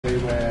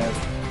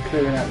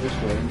clearing out this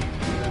room,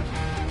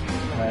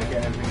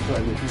 getting everything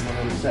sorted, which means I'm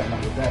going to be setting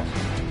up the desk.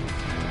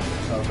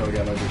 So I've got to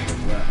get a load of shit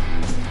for that.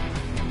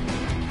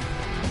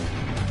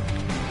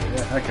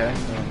 Yeah, okay.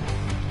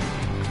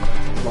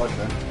 Live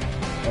then.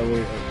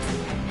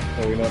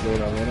 Are we not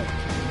doing our minute?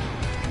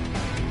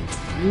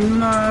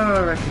 No,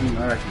 I reckon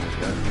let's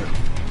go for it.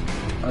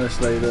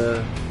 Honestly,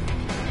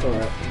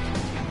 Alright.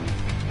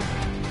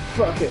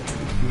 Fuck it.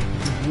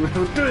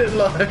 we'll do it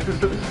live.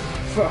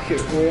 Fuck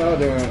it, we are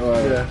doing it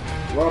live. Yeah.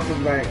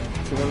 Welcome back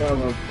to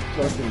another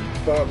fucking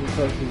Barton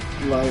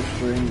fucking live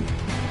stream.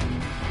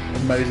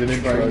 Amazing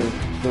intro.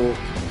 Thought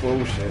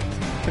bullshit.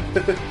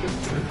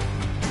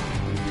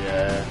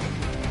 Yeah.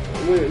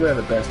 We're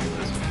the best at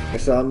this.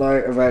 It's our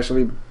night of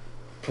actually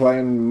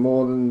playing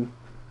more than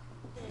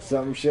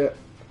some shit.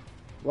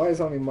 Why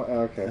is only my...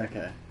 okay.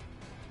 Okay.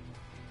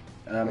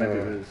 Maybe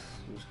it was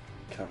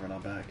covering our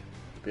back.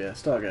 But yeah,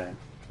 start game.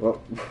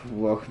 Well,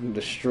 welcome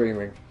to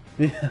streaming.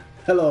 Yeah.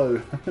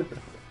 Hello.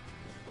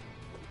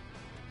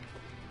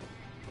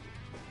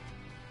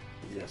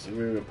 Yeah, so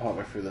we were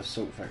partway through the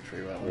salt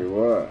factory, weren't we? We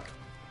were.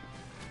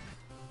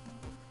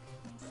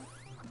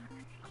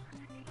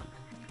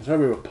 So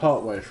we were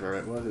partway through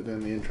it. Why is it doing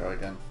the intro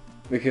again?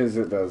 Because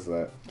it does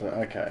that. But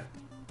okay.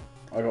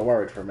 I got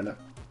worried for a minute.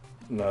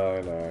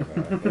 No.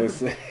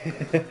 It's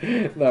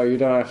no, you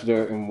don't have to do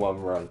it in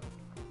one run.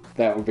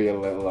 That would be a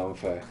little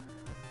unfair.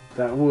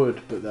 That would,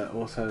 but that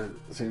also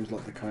seems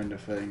like the kind of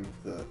thing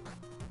that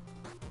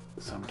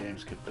some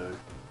games could do.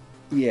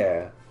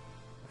 Yeah.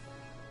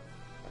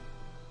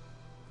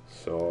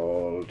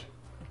 Sold.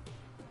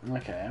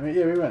 Okay, I mean,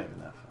 yeah, we weren't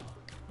even that far.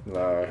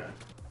 No.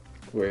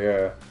 We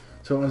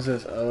So what was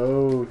this?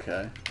 Oh,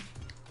 okay.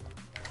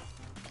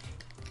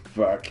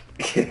 fuck.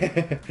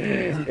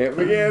 It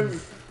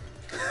begins.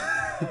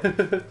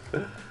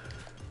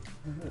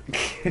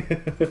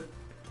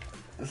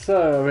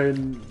 So, I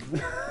mean...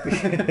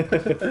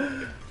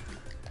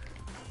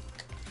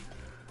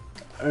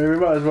 we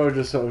might as well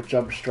just sort of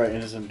jump straight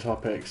into some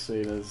topics,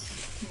 seeing as...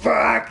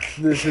 Fuck!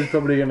 This is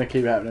probably going to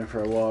keep happening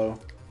for a while.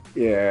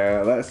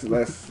 Yeah, let's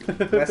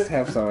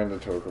have something to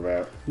talk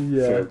about.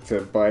 Yeah.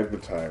 To bide the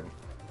time.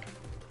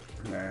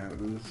 Nah,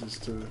 this is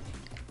to...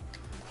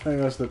 I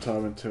think that's the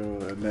time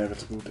until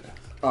inevitable death.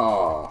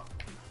 Ah.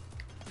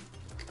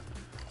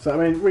 So,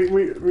 I mean,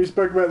 we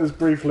spoke about this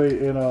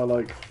briefly in our,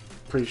 like,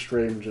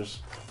 pre-stream,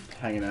 just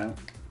hanging out.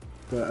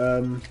 But,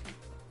 I mean,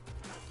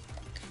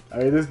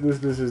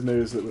 this is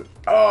news that...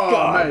 Oh,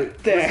 God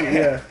mate!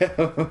 damn.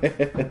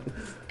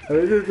 I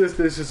mean, this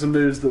is some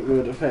news that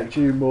would affect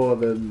you more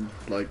than,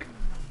 like,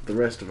 the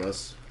rest of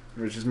us.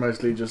 Which is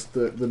mostly just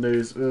the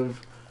news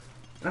of...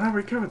 Oh,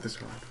 we covered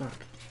this one, fuck.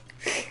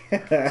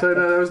 So,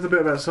 no, that was the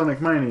bit about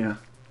Sonic Mania.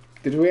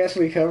 Did we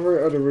actually cover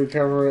it, or did we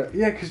cover it?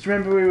 Yeah, because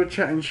remember we were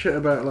chatting shit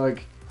about,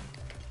 like,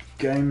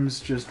 games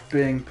just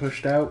being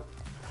pushed out?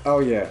 Oh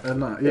yeah.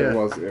 And that, yeah. It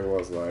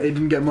was like... It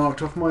didn't get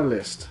marked off my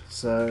list,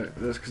 so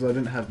that's because I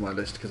didn't have my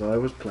list because I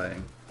was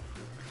playing.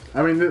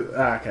 I mean,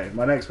 okay,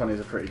 my next one is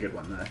a pretty good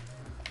one now.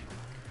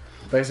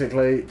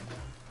 Basically,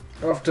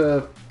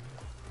 after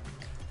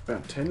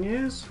about 10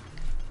 years,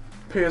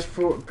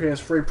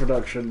 PS3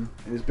 production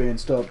is being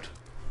stopped.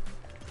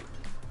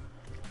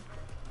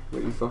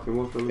 What, you fucking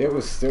want from It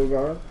was still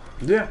going?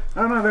 Yeah,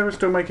 oh no, they were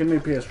still making new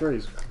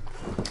PS3s.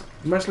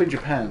 Mostly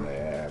Japan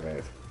Yeah,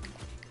 mate.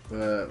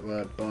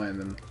 were buying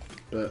them,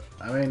 but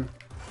I mean,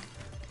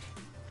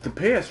 the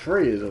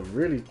PS3 is a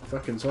really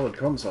fucking solid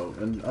console,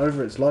 and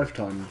over its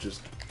lifetime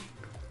just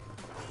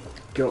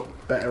got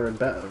better and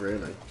better,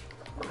 really.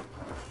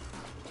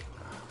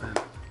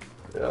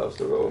 Yeah, I've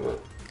still got one,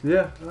 mate.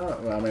 Yeah,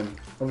 well, I mean,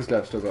 obviously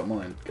I've still got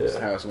mine, because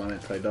Yeah. how else am I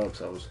meant to play Dark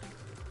Souls?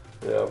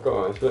 Yeah, I've got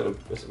one.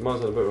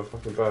 Mine's in a bit of a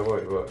fucking bad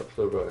way, but I've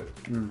still got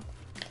it. Mm.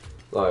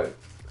 Like,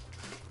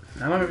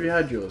 How long have you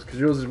had yours? Because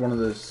yours is one of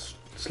the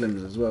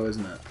slims as well,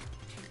 isn't it?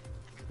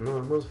 no,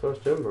 mine's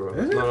first gen, bro.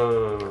 Is it?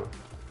 No.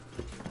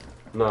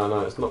 No,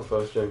 it's not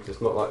first gen, because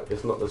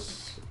it's not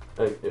this,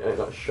 it ain't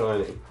like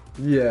shiny.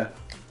 Yeah.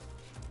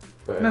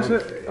 But No, so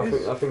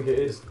I think it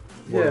is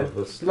one Yeah, of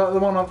the... it's like the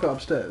one I've got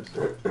upstairs.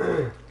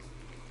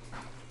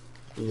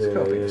 Yeah,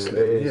 gotta be it slim,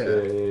 is, yeah. yeah,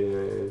 it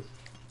is.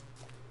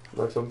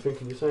 Like, so I'm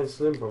thinking, you're saying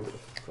slim, bro, but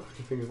the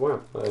fucking thing's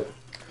wham. Like,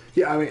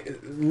 Yeah, I mean,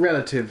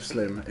 relative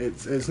slim.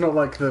 It's not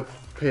like the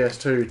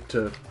PS2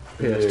 to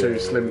PS2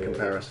 slim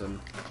comparison.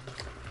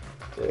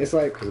 yeah, It's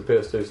like... because the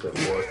PS2 slim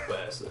was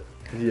best.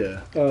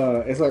 Yeah.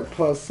 it's like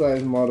plus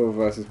size model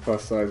versus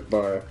plus size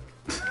buyer.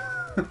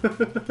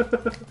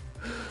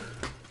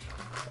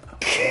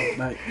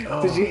 Mate,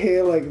 oh. Did you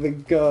hear like the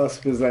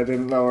gasp as I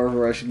didn't know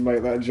whether I should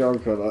make that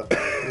joke or not?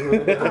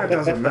 It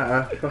doesn't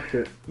matter. Fuck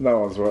it. No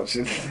one's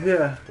watching.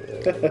 Yeah.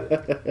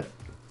 Yeah.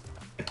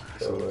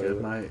 It's all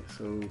good, mate. It's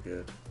all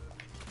good.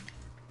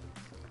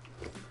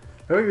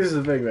 I think this is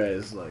the thing where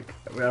it's like,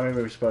 I mean,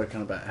 we've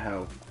spoken about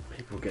how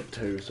people get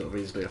too sort of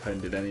easily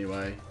offended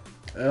anyway.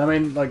 And I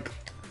mean, like,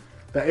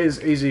 that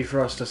is easy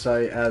for us to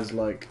say as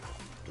like,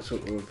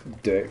 sort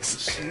of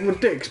Dicks. well,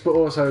 dicks, but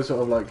also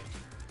sort of like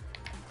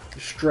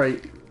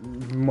straight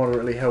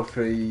moderately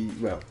healthy.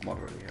 Well,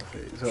 moderately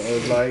healthy. Sort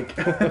of like.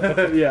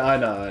 Yeah, I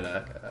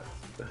know.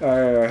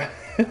 Alright,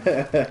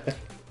 mate.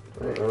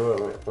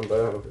 I'm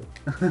very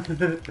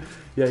happy.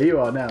 Yeah, you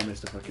are now,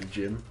 Mr. Fucking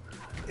Jim.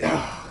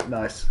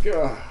 Nice.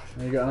 God,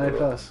 You got an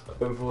A+. I've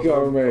been 4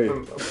 Go,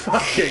 times. mate.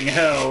 Fucking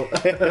hell.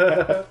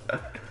 I've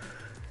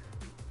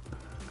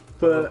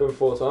But been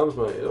 4 times,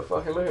 mate. You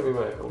fucking look at me,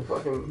 mate. I'm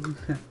fucking.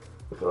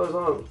 Look at those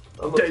arms.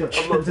 I'm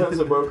not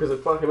tensing, bro, because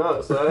it fucking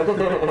hurts.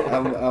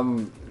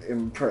 I'm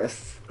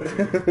impressed.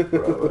 Right,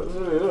 but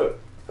look.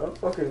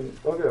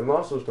 I'll get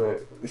muscles, mate.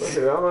 Look at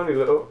it, I'm only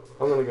little.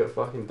 I'm gonna get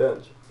fucking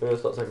dense. I'm gonna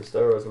start taking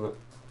steroids and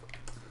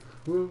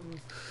that.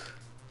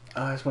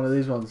 it's one of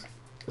these ones.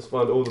 Let's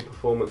find all the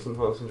performance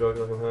enhancing drugs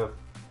I can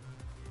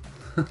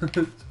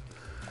have.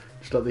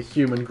 Just like the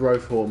human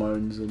growth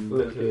hormones and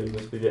Literally,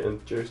 just be getting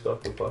juiced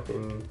up and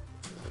fucking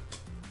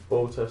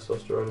all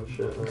testosterone and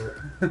shit.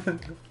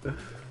 Right?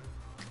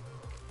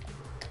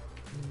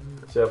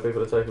 See how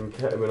people are taking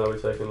ketamine, I'll be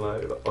taking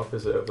like the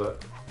opposite of that.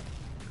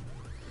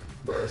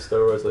 Like the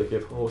steroids they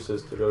give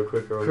horses to go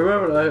quicker. For a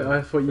moment,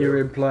 I thought you were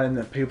implying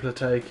that people are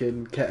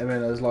taking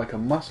ketamine as like a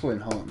muscle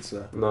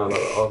enhancer. No, like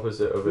the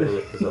opposite of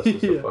it, because that's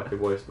just Yeah. a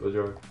fucking waste of a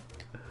drug.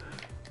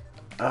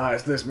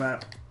 It's this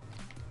map.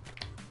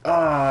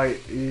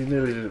 You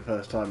nearly did it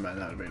first time, man.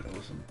 That would have been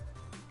awesome.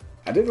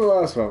 I did the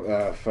last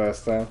one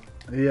first time.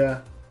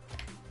 Yeah.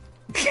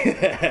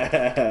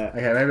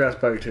 Okay, maybe I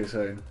spoke too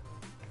soon.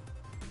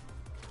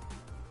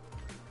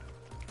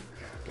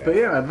 But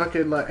yeah, man,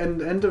 fucking like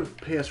end of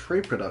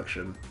PS3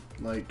 production.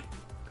 Like,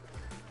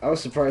 I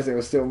was surprised they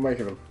were still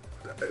making them.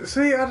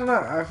 see, I don't know.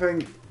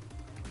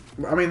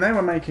 I mean, they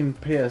were making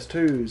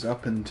PS2s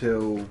up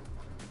until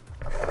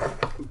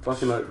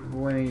Fucking like.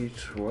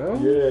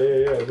 2012.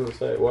 Yeah. I was gonna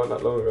say it wasn't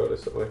that long ago. They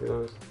stopped making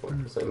those. Well,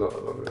 I say not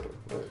that long ago.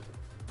 Like,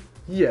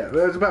 Yeah, it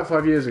was about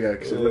 5 years ago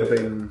because it would have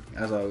Yeah. been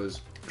as I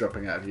was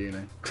dropping out of uni.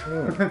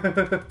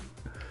 yeah,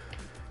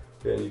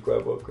 and you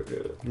grab one quickly.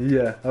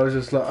 Yeah, I was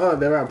just like, oh,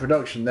 they're out of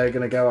production. They're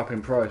going to go up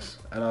in price,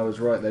 and I was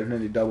right. They've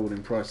nearly doubled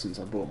in price since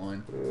I bought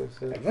mine. Yeah,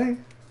 see. Have they?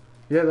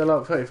 Yeah, they're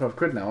like 35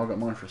 quid now. I got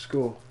mine for a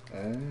score, Oh.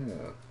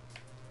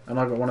 and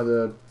I got one of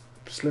the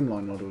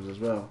slimline models as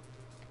well.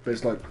 But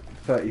it's like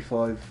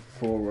 35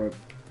 for a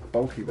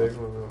bulky Big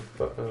one. one,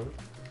 but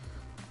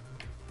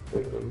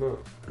bigger than that.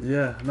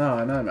 Yeah, no,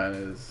 I know,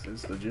 man.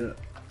 It's legit.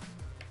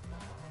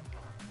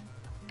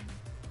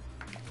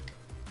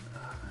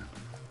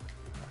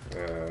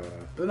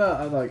 But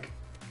no,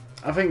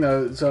 I think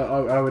though,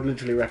 so I would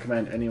literally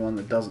recommend anyone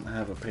that doesn't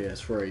have a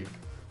PS3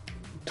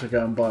 to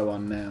go and buy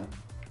one now.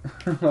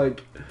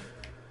 Like,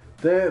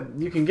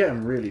 you can get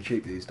them really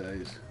cheap these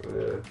days.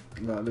 Yeah.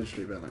 Like,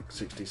 literally about like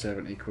 60,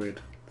 70 quid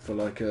for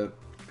like a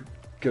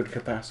good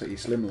capacity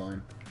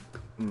slimline.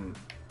 Mm.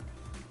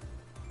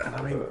 And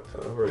I mean,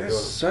 I've already there's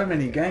got so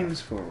many games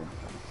for them.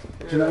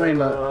 it. Do you know what I mean?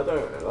 Like, No, I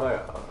don't.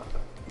 Like,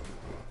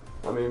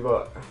 I mean,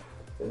 but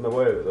in a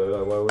way, though,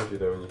 like, why would you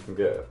though when you can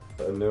get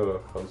a newer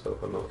console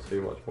for not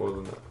too much more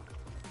than that?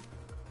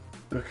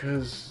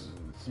 because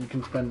you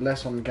can spend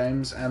less on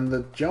games, and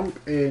the jump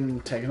in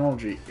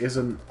technology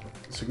isn't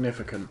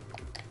significant,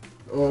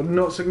 or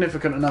not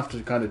significant enough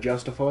to kind of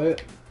justify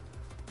it.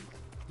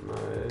 No,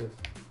 it is.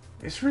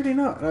 It's really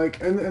not.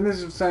 Like, and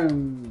this is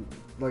saying,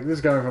 like, this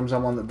is going from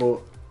someone that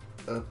bought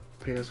a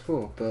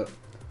PS4, but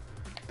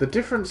the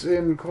difference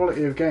in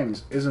quality of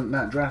games isn't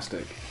that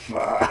drastic.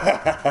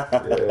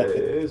 Yeah, it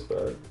is,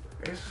 man.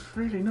 It's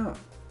really not.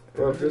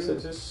 Well, It really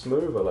it's just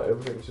smoother. Like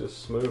everything's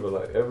just smoother.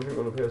 Like everything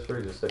on the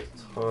PS3 just takes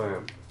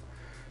time.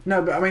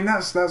 No, but I mean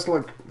that's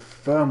like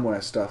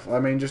firmware stuff. I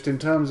mean, just in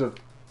terms of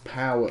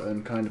power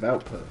and kind of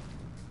output.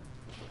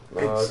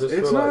 No, I just It's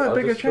feel not like, that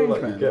big I a just feel change,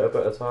 like man. you get a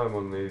better time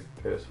on the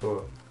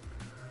PS4.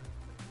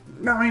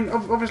 No, I mean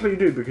obviously you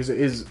do because it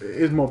is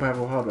more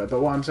powerful hardware.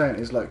 But what I'm saying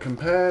is, like,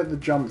 compare the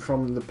jump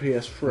from the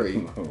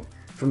PS3,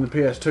 from the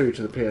PS2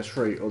 to the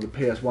PS3, or the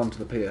PS1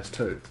 to the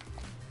PS2.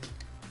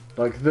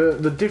 Like,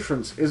 the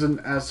difference isn't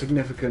as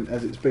significant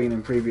as it's been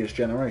in previous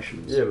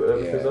generations. Yeah, but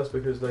Yeah. that's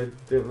because they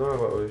didn't know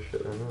about all this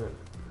shit. They know.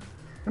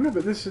 I know,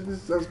 but that's my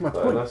Like, and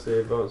point. that's the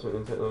advancement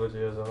in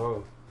technology as a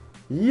whole.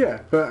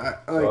 Yeah,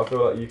 but So I like,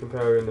 feel like you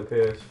comparing the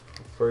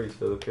PS3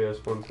 to the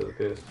PS1 to the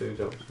PS2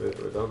 jumps a bit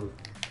redundant.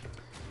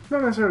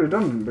 not necessarily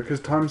done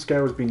because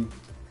timescale has been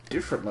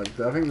different. Like,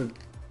 I think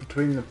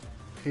between the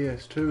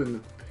PS2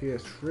 and the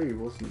PS3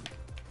 wasn't.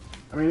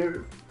 I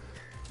mean,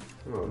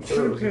 No, I'm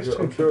Sure, sure, PS2.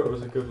 I'm sure it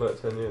was a good like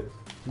 10 years.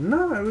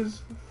 no, it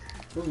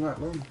wasn't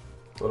that long.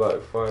 Or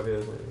like 5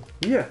 years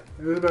maybe. Yeah,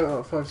 it was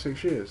about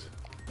 5-6 years,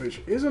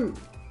 which isn't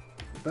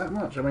that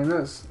much. I mean,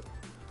 it's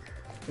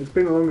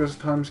been the longest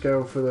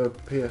timescale for the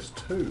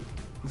PS2,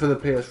 for the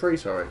PS3.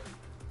 Sorry.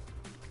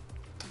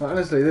 Like,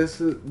 honestly,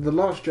 the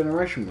last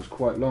generation was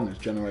quite long as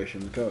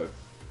generations go,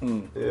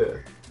 Mm. Yeah.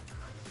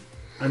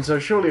 and so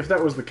surely if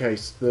that was the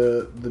case,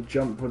 the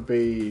jump would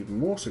be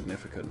more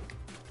significant,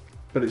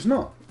 but it's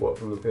not. What,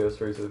 from the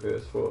PS3 to the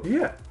PS4?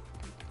 Yeah.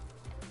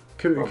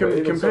 Oh, but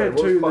even so, Compared it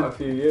was to quite a the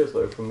few years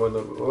though from when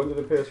did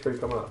the PS3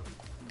 come out?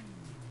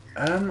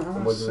 I And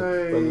would when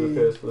say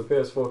the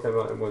PS4 came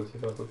out in when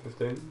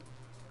 2015,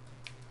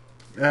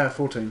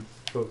 14.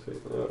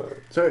 14. Alright.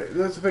 So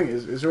that's the thing,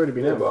 it's already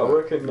been Yeah, out. but I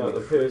for, reckon that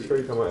the 3 PS3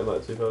 years. came out in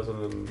like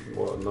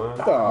 2009.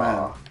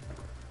 Ah,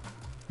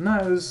 No,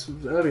 it was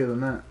earlier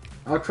than that.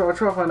 I'll try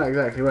to find out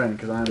exactly when,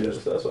 because I'm Yeah,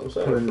 just... so that's what I'm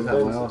saying. pulling From, this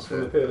out my then, arse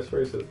from the here.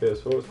 PS3 to the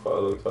PS4 is quite a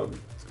long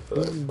time for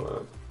that to come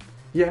out.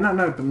 Yeah,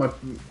 no, but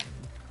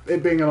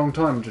it being a long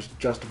time just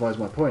justifies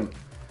my point,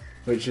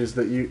 which is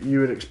that you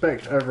would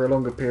expect over a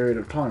longer period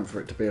of time for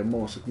it to be a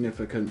more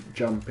significant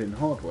jump in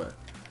hardware.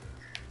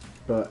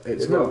 But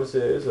it's Yeah, not.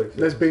 obviously it is like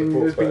There's been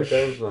games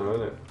now,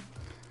 isn't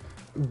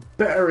it?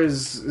 Better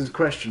is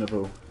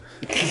questionable.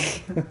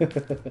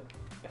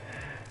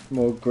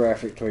 more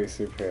graphically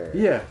superior.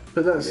 Yeah,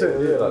 but that's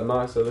it. Yeah, like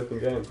nicer looking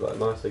games, like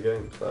nicer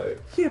games.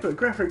 Like, Yeah, but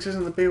graphics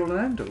isn't the be all and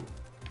end all.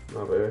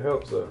 no, but it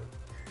helps though.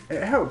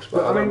 It helps,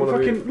 Like, but I I don't mean, wanna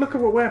fucking look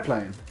at what we're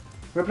playing.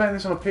 We're playing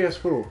this on a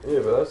PS4. Yeah,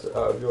 but that's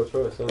out of your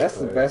choice. Isn't That's it?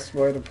 the Like, best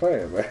way to play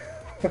it, man.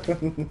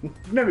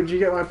 No, but do you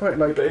get my point?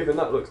 Like, But even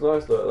that looks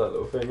nice, though, that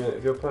little thing. Innit?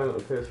 If you're playing it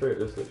on PS3, it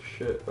just looks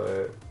shit.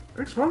 Like,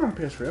 it's fun on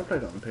PS3. I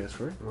played it on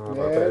PS3. no,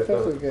 Yeah, I bet it it does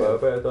don't. look But I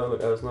good. bet it don't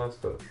look as nice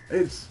though.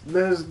 It's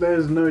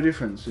there's no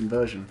difference in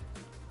version.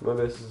 Maybe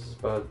this is a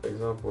bad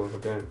example of a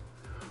game.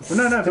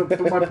 Well, no, but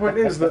my point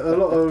is that a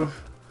lot of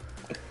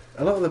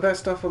the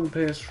best stuff on the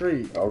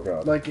PS3, Oh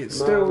god. like it's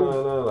No, still.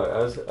 no. Like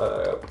as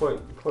a point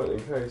in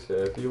case, yeah.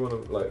 If you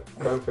want to like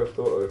Grand Theft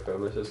Auto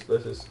film, let's just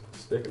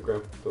stick at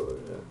Grand Theft Auto.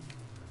 Yeah.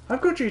 I've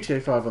got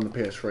GTA 5 on the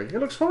PS3. It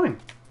looks fine.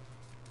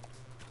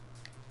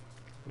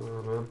 No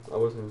man, I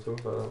wasn't even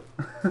talking about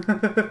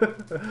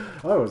that.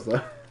 I was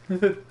though.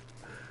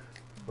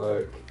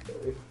 Like,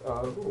 if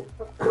out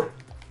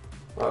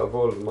of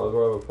all of them, I'd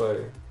rather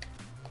play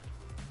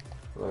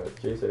like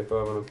GTA 5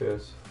 on a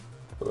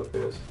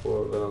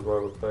PS4 than I'd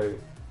rather play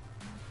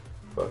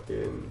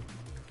fucking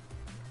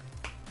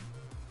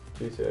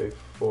GTA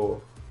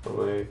 4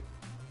 on a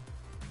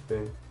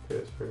thing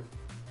PS3.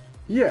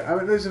 Yeah, I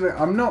mean, this is it.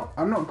 I'm not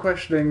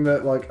questioning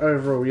that. Like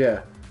overall,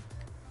 yeah,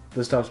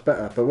 the stuff's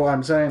better. But what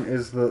I'm saying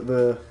is that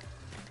the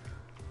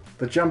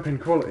jump in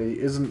quality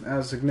isn't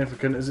as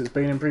significant as it's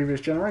been in previous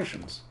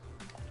generations.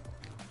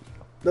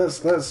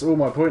 That's all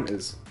my point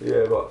is.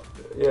 Yeah, but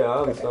yeah,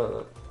 I understand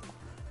that.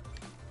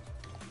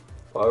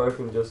 But I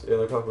reckon just in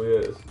a couple of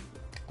years,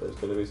 there's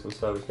going to be some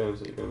savage games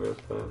that you're going to be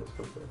able to play on this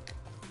console.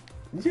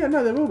 Yeah,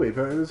 no, there will be,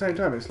 but at the same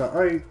time, it's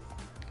like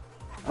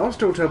I'll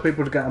still tell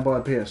people to go out and buy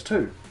a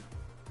PS2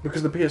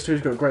 because the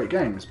PS2's got great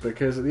games.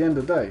 Because at the end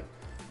of the day,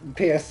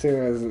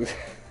 PS2 is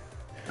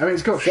I mean,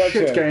 it's got Such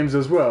shit a- games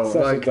as well.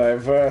 such Like, a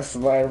diverse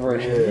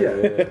library.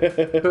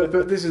 Yeah.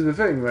 but this is the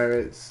thing where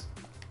it's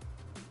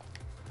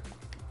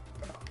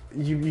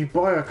you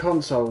buy a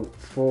console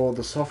for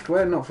the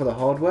software, not for the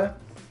hardware.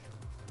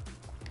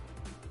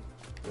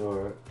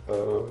 Alright. I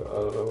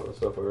don't know what the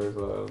software is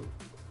like.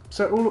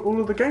 So all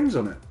of the games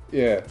on it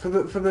Yeah. for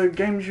the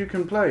games you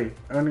can play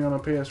only on a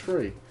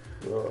PS3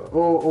 Right.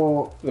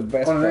 or The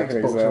best on an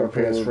fucking Xbox or a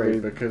example would PS3 be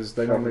because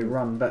they normally fucking-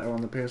 run better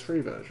on the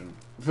PS3 version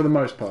for the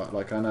most part.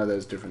 Like I know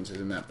there's differences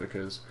in that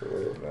because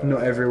Right.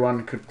 not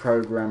everyone could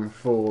program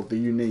for the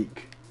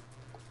unique.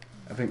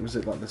 I think was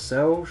it like the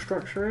cell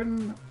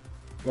structuring,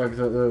 like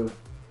the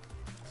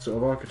sort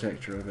of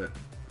architecture of it.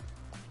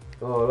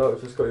 Oh, no,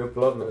 it's just got your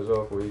blood in it as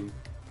well for you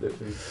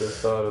literally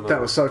just died on That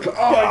was so close.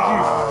 Oh,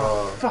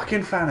 Oh, you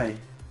fucking fanny!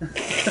 always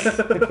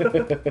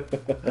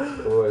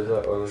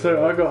that one.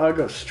 So I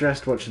got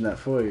stressed watching that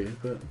for you,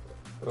 but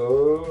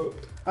Oh,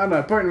 I don't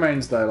know. Point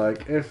remains though,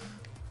 like if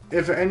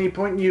at any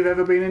point you've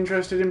ever been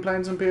interested in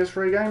playing some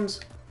PS3 games,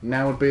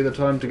 now would be the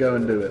time to go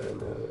and do it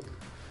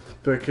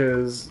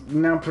because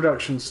now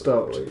production's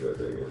stopped. What you gotta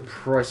do again?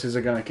 Prices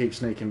are going to keep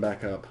sneaking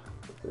back up,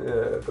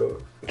 Yeah,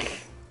 but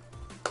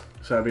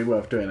so it'd be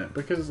worth doing it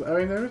because I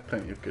mean there is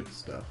plenty of good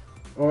stuff,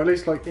 or at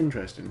least like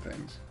interesting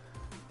things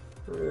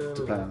to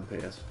play on the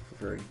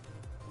PS3.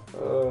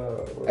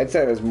 I'd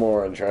say there's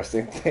more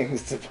interesting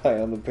things to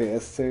play on the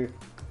PS2.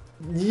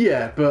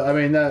 Yeah, but I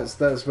mean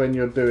that's when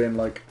you're doing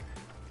like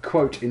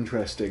quote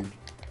interesting.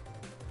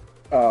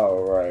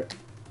 Oh right.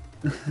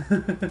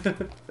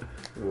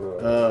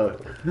 Oh.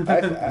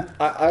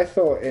 I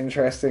thought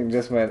interesting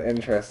just meant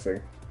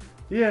interesting.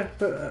 Yeah,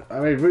 but I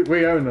mean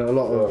we own a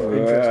lot of Oh,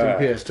 interesting yeah.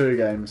 PS2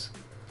 games.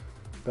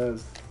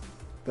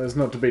 There's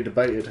not to be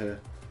debated here.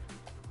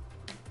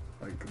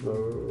 Like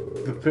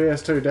the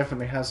PS2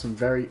 definitely has some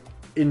very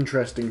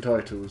interesting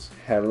titles.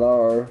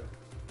 Hello,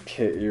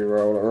 Kitty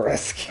Roller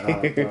Rescue.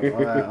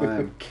 I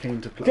am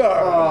keen to play. Go!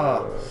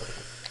 Oh.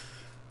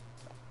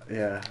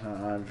 Yeah,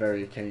 I'm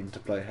very keen to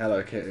play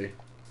Hello Kitty.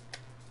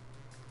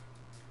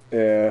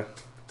 Yeah.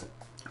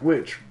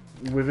 Which,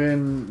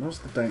 within... What's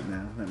the date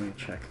now? Let me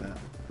check that.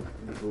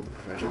 With all the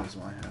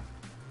professionalism I have.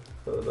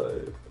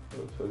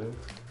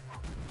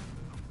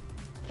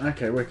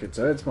 Okay, wicked.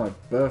 So it's my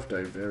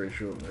birthday very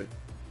shortly.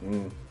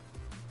 Mm.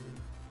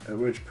 At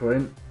which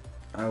point,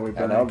 I will be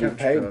And buying I'll a be capture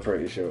paid card.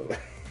 pretty shortly.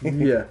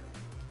 Yeah.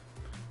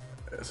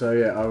 So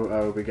yeah, I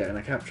will be getting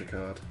a capture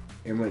card.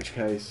 In which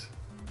case...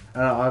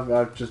 And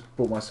I've just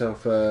bought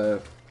myself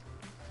a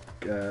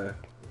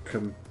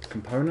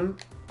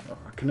component.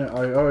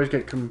 I always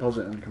get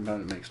composite and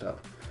component mixed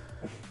up.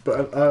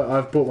 But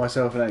I've bought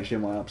myself an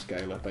HDMI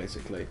upscaler,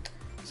 basically.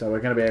 So we're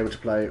going to be able to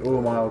play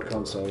all my old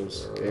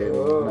consoles in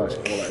nice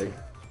quality.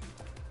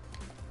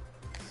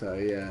 So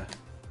yeah,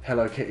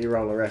 Hello Kitty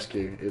Roller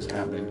Rescue is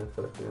happening.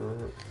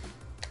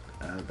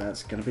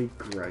 That's going to be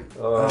great.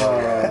 That's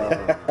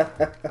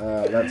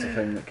a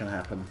thing that can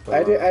happen.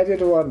 I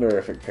did wonder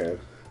if it could.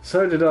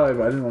 So did I,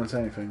 but I didn't want to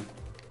say anything.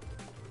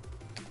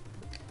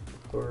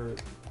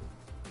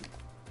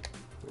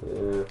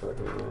 Yeah,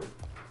 fucking right.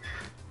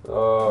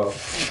 Oh.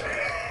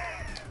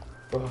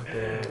 Fuck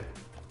yeah.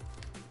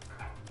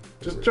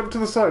 Just jump to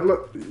the side,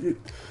 look.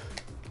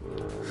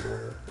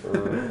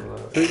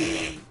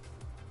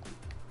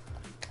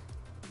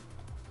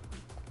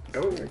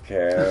 Go.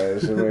 Okay,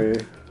 should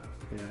we?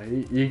 Yeah,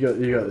 you got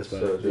this,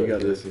 bud. You got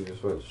this. You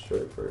just went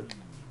straight through.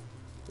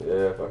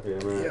 Yeah, fuck yeah,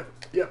 man.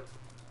 Yep.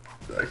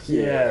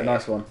 Yeah,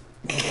 nice one.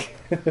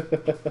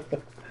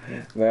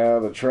 Now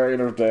the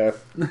train of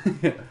death.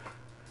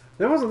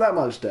 There wasn't that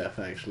much death,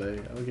 actually.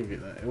 I'll give you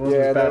that. It wasn't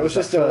Yeah, as bad there was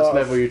as just that a first lot of-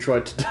 level you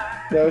tried to do.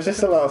 There was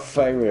just a lot of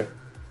failure.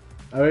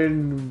 I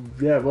mean,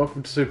 yeah,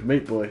 welcome to Super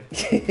Meat Boy.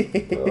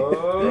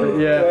 Oh,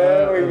 Yeah,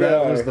 there we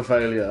that go. was the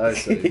failure, I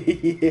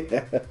see.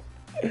 Yeah.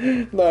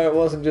 No, it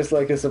wasn't just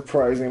like a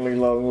surprisingly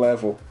long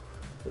level.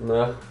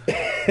 no.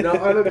 No,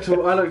 I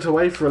looked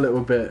away for a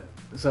little bit,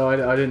 so I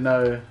didn't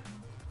know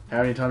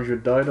how many times you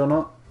had died or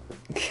not.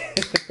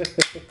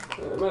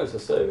 I managed to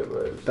save it,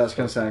 but it was That's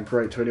going to sound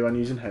great to anyone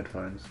using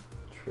headphones.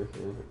 tricky.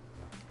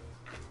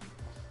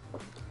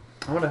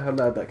 I wonder how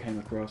loud that came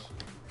across.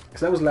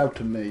 Because that was loud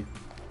to me.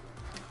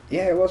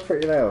 Yeah, it was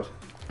pretty loud.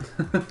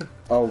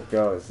 Oh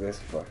god, it's this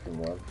fucking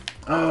one.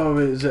 Oh,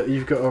 is it?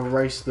 You've got to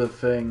erase the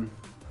thing.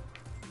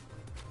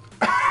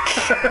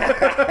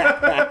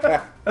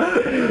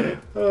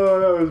 Oh,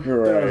 that was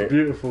Great.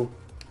 beautiful.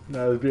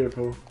 That was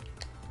beautiful.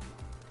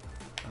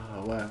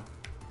 Oh wow.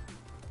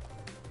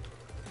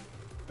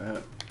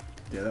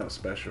 Yeah, that was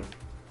special.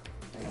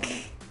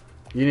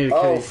 You need a key.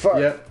 Oh, fuck.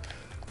 Yep.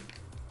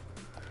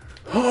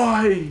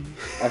 Hi.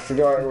 I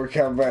forgot it would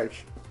come back.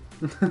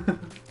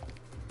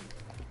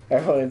 I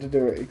wanted to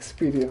do it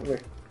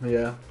expediently.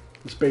 Yeah.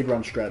 The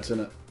speedrun strats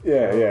in it.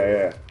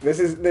 Yeah. This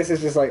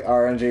is just like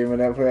RNG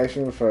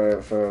manipulation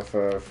for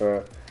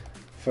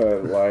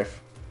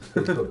life.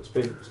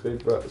 Speed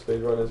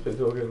running, speed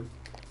talking,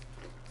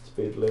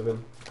 speed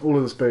living, All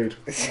of the speed.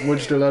 We'll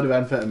just do a load of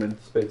amphetamine.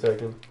 speed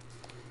taking,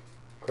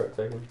 crack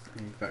taking.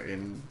 You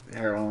fucking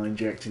heroin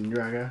injecting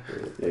dragger.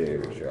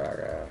 You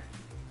sugar.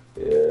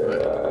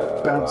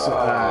 Yeah. Bounce it.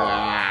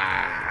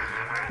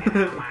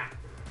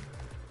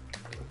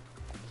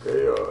 Yeah,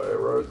 I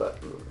rode that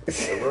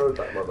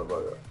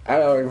motherfucker. I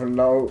don't even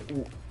know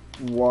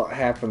what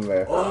happened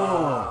there.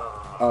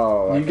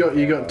 Oh, You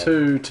got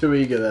too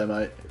eeger there,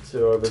 mate.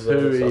 Too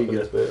overzealous Too up in eager.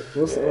 this bit.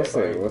 We'll see.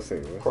 fucking We'll see.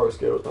 Pro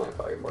skills, not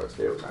fucking pro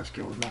skills. That's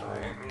good.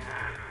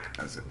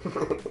 That's it.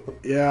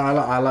 Yeah,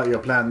 I like your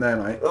plan there,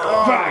 mate.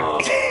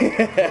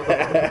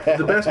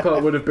 The best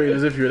part would have been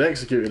as if you had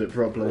executed it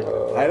properly.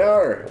 I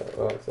know.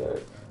 That's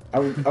it.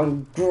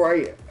 I'm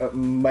great at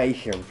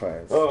making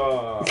plans.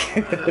 Oh.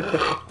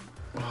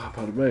 Oh,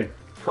 pardon me.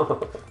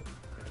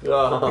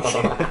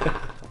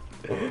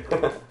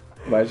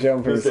 My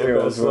jumping Just get a bit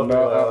of skills were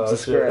not up to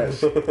shit.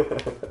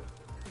 scratch.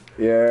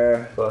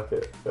 Yeah. Fuck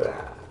it.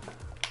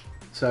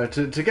 So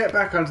to get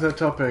back onto the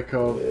topic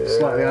of Yeah.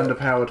 slightly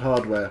underpowered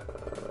hardware,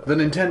 the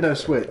Nintendo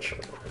Switch,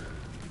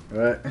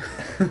 right?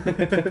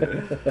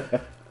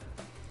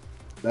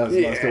 That was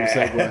a nice little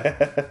segue.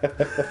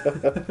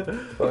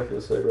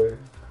 Fucking segue.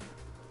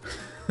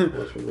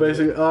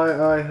 Basically,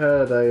 I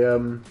heard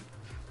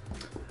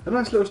a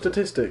nice little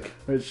statistic,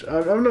 which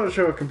I'm not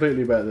sure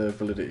completely about the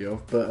validity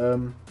of, but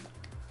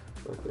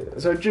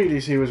so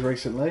GDC was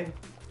recently.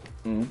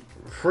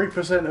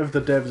 3% of the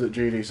devs at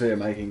GDC are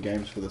making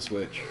games for the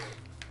Switch.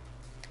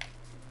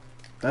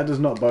 That does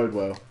not bode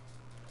well.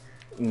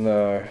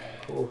 No.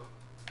 Oh.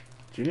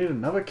 Do you need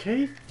another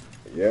key?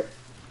 Yep.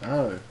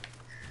 Oh.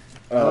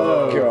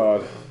 Oh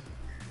god.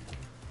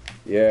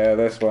 Yeah,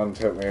 this one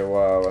took me a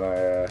while when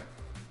I.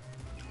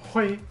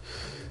 Hoi.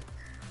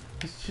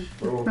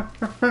 Oh.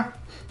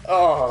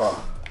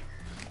 Oh.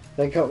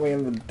 They got me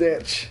in the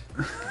ditch.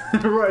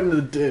 Right into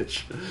the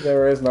ditch.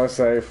 There is no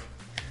safe.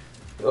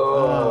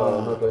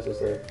 Oh, no place to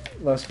stay.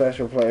 No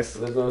special place.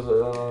 There's no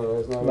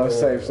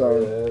safe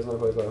zone. Yeah, there's no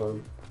place like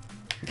home.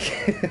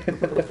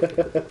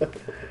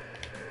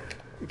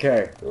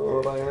 Okay.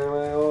 Oh, bang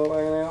away, oh,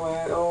 bang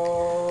away, oh.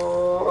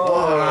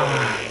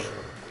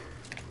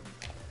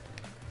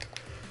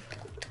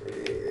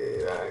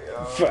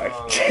 Fuck.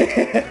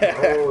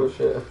 Oh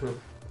shit.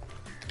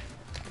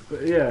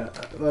 But yeah,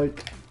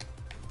 like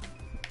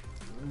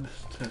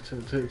to get to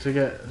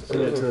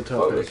the Fuck the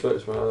topic.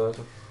 Switch, man. That's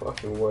a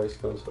fucking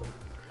waste console.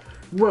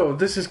 Well,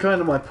 this is kind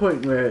of my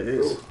point where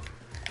it's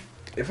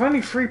if only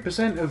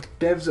 3% of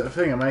devs at a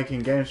thing are making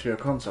games for your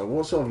console,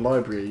 what sort of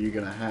library are you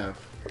going to have?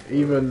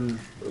 Even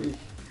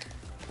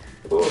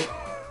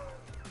Oh.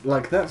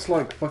 Like, that's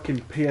like fucking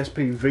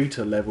PSP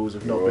Vita levels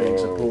of not being Whoa.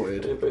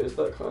 supported. Yeah, but it's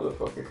that kind of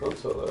fucking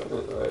console, though,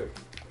 isn't it?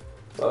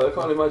 Like, I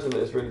can't imagine that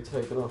it's really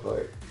taken off.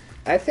 Like,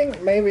 I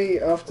think maybe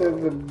after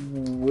the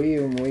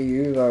Wii and Wii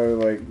U though,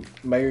 like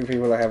maybe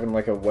people are having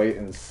like a wait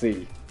and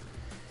see.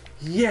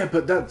 Yeah,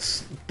 but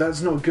that's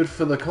not good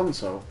for the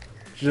console.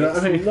 Do you know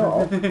what I mean?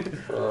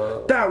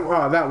 Not.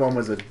 that one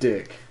was a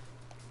dick.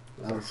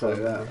 I'll say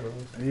that.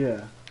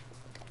 Yeah.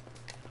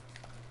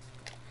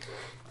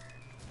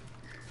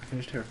 I can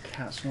just hear a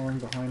cat snoring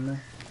behind me.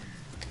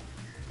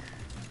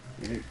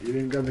 You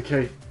didn't grab the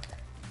key.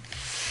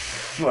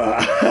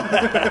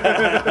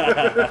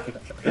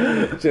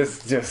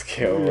 just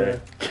kill me.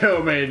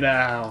 Kill me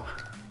now.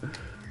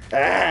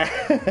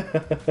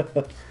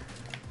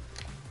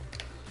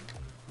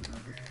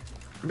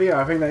 But yeah,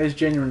 I think that is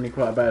genuinely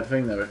quite a bad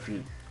thing though. If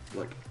you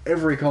like,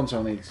 every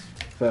console needs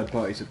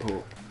third-party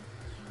support.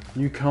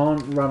 You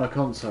can't run a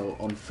console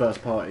on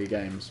first-party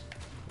games,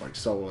 like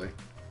solely.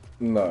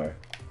 No.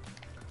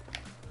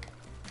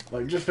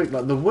 Like, just think,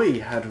 like the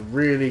Wii had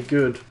really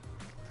good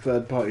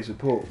third-party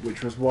support,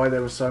 which was why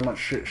there was so much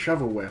shit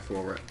shovelware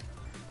for it.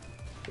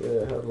 yeah,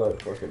 it had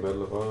like fucking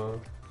Medal of Honor.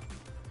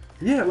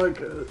 Yeah, like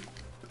a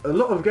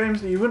lot of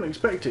games that you wouldn't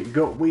expect it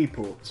got Wii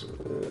ports.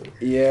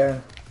 Yeah.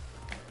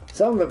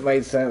 Some of it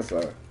made sense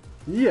though.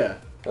 Yeah.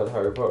 Had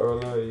Harry Potter on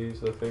there, you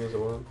used the thing as a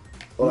one.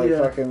 Like Yeah.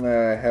 fucking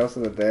House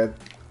of the Dead.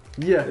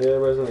 Yeah. Yeah,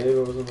 Resident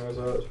Evil was in there as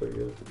well, that's pretty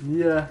good.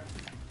 Yeah.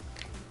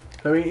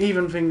 I mean,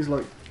 even things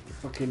like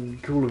fucking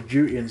Call of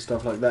Duty and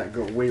stuff like that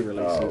got Wii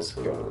releases.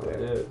 Oh, God, yeah,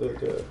 it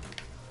did, yeah.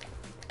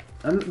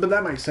 But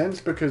that makes sense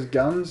because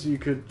guns, you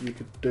could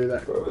do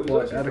that Bro, it was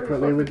quite actually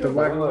adequately pretty with the fucking good,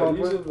 wagon man.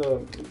 hardware. Like,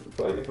 using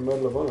playing it for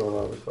Medal of Honor on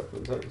that was fucking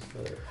intense.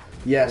 Like,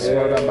 Yes,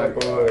 well done, mate.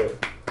 boy.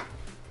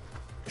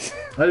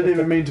 I didn't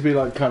even mean to be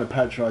like kind of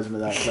patronising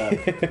with that.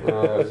 But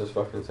No, it was just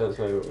fucking intense,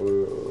 mate.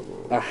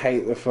 I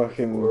hate the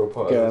fucking We're all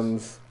part of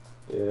guns.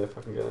 Yeah,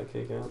 fucking get that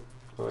kick out.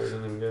 Oh, you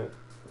didn't even get.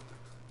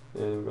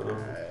 Yeah, you got on.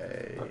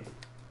 Hey.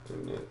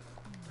 Didn't it?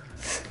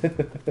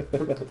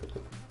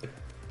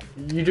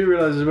 You do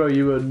realise as well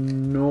you were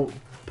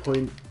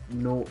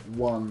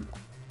 0.01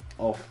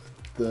 off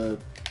the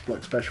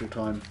like special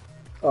time.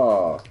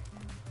 Oh.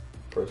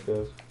 First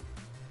goes.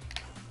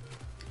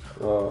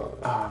 Oh,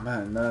 Oh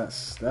man,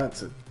 that's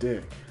a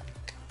dick.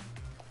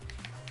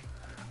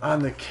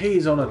 And the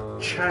key's on a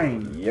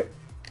chain. Yep.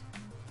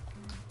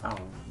 Oh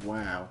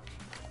wow.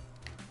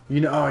 You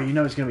know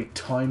it's gonna be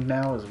timed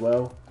now as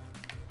well.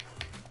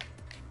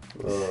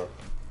 oh.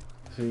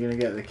 So you're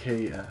gonna get the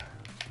key.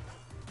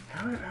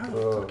 How the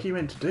fuck are you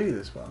meant to do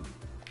this one?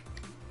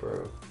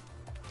 Bro.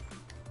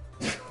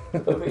 I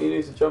don't think you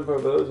need to jump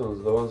over those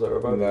ones, the ones that are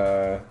above you.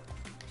 Nah.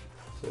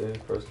 See,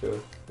 first go.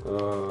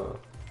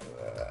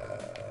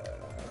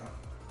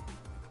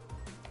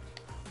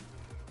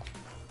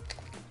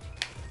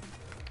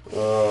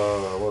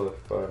 Oh, what the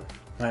fuck.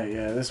 Mate,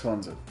 yeah, this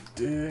one's a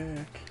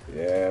dick.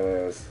 Yeah,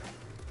 there's.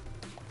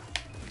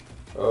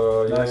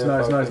 Oh, yeah. Nice.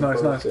 fucking Go.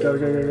 first Go.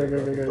 go, Go.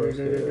 fucking first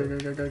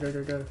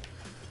go.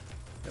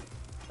 Yep.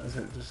 That's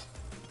it.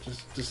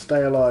 Just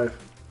stay alive.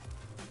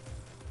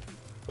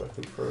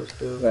 Fucking first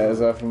go. That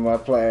was up from my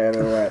play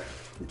anyway.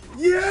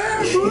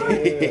 Yeah,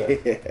 boy.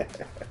 Yeah.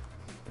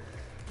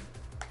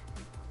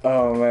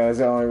 Oh man,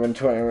 it's only been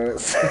 20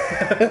 minutes.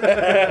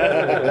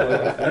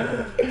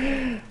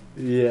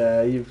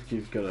 Yeah, you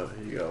got a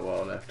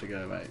while left to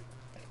go, mate.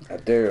 I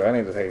do. I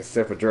need to take a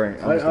sip of drink.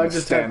 I'm I just gonna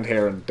just stand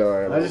here and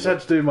die. I just had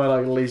to do my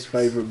like least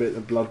favourite bit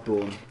of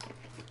Bloodborne.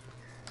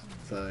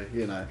 So,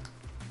 you know.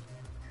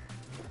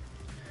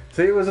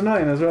 See, it was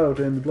annoying as well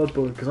doing the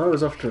Bloodborne because I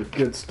was off to a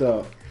good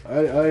start. I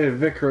had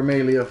Vicar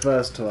Amelia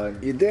first time.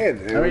 You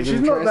did. I mean,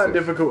 she's not that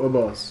difficult a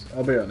boss,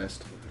 I'll be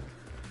honest.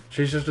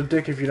 She's just a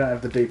dick if you don't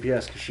have the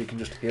DPS because she can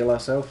just heal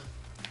herself.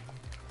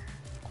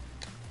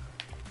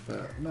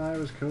 But, no, it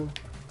was cool.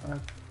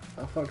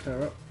 I fucked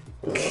her up.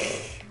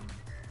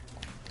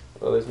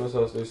 Well, these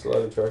missiles do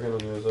slowly tracking on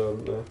you as well,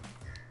 don't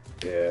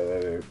they? Yeah, they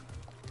do.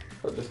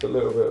 But just a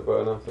little bit, but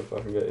enough to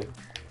fucking get you.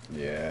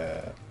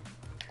 Yeah.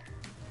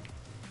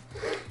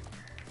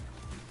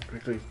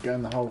 Quickly, go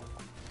in the hole.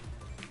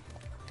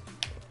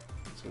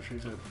 That's what she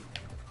said.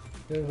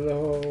 Into the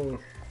hole.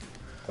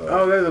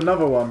 Oh, there's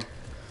another one.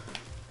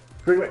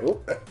 Quickly.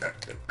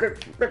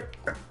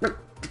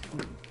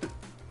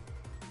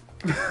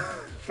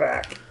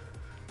 Fuck.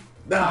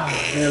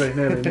 Ah,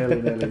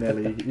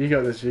 nearly. You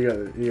got this.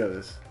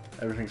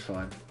 Everything's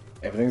fine.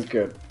 Everything's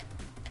good.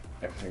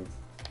 Everything's.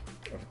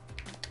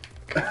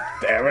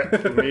 Damn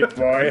it, meat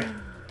boy.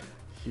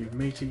 You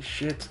meaty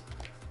shit.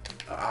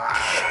 How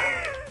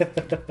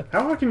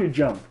high can you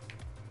jump?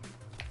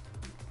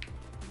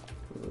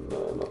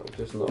 No,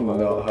 just not high Not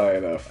enough. high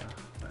enough.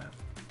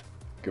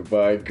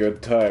 Goodbye,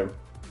 good time.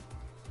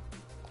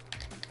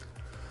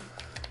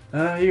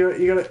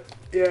 You got it.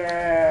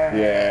 Yeah.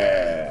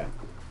 Yeah.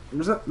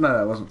 Was that? No,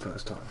 that wasn't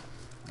first time.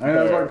 I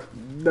mean,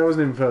 that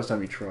wasn't even first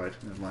time you tried.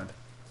 Never mind.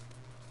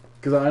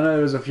 Because I know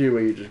there was a few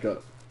where you just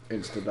got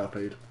instant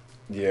uppied.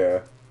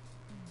 Yeah.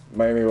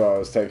 Mainly while I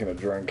was taking a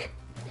drink.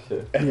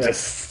 shit. And Yeah.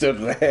 just stood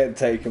there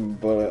taking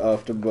bullet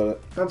after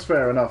bullet. That's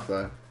fair enough,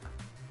 though.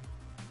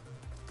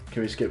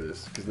 Can we skip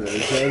this? Because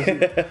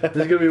there's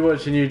going to be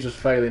watching you just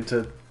failing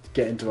to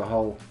get into a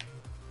hole.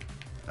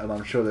 And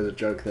I'm sure there's a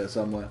joke there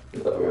somewhere.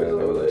 Is that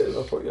what it is?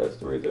 I thought you had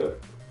to redo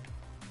it.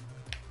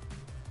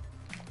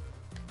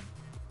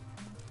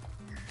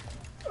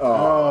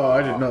 Oh,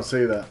 I did not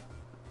see that.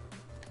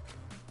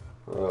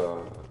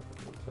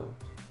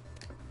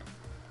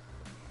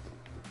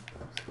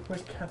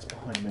 Where's cats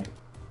behind me?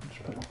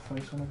 Just put my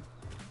face on him.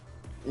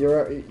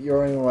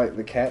 You're in like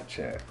the cat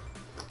chair.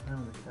 I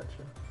am the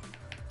catcher.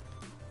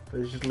 But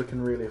he's just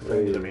looking really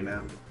offended at me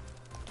now.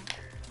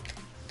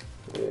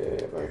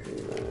 Yeah,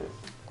 maybe,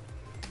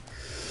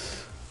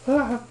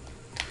 Ah.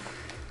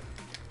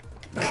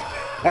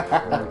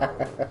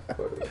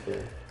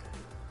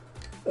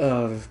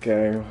 Oh, this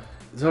game.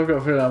 So I've got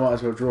a feeling I might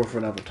as well draw for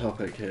another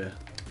topic here.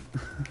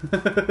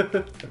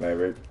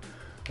 Maybe.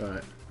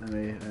 Right, let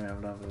me have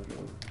another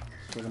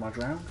swig of my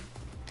drown.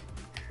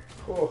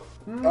 Oh.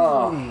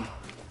 Oh.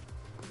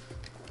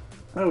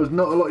 There was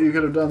not a lot you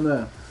could have done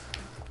there.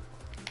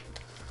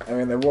 I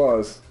mean, there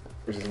was,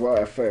 which is why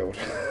I failed.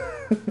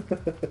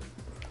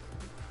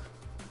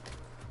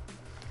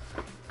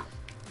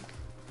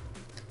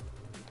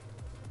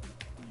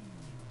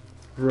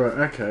 Right,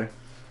 okay.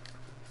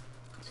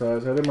 So I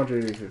did my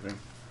GDQ thing.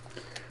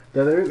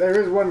 There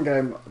is one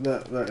game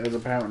that is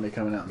apparently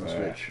coming out on the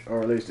Yeah. Switch,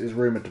 or at least is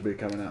rumoured to be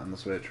coming out on the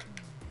Switch.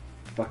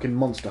 Fucking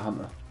Monster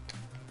Hunter.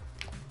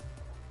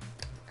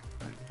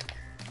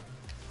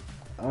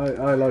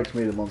 I liked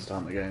me the Monster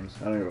Hunter games.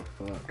 I don't give a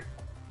fuck.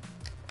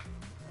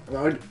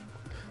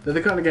 They're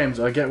the kind of games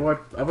I get why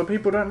other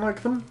people don't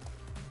like them.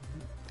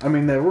 I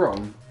mean, they're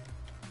wrong.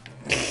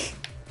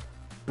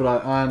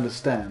 But I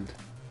understand.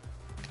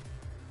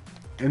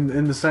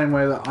 In the same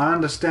way that I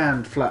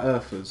understand flat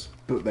earthers,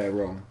 but they're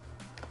wrong.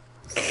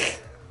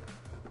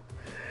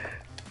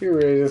 You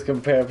really just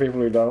compare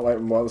people who don't like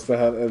Monster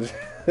Hunter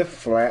to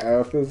flat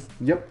earthers?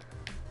 Yep.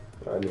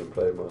 I didn't even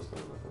play Monster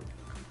Hunter.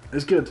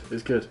 It's good.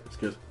 It's good. It's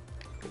good.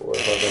 But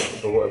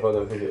what if I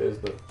don't think it is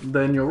though?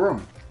 Then you're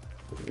wrong.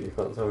 You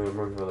can't tell me I'm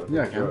wrong about it.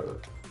 Yeah, I can.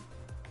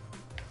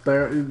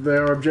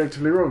 They're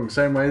objectively wrong.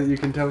 Same way that you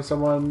can tell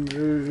someone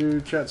who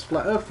chats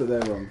flat earth that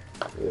they're wrong.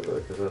 Yeah,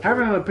 but because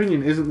Having an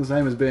opinion isn't the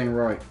same as being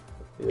right.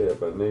 Yeah,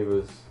 but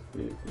neither's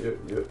you.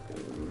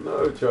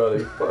 No,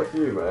 Charlie, fuck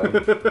you, man.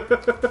 You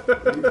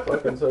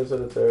fucking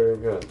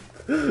totalitarian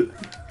cunt.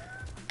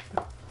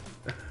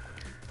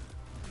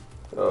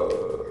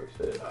 Oh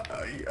shit.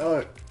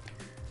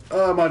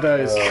 Oh my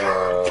days.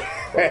 Oh,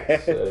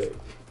 fuck's sake.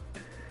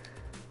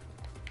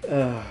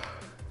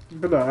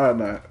 But no, I don't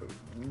know.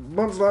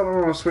 Monster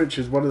Hunter on a Switch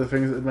is one of the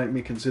things that would make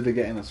me consider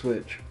getting a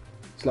Switch.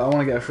 It's like I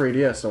want to get a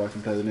 3DS so I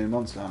can play the new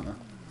Monster Hunter.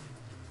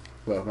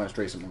 Well, most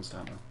recent Monster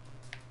Hunter.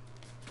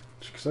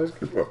 Just because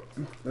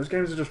those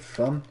games are just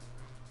fun.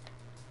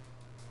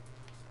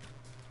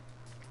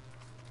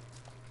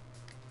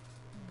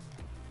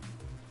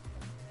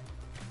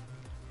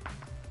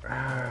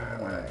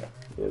 Yeah,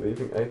 but you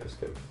think Ape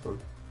Escape is fun?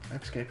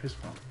 Escape is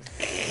fun.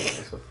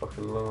 It's a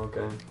fucking long old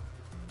game.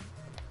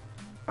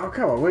 Oh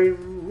come on,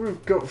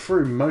 we've got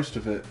through most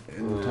of it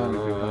in the time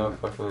we've been I playing.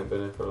 fucking ain't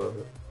been in for a little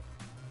bit.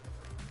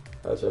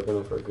 Actually, I've been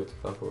in for a good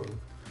couple of them.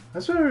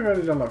 That's why we've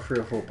only done like 3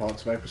 or 4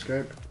 parts of Ape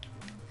Escape.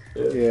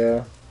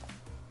 Yeah.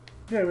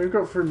 Yeah, we've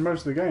got through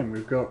most of the game.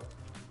 We've got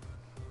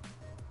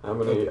How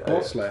many? a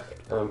boss left.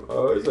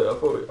 Oh, is it? I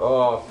thought we.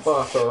 Oh,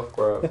 fuck off,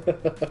 bro.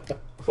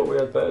 I thought we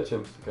had better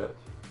chimps to catch.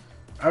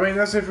 I mean,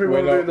 that's if we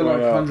We're want to do not- the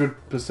like we're not.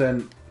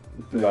 100%.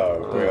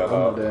 No, we are I'm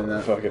not doing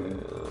that. Fucking.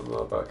 Yeah, I'm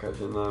not about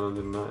catching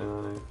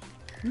 999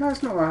 each. No,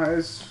 it's not that.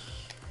 It's.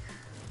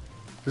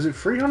 Is it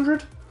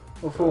 300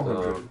 or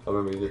 400? I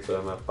remember you did say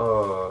a mad.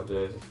 Oh,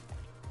 Jesus.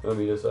 I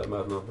remember you did say a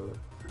mad number.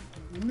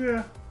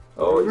 Yeah.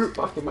 Oh, he's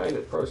fucking made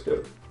it, pro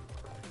skill.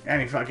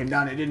 And he fucking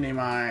done it, didn't he,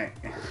 mate?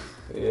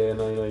 Yeah,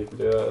 no, you can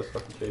do that. That's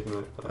fucking cheeky,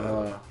 mate.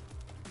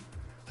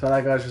 So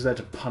that guy's just there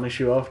to punish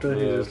you after?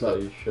 Yeah, He's just so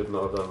like, you should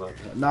not have done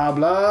that. nah,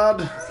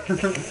 blood!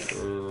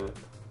 Yeah.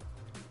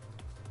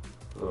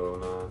 Oh,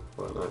 no.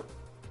 What, no.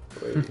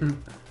 Wait.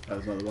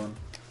 That's not the one.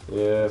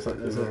 Yeah, Is it-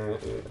 fucking is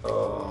it? yeah.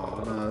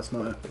 Oh, no, that's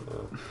not it.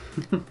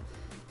 No.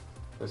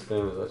 This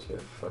game is actually a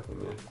fucking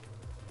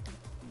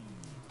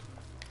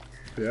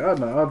yeah. Yeah, I don't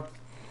know.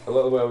 I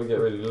like the way we get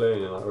really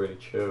lean and like really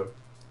chill,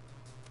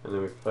 and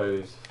then we play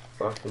these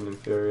fucking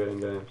infuriating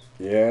games.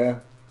 Yeah.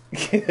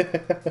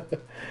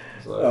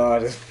 It's like, Oh, I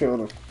just feel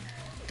the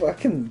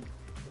fucking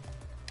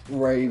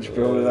rage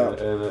building up.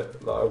 And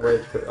like I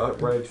rage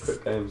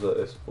quit games like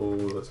this all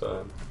the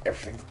time.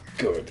 Everything's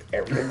good.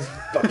 Everything's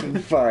fucking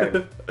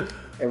fine.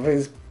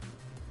 Everything's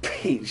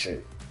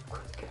peachy.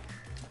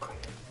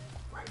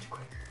 Rage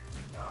quit.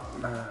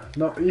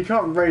 No, you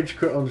can't rage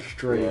quit on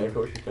stream. Yeah, of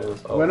course you can.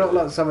 That's We're not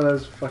ultimate. like some of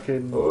those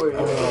fucking. Oh, yeah.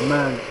 Oh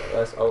man,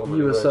 That's ultimate.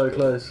 you were rage so quit.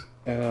 close.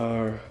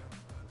 Oh.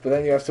 But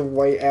then you have to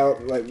wait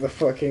out like the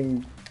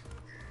fucking.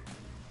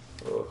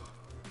 Ugh.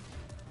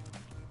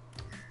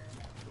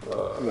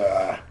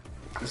 Ah.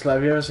 It's like,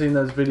 have you ever seen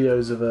those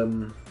videos of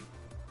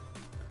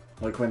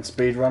Like when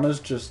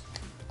speedrunners just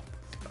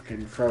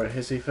fucking throw a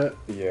hissy fit.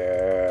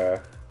 Yeah.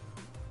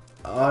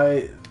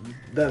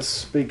 That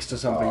speaks to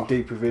something Oh.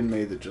 deep within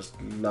me that just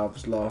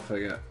loves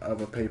laughing at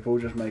other people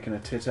just making a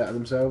tit out of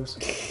themselves.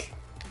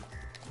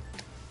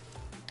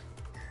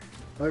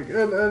 Like,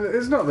 and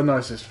it's not the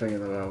nicest thing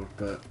in the world,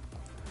 but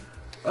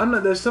I don't know.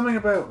 There's something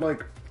about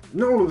like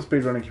not all of the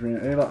speedrunning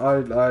community.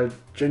 Like, I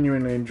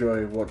genuinely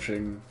enjoy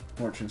watching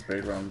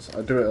speedruns.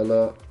 I do it a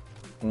lot,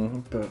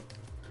 but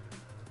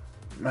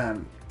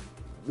man,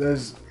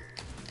 there's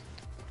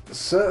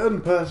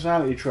certain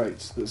personality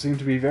traits that seem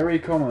to be very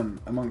common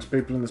amongst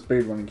people in the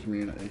speedrunning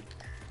community.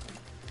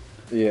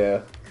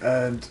 Yeah.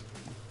 And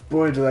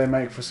boy, do they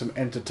make for some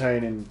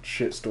entertaining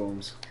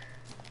shitstorms.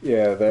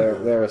 Yeah,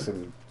 there are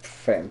some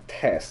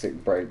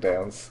fantastic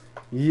breakdowns.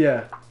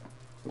 Yeah.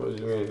 What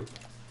do you mean?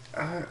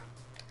 I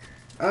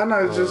don't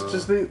know, it's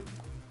just the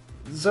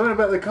something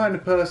about the kind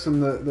of person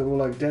that will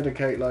like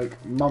dedicate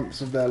like months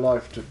of their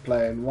life to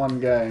playing one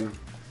game.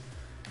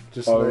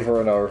 Just Over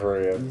and over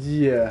again.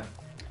 Yeah.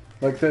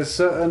 Like there's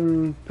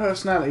certain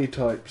personality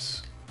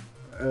types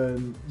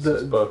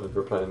It's perfect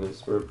for playing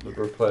this. We're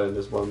playing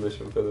this one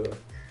mission for the.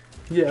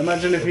 Yeah,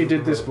 imagine if he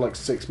did this for like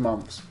 6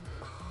 months.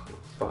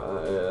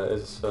 Yeah,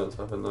 it's a certain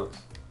type of nuts.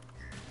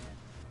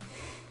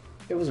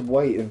 It was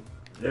waiting.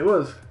 It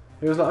was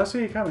like, I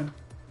see you coming.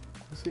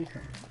 I see you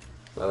coming.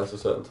 No, that's a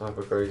certain type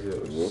of crazy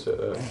that would just sit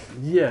there.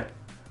 Yeah.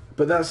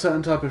 But that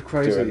certain type of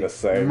crazy Doing the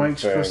same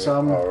makes for thing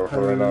some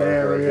over and over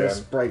hilarious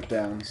again.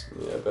 breakdowns.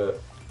 Yeah,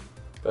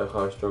 they're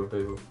high-strung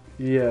people.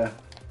 Yeah.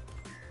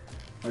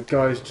 Like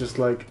guys just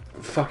like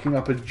fucking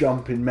up a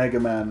jump in Mega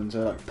Man and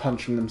so like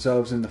punching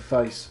themselves in the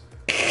face.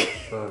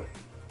 Right.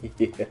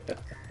 Yeah.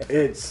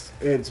 It's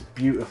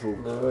beautiful.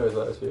 No, where is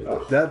that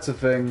actually? That's a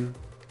thing.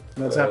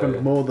 That's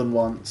happened more than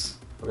once.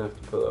 I'm gonna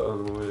have to put that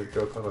on when we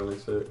go cover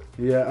next week.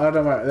 Yeah, I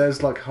don't know.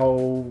 There's like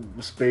whole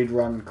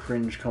speedrun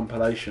cringe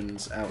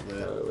compilations out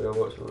there. We are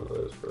watching one of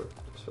those, bro.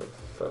 It's so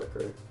fat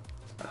great.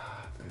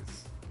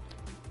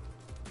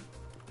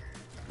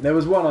 There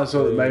was one I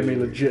saw that made me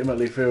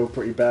legitimately feel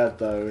pretty bad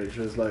though, which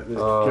was like this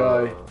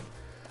guy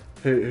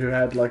who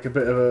had like a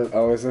bit of a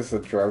Oh, is this a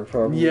drug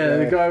problem? yeah,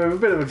 the guy with a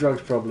bit of a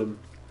drugs problem.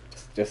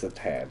 Just a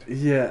tad.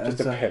 Yeah, Just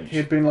and a so pinch.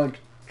 he'd been like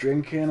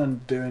drinking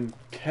and doing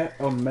ket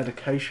on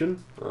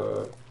medication,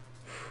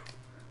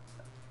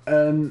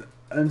 and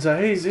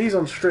so he's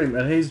on stream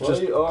and he's why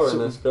just. are you R-ing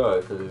sort this guy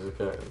because he's a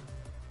cat?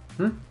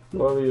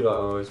 Why were you like,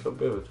 oh, he's got a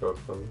bit of a drug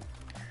problem?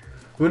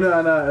 Well,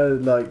 no,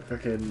 like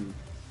fucking.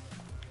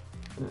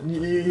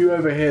 You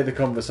overhear the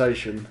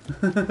conversation.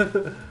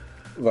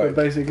 But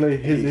basically,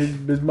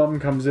 his mum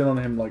comes in on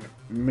him like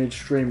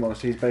midstream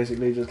whilst he's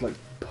basically just like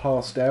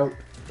passed out,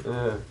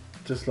 Yeah.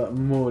 just like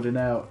mauding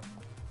out,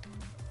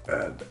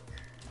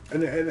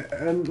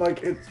 and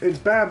like it's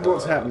bad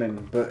what's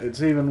happening, but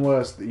it's even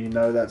worse that you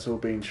know that's all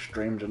being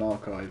streamed and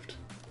archived.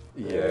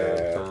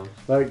 Yeah.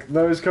 Like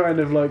those kind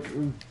of like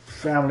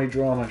family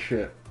drama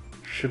shit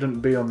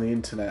shouldn't be on the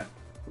internet.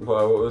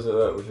 Why? What was it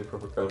that? Was you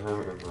proper going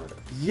ham at him like?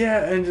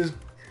 Yeah, and just.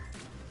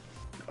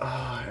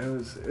 It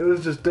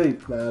was just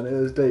deep, man. It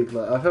was deep.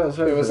 Like I felt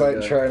so. It was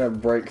like trying to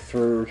break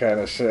through kind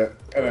of shit,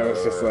 and it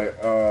was just like,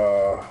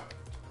 oh.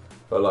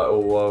 But like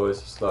all while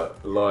it's just like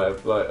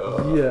live, like Yeah.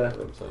 You know what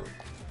I'm saying?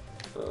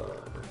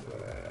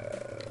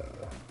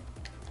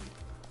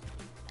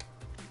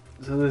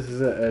 So this is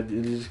it, Ed.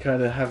 You just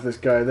kind of have this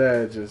guy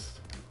there, just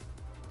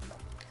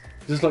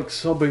like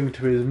sobbing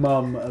to his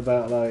mum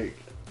about like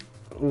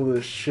all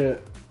this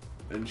shit,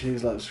 and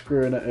she's like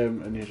screwing at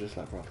him, and you're just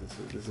like, bro,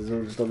 this is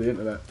all just on the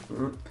internet.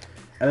 Mm-hmm.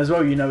 And as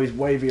well, you know he's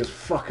wavy as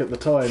fuck at the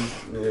time.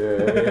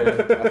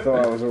 Yeah. I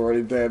thought I was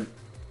already dead.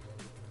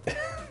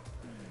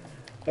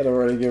 I'd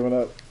already given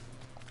up.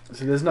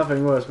 So there's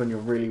nothing worse when you're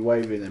really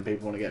wavy and then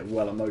people want to get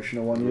well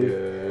emotional on you.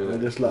 Yeah. They're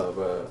just like,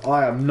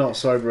 I am not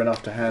sober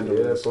enough to handle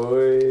this.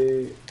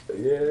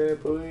 Yeah,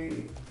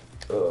 boy.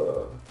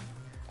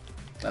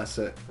 That's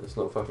it. It's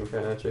not fucking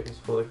can chickens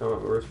before they come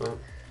out with roast, man.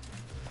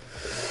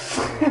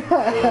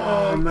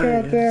 Oh,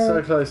 mate.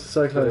 So close,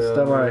 so close. Yeah,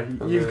 Don't worry.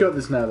 I You've know. got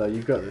this now, though.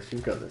 You've got this.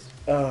 You've got this.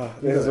 Oh,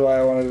 this is why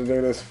I wanted to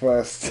do this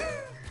first.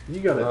 You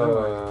got it. Don't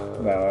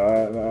worry.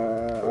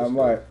 No, I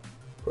might.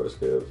 Pro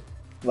skills.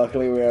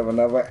 Luckily, we have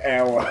another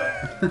hour.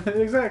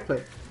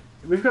 Exactly.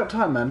 We've got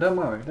time, man. Don't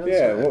worry. Don't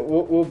Yeah, sweat.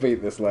 we'll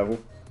beat this level.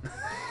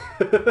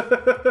 Yeah,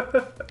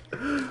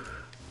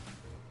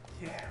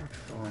 we're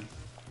fine.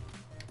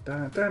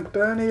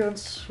 Don't even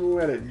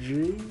sweat it,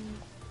 G.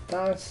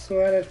 Don't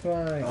sweat it,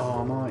 mate.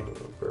 Oh my.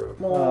 Bro.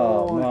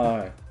 Oh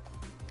my.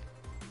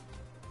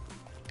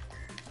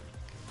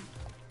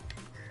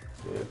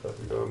 Yeah,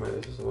 fucking go,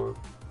 mate. This is the one.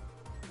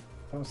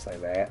 Don't say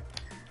that.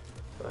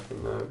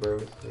 Fucking no, bro.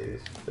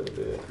 This is gonna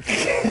be it.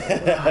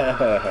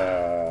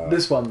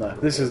 This one though.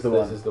 This is the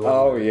one. This is the one.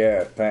 Oh mate.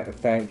 yeah,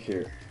 thank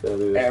you. Gonna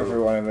do this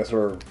Everyone in this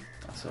room.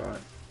 That's alright.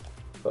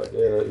 Fuck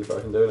yeah, you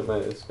fucking doing it,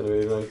 mate. It's gonna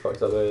be the one you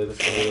fucked up there. This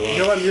is gonna be the one.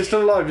 Come on, you're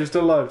still alive. You're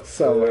still alive.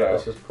 So Yeah,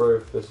 that's just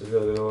proof. This is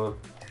gonna be the one.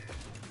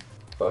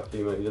 Fuck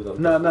you, mate. You did that.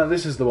 No,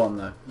 this is the one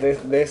though.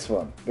 This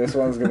one. This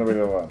one's gonna be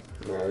the one.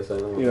 No, this ain't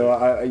the one. You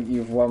know,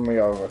 you've won me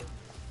over.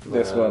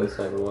 This one. This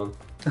ain't the one.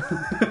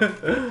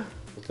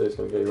 This dude's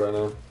gonna get you right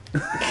now.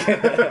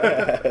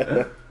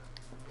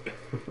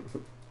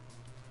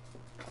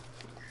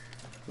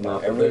 No,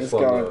 but this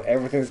one, though.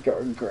 everything's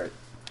going great.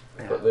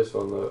 But this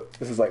one, though.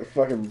 This is like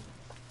fucking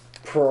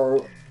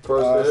pro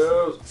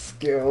Skills.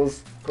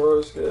 skills.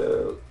 Pro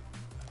skills.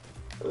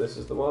 This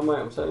is the one, mate.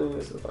 I'm telling you,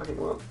 this is the fucking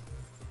one.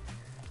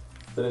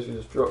 Then if you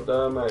just drop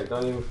down, mate,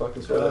 don't even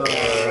fucking sweat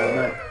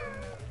it.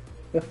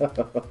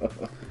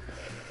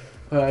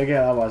 Well,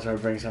 again, I might as well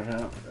bring something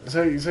up.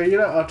 So you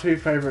know our two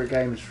favourite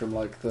games from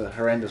like the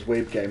horrendous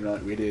Weeb game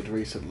night we did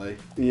recently?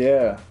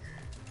 Yeah.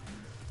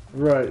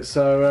 Right,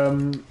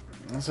 so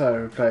we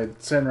played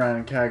Senran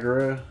and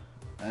Kagura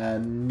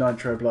and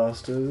Nitro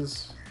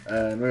Blasters,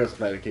 and we also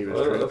played a Kiva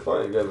Well, the Strip.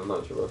 fighting game of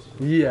Nitro Blasters.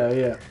 Yeah.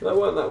 That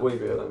weren't that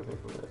weeby, I don't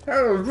think. Was it?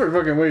 That was pretty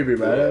fucking weeby,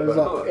 man. Yeah, it was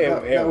but like,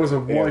 not- that was a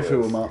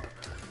waifu em up.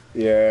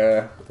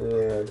 Yeah.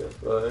 Yeah, I guess.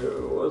 But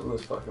it wasn't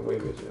as fucking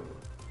weeby as the other one.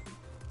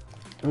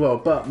 Well,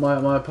 but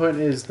my point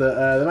is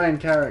that the main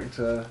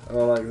character,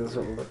 or like the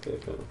sort of, Okay,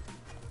 kind of.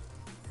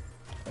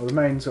 or the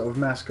main sort of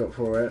mascot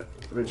for it,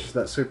 which is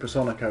that Super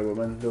Sonico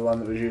woman, the one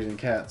that was using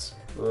cats.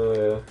 Oh,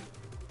 yeah.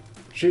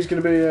 She's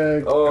going to be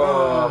a...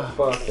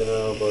 Fucking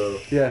hell, bro.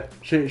 Yeah,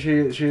 she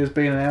has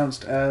been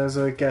announced as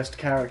a guest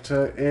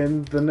character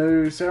in the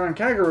new Senran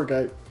Kagura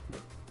game.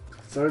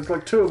 So it's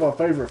like two of our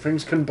favourite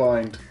things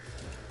combined.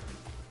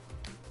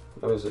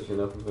 That was actually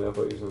nothing to me. I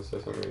thought you were going to say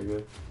something really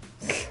good.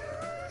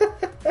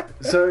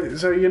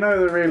 So you know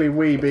the really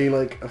weeby,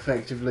 like,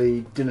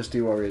 effectively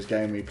Dynasty Warriors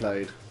game we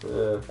played?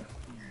 Yeah.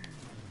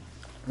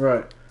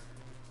 Right.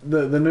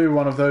 The new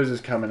one of those is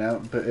coming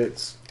out, but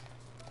it's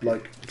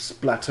like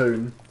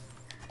Splatoon,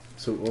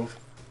 sort of.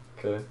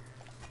 Okay.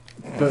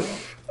 But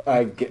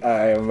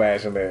I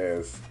imagine it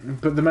is.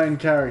 but the main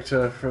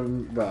character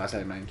from... Well, I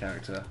say main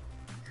character.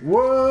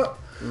 What?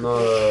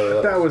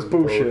 No, That was some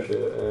bullshit.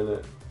 Ain't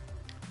it?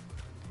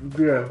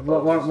 Yeah,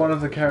 one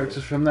of the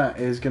characters from that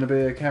is going to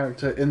be a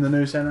character in the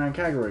new Senran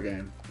Kagura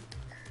game.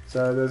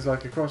 So there's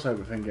like a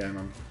crossover thing going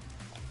on.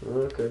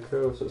 Okay,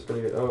 cool. So it's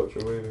going to get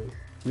ultra weeby.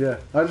 Yeah,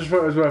 I just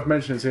thought it was worth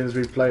mentioning seeing as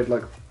we played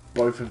like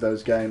both of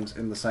those games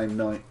in the same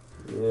night.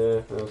 Yeah,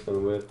 that was kind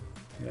of weird.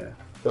 Yeah.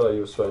 I feel like you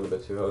were sweating a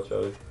bit too hard,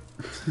 Charlie.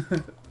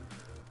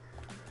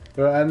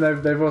 Well,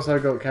 and they've also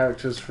got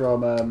characters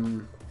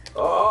from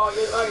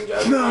Oh,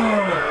 you're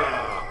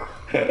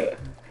No!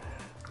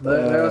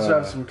 They also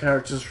have some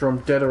characters from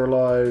Dead or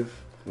Alive,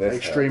 This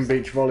Extreme helps.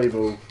 Beach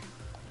Volleyball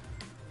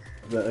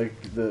that are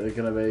going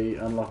to be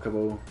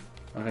unlockable,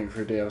 I think,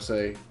 through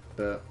DLC.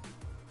 But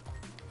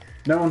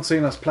no one's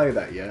seen us play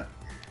that yet.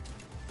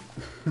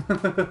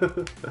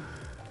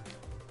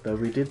 Though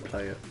we did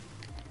play it,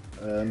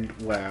 and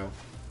wow.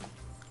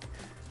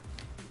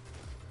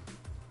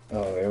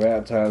 Oh, the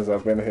amount of times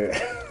I've been here.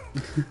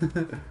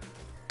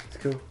 It's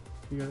cool.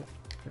 You got it.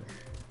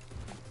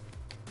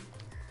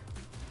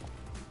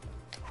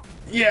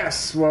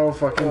 Yes! Well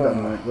fucking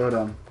done, mate. Well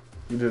done.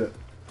 You did it.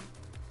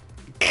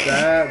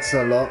 That's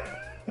a lot.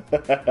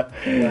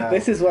 Wow.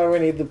 This is why we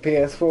need the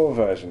PS4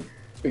 version.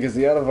 Because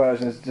the other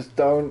versions just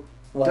don't...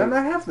 Like, Don't they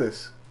have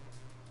this?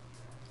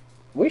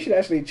 we should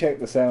actually check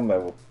the sound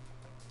level.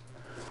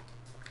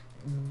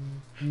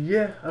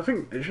 Yeah, I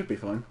think it should be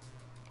fine.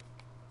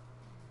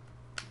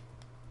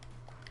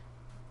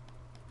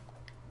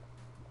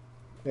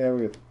 Yeah, we're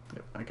good.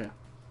 Yep, okay.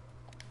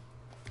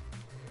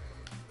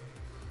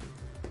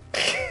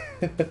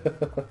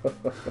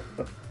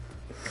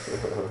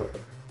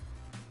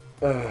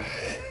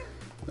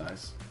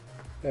 Nice.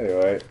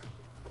 Anyway.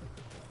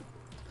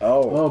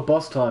 Oh. Oh,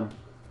 boss time.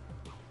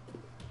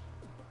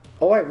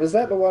 Oh wait, was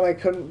that the one I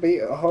couldn't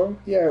beat at home?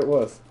 Yeah, it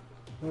was.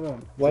 Hold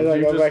on. Why did I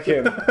you go just- back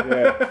in?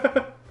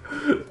 Yeah.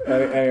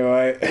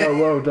 Anyway. Oh,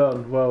 well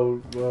done. Well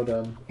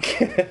done.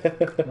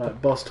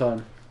 Right, boss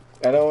time.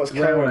 I know what's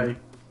Brownie. coming.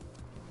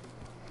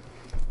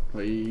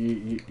 Wait,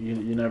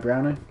 you know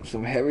Brownie?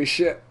 Some heavy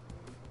shit.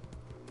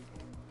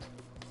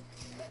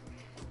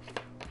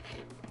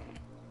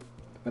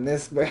 When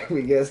this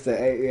baby gets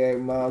to 88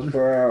 miles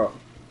per hour,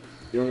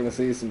 you're gonna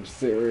see some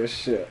serious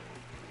shit.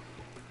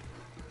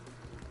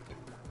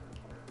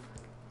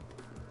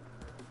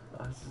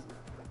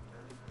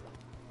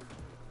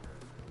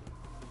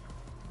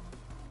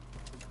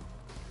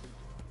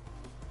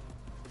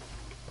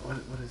 What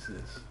is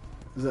this?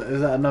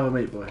 Is that another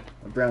meat boy?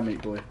 A brown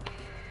meat boy?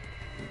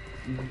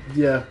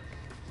 Yeah.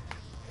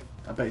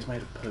 I bet he's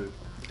made of poo.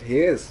 He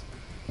is.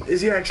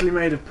 Is he actually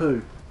made of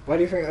poo? Why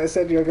do you think I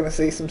said you're gonna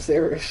see some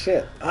serious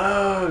shit?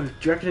 Oh, do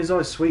you reckon his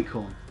eye's sweet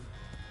corn?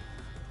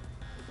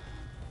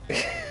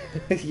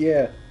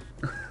 Yeah.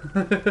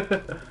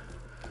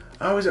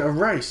 Oh, is it a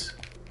race?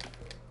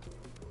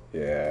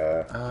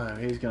 Yeah, Oh,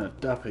 he's gonna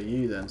dapper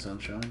you then,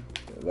 sunshine.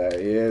 that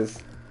he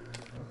is.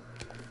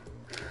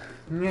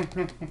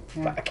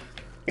 Fuck.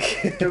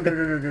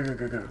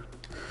 Go.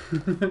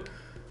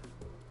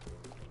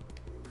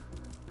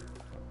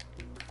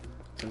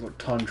 Sounds like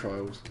time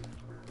trials.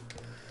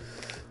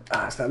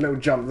 Ah, it's that little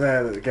jump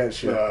there that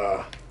gets you.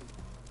 Ugh.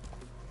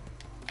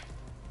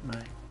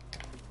 Mate.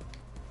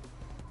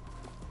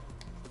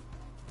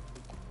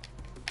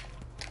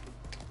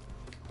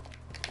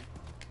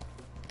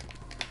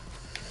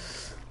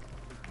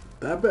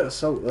 That bit of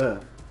salt there.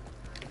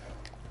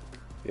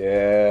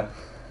 Yeah.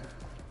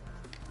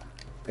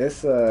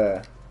 It's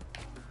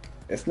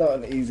not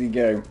an easy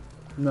game.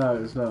 No,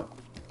 it's not.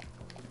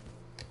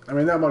 I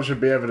mean, that much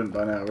should be evident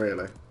by now,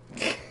 really.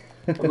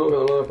 I'm not gonna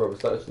lie, bro.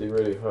 It's actually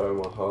really hurting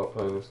my heart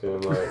playing this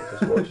game. Like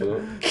just watching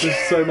it.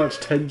 There's so much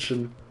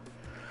tension.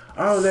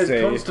 Oh, there's See.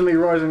 constantly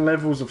rising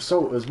levels of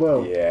salt as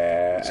well.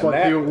 Yeah. It's and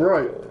like the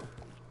alt-right.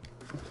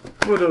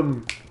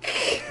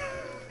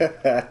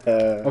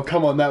 Oh,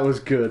 come on, that was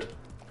good.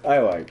 I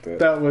liked it.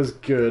 That was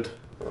good.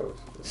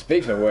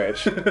 Speaking of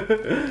which,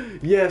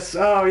 Yes,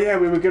 oh yeah,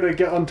 we were going to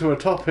get onto a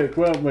topic,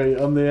 weren't we,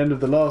 on the end of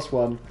the last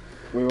one.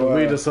 we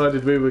We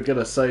decided we were going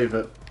to save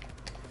it.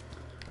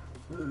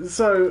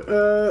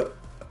 So,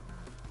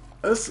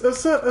 a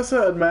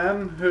certain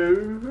man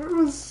who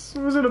was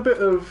in a bit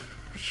of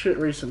shit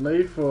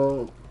recently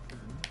for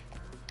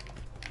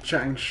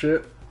chatting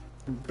shit,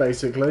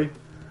 basically,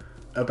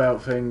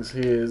 about things he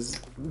is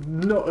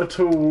not at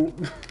all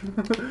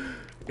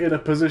in a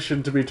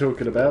position to be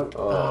talking about.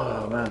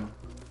 Oh man.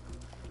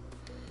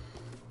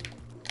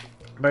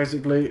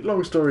 Basically,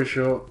 long story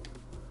short,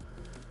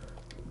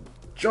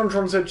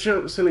 JonTron said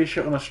silly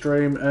shit on a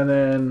stream, and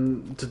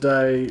then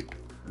today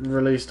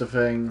released a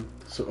thing,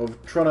 sort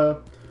of trying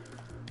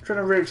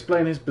to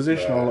re-explain his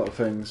position on a lot of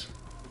things.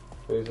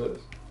 Who's this?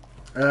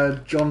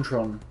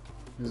 JonTron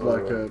is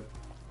like right. a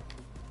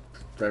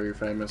very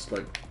famous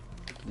like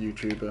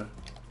YouTuber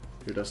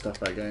who does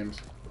stuff about games.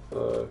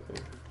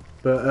 Okay.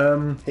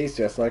 But he's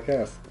just like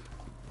us.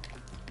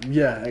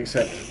 yeah,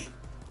 except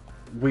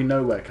we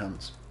know we're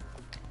cunts.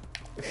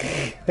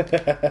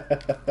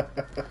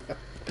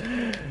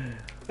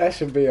 That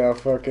should be our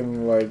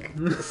fucking like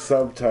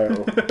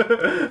subtitle.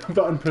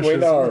 Button pushers. We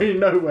know. We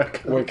know we're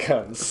cunts. We're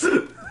cunts.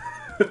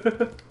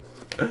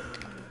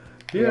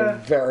 You're Yeah.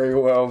 very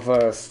well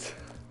versed.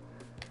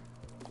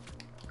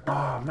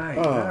 Oh mate,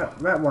 Oh.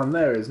 that one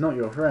there is not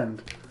your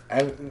friend.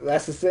 And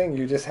that's the thing,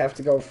 you just have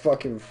to go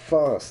fucking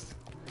fast.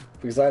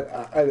 Because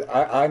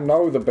I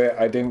know the bit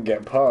I didn't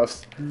get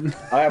past.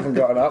 I haven't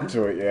gotten up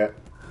to it yet.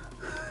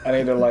 I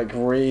need to like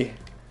Redo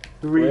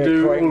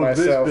reacquaint all of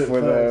this myself bit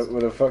with first.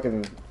 a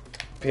fucking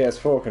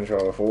PS4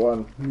 controller for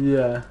one.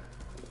 Yeah.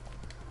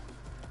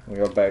 We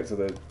go back to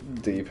the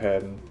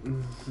D-pad.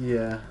 And...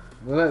 Yeah.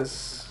 Well,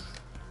 let's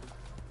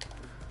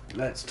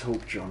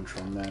talk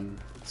JonTron then.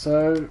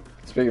 So.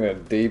 Speaking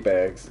of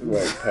D-bags,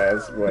 wait,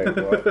 pads, wait,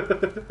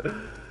 what?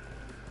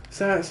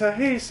 So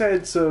he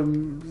said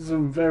some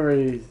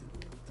very,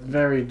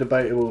 very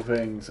debatable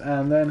things,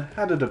 and then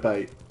had a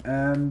debate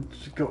and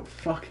got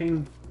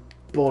fucking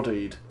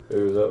bodied.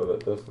 Who was that with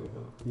that Destiny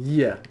card?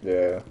 Yeah.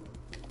 Yeah.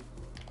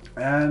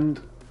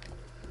 And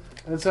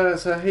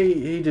so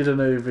he did a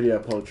new video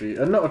apology,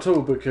 and not at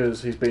all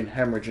because he's been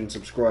hemorrhaging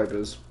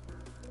subscribers.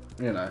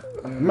 You know,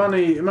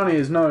 money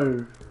is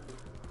no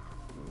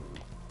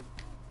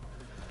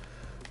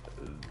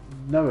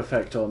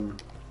effect on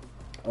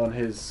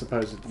his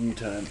supposed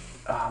U-turn.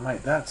 Ah,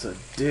 mate, that's a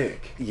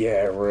dick.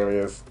 Yeah, it really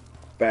is.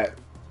 That's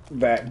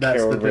the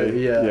killed bit,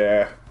 me. yeah.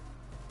 Yeah.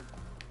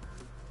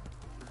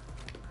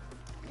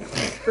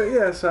 But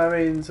yeah, so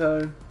I mean,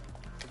 so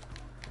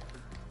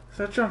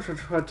JonTron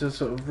tried to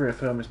sort of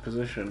reaffirm his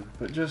position,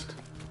 but just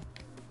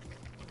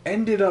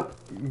ended up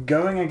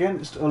going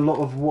against a lot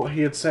of what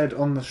he had said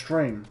on the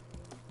stream.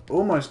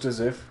 Almost as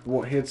if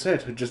what he had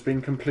said had just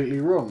been completely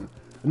wrong.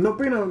 Not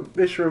being an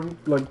issue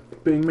of, like,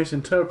 being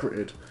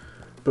misinterpreted,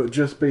 but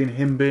just being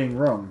him being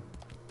wrong.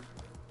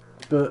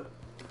 But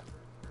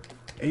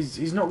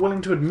he's not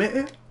willing to admit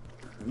it.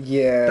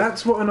 Yeah.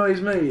 That's what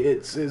annoys me.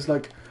 It's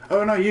like,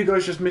 oh no, you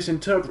guys just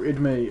misinterpreted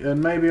me,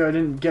 and maybe I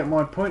didn't get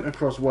my point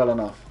across well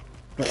enough.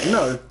 Like,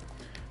 no,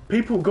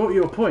 people got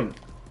your point.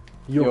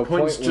 Your point's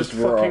point was just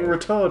fucking wrong.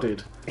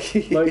 retarded.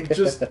 Like,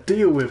 just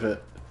deal with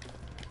it.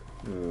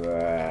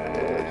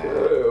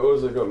 It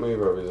also got me,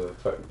 bro, is the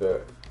fact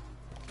that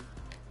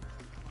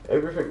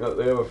everything that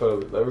the other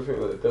fellow, everything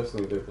that the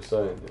Destiny dude was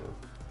saying, you know,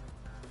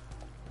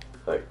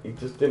 like he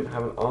just didn't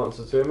have an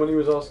answer to him when he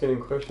was asking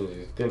him questions.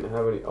 He just didn't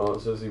have any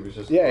answers. He was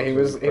just Yeah, he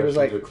was asking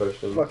like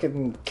questions with questions.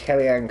 fucking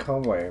Kellyanne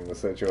Conway in the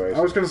situation.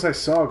 I was going to say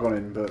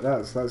Sargon, but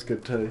that's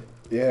good too.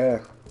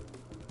 Yeah.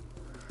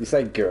 You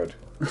say good.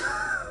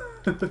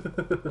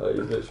 Like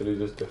he's literally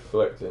just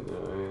deflecting. You know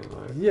what I mean?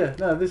 Like, Yeah,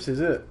 no, this is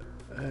it.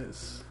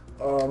 It's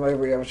Oh, maybe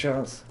we have a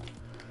chance.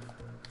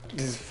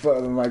 This is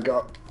further than I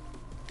got.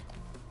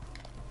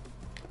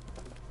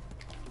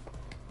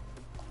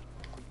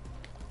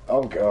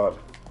 Oh god.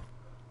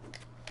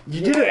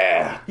 you did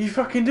it. You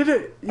fucking did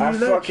it. You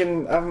lich.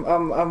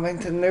 I'm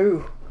into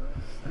new.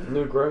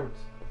 new grounds.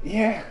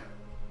 Yeah.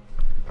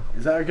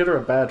 Is that a good or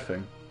a bad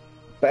thing?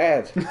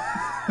 Bad.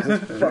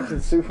 This fucking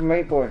Super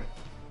Meat Boy.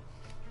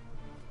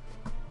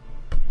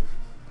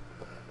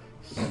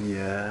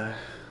 Yeah.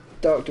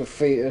 Dr.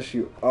 Fetus,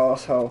 you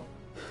asshole.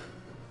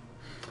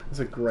 It's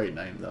a great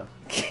name, though.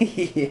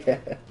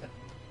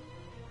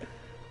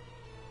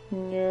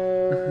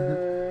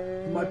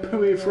 Yeah. My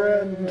pooey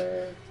friend.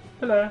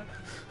 Hello.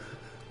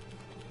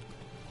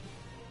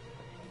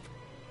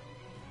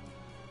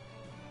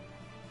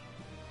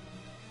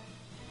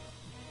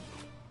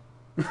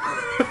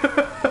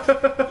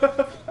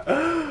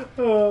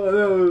 Oh,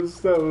 that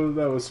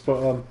was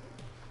spot on.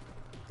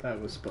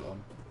 That was spot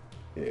on.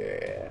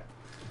 Yeah.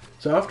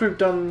 So after you've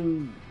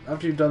done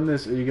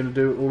this, are you going to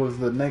do all of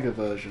the nega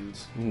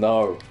versions?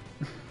 No.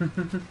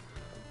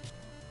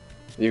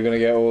 You're gonna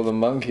get all the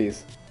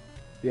monkeys.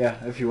 Yeah,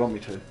 if you want me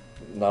to.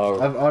 No.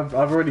 I've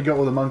already got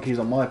all the monkeys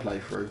on my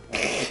playthrough.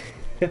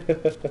 You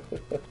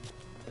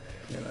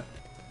know,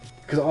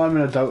 because I'm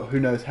an adult who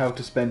knows how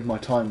to spend my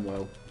time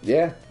well.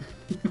 Yeah.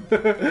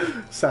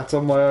 Sat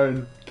on my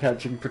own,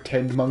 catching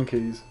pretend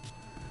monkeys.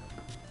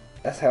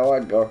 That's how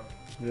I'd go.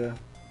 Yeah.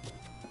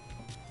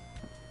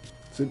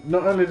 So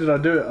not only did I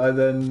do it, I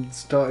then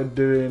started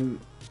doing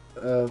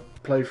a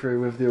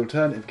playthrough with the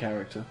alternative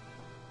character.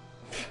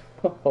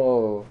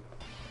 Oh.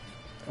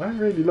 I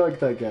really like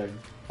that game.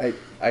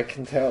 I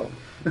can tell.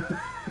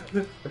 It's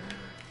a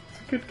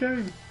good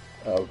game.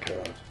 Oh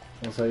god.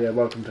 Also, yeah,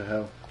 welcome to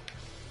hell.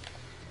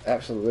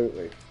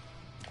 Absolutely.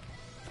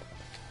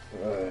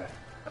 I'm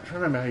trying to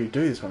remember how you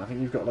do this one. I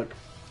think you've got to, like,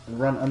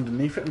 run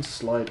underneath it and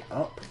slide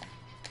up.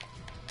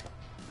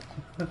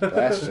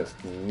 That's just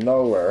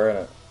nowhere,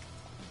 isn't it?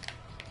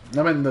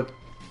 I mean the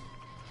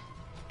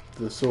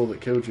saw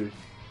that killed you.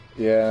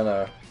 Yeah, I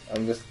know.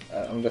 I'm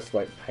just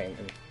like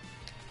painting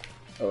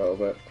a little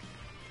bit.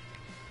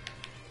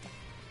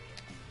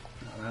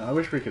 Oh, man, I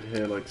wish we could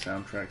hear like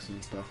soundtracks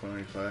and stuff when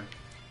we play.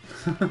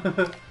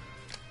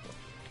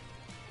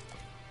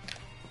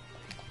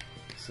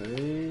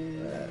 See?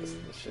 That's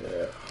the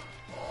shit.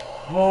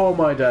 Oh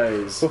my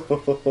days! that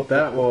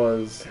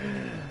was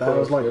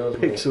like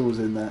pixels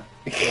in that.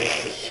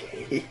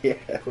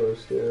 Yeah.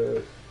 Close, yeah.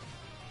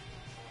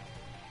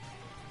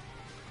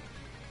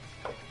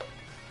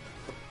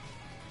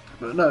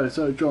 But no,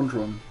 so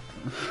JonTron.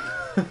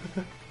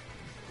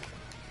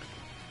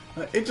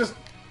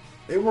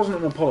 It wasn't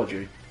an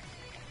apology.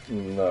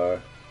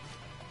 No.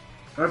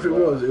 If it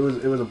was,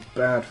 it was a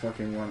bad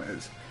fucking one.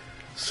 It's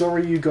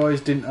sorry you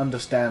guys didn't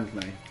understand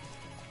me.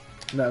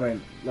 You know what I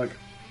mean? Like,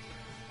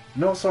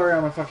 not sorry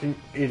I'm a fucking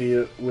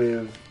idiot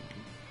with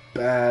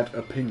bad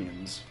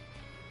opinions.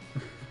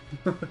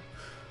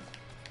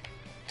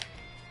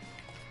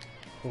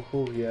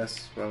 Oh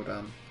yes, well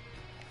done.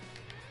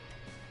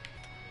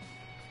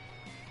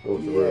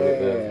 What's the Yeah.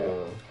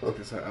 word Like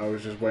I said, I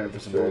was just waiting for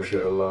some Straight bullshit.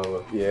 to the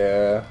lava.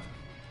 Yeah.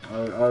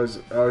 I was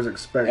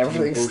expecting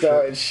Everything bullshit.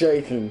 started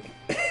shaking.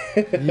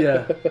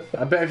 Yeah,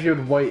 I bet if you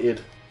had waited,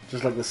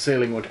 just like the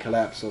ceiling would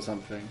collapse or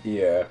something.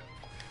 Yeah.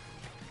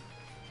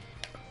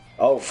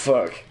 Oh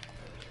fuck.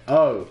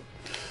 Oh,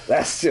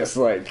 That's just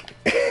like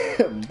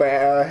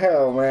bad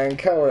hell, man.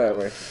 Coming at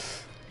me.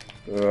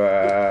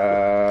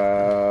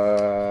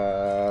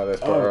 This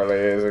probably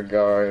isn't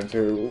going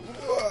to.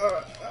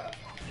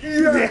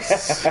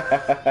 yes!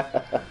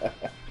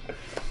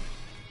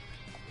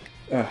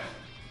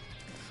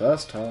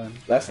 First time.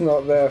 That's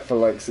not there for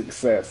like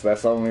success.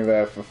 That's only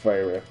there for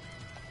failure.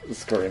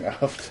 Screen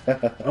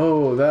after.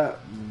 Oh, that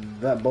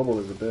bubble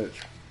is a bitch.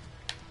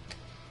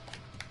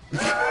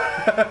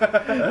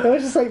 There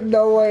was just like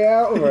no way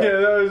out of it. Yeah,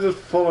 that was just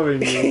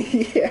following you.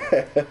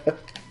 Yeah.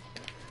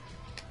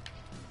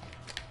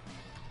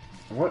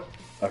 What?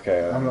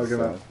 Okay. I'm not even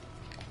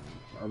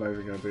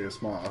gonna be a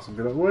smart ass and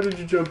be like, why did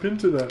you jump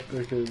into that?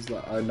 Because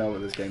like, I know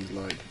what this game's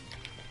like.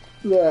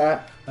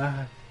 Yeah.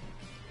 Ah.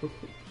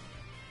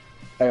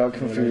 I got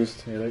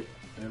confused. Nearly.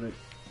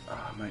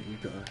 Ah, mate,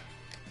 you've got to.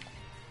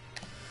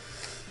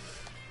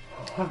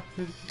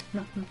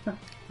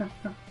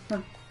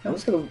 I'm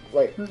just gonna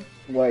wait.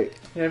 Yeah,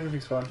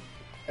 everything's fine.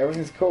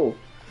 Everything's cool.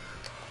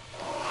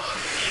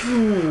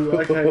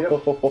 Okay, yep.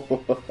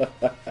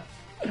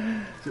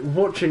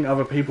 Watching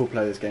other people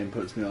play this game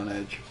puts me on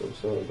edge. I'm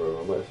sorry, bro.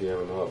 I'm actually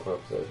having a heart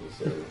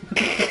palpitation.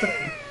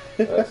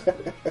 So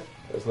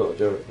that's not a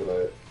joke,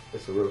 but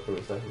it's a real thing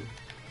that's happening.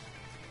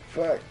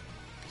 Fuck.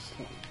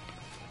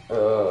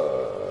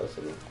 Just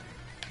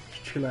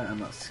chill out and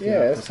not skin Yeah,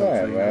 up it's or fine,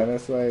 something. man.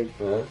 It's like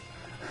Yeah.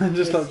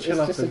 Just like chill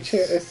up it's and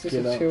just a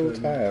skin up chill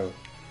and- time.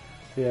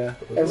 Yeah.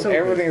 It's all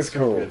Everything's good. It's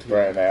all cool good, yeah.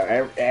 right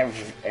now.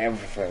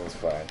 Everything's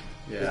fine.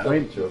 Yeah, It's I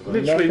mean, not chill, bro.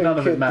 literally Nothing none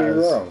of could it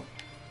matters. be wrong.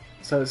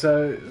 So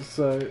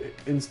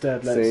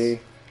instead, See?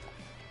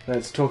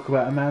 let's talk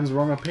about a man's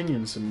wrong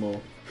opinion some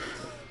more.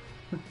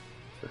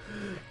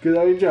 Because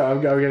I mean, Joe,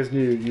 I guess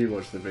you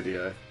watched the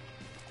video.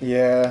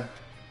 Yeah.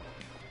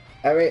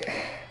 I mean,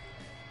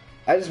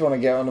 I just want to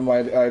get onto my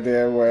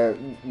idea where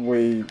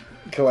we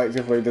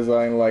collectively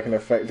design like an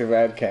effective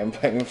ad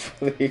campaign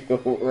for the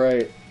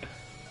alt-right.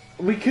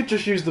 We could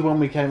just use the one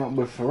we came up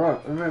with for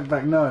us. In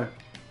fact, no,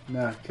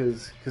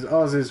 because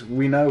ours is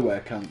we know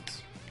we're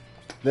cunts.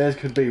 Theirs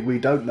could be we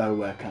don't know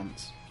we're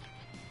cunts.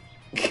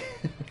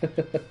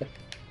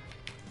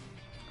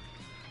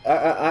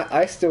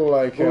 I still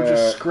like. Or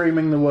just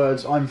screaming the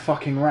words, I'm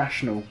fucking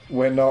rational.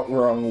 We're not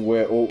wrong,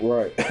 we're all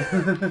right.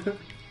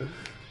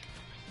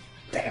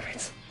 Damn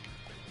it.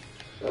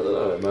 I don't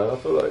know, man. I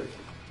feel like.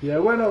 Yeah,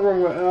 we're not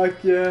wrong.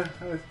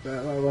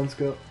 That one's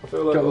got, I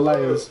feel like got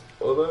layers.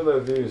 Although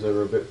their views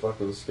are a bit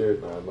fucking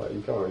skewed, man. Like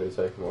you can't really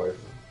take them away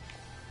from them.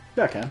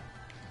 Yeah, I can.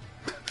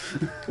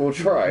 We'll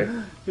try.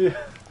 Yeah.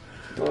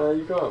 No,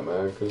 you can't,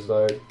 man. Because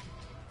like.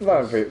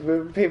 No,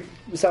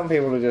 some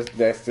people are just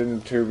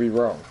destined to be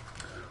wrong.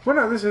 Well,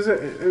 no, this is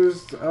it. It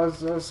was. I was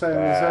saying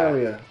this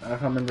earlier. I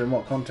can't remember in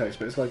what context,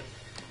 but it's like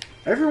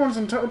everyone's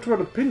entitled to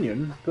an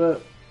opinion,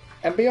 but.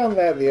 And beyond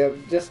that,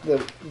 just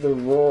the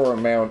raw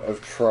amount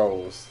of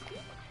trolls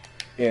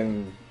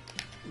in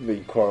the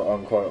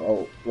quote-unquote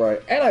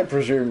alt-right, and I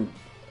presume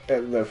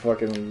the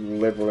fucking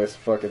liberalist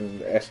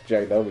fucking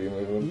SJW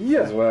movement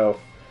as well.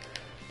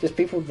 Just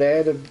people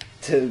there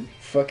to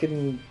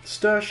fucking...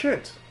 Stir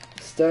shit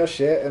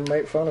and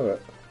make fun of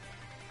it.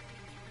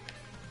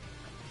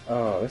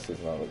 Oh, this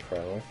does not look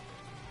friendly.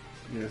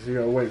 Yeah, so you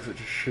gotta wait for it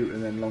to shoot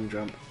and then long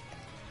jump.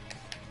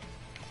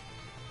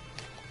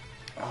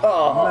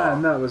 Oh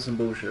man, that was some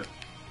bullshit.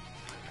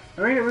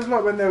 I mean, it was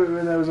like when there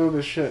was all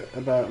this shit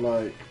about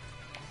like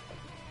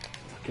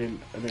fucking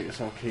Anita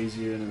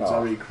Sarkeesian and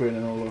Zoe Quinn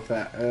and all of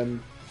that,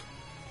 and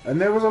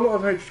there was a lot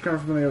of hatred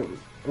coming from the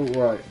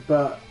alt-right,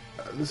 but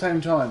at the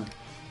same time,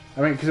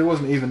 I mean, because it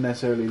wasn't even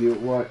necessarily the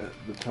alt-right at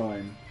the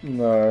time.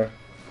 No.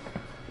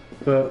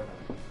 But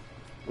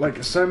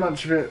like so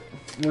much of it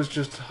was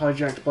just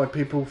hijacked by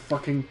people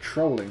fucking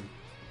trolling.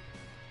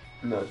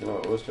 No, do you know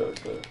what was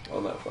jokes though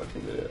on that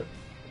fucking video?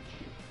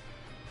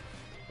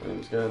 And he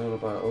was going on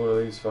about all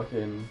of these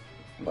fucking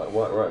like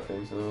white right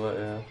things, and I'm like,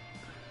 yeah,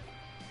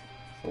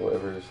 or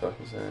whatever he was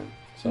fucking saying,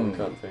 some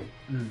cunt thing.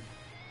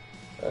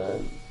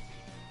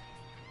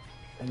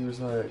 And he was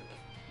like,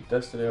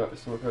 Destiny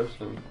artist on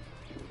person.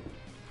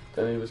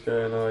 Then he was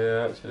going, oh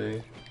yeah,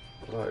 actually,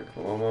 like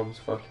my mum's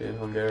fucking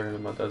Hungarian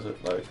and my dad's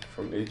like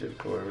from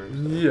Egypt or whatever.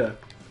 Yeah.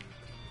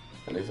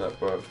 And he's like,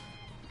 bro,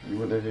 you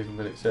wouldn't have even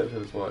been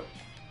accepted as white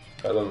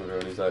that long ago.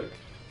 And he's like,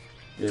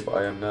 yeah, but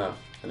I am now.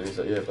 And he's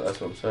like, yeah, but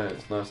that's what I'm saying.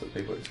 It's nice that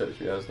people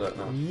accept you as that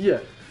now. Yeah,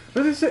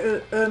 but this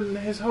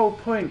his whole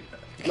point,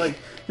 like,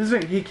 this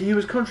thing, he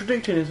was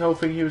contradicting his whole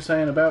thing he was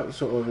saying about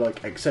sort of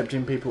like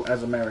accepting people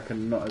as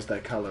American, not as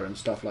their colour and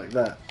stuff like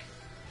that.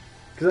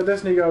 Because that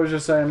Destiny guy was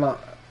just saying like,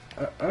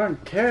 I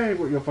don't care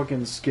what your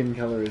fucking skin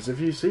colour is. If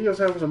you see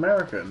yourself as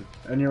American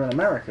and you're an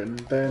American,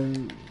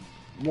 then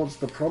what's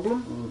the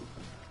problem?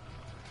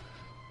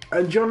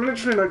 And John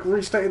literally like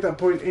restated that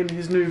point in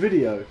his new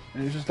video,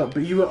 and it's just like,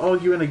 but you were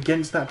arguing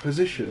against that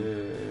position.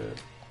 Yeah.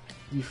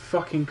 You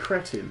fucking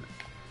cretin.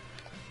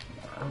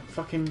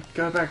 Fucking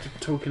go back to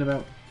talking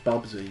about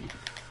Bubsy, you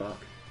fuck.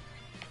 Do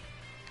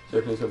you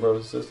reckon he's got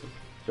brothers and sisters? Do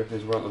you reckon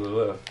he's right on the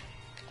left?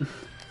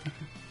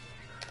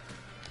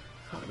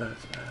 Fuck knows,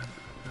 man.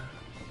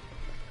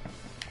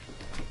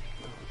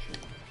 Oh shit.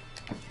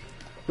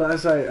 Like I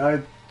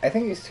say, I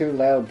think he's too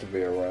loud to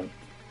be a runt.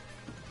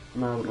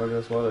 No, maybe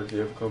that's why though, he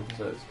overcompensates,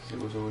 because it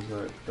was always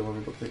like the one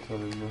who got picked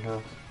on in the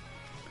house.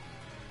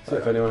 So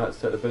if anyone had to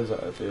take the bins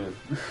out at the end.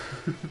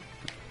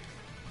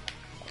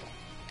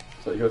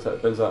 So you gotta take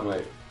the bins out,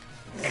 mate.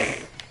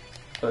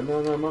 Like,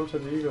 no, Mum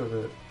said you gotta do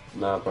it.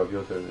 Nah, bruv,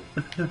 you're doing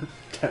it.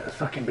 take the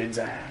fucking bins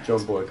out.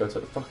 John boy, go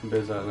take the fucking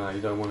bins out now,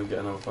 you don't want to get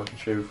another fucking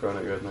shoe thrown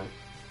at your head, mate.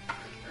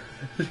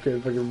 Just get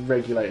fucking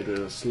regulated with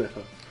a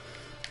slipper.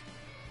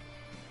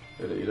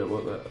 You don't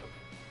want that.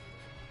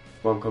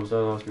 Mum comes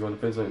down and asks me why the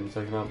pins ain't been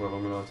taken out, bruv.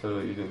 I'm gonna tell her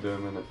that you didn't do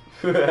them,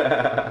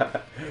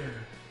 innit?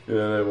 You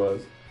know, there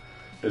was.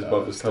 His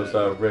mum just comes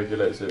down and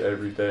regulates it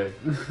every day.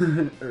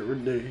 Every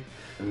day.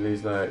 And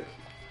he's like,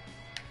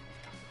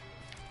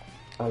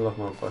 I love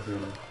my fucking.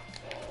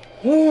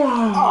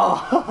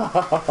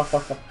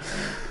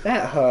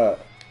 That hurt.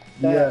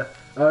 Yeah.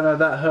 Oh no,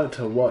 that hurt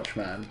to watch,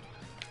 man.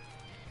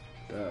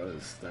 That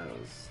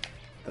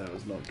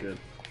was not good.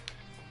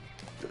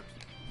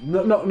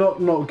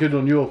 Not good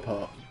on your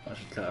part. I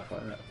should clarify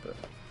that,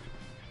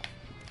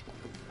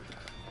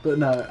 but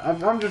no,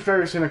 I'm just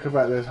very cynical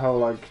about this whole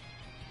like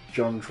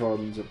John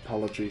Tron's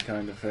apology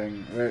kind of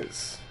thing.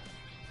 It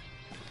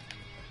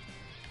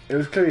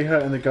was clearly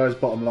hurting the guy's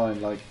bottom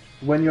line. Like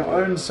when your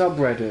own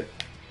subreddit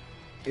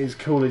is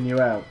calling you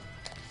out,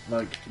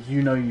 like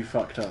you know you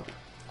fucked up.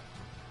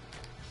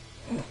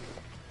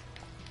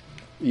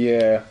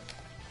 Yeah.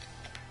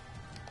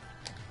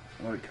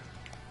 Like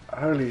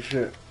holy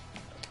shit.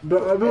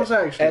 But I will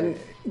say actually, and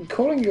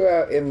calling you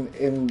out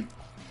in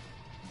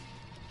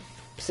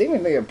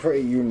seemingly a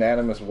pretty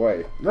unanimous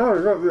way. no,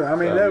 I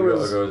mean there you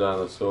was. gotta go down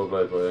the saw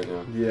blade way,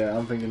 don't you? Yeah,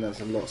 I'm thinking that's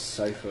a lot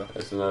safer.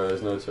 There's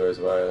no two ways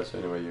about it. That's the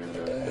only way you're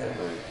gonna do it.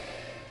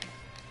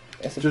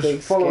 It's a Just big,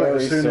 follow it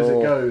as scary soon as saw.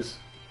 it goes.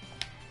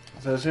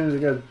 So as soon as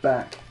it goes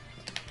back.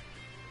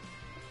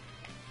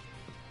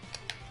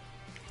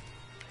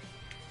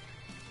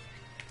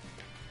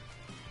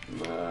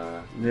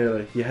 Nah.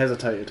 Nearly. You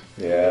hesitated.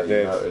 Yeah, I you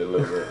did. noted a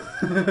little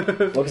bit.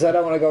 Well, because I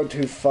don't want to go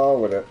too far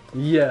with it.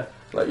 Yeah.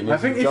 Like you need I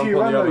think to if jump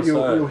you on run the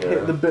though, other you'll side.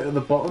 hit the bit at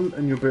the bottom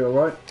and you'll be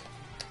alright.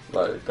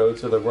 Like go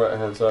to the right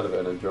hand side of it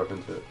and then drop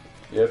into it.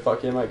 Yeah,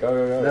 fuck yeah, mate.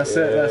 Go. That's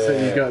it. That's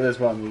it. You got this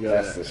one. You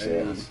got That's it. the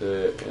shit. That's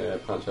it. Yeah,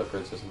 punch that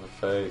princess in the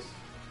face.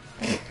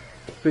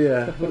 But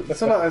yeah,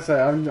 so like I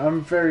say,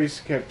 I'm very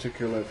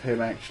skeptical of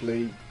him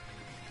actually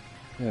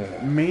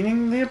Yeah.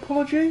 meaning the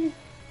apology.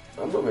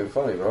 I'm not being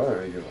funny, bro. I don't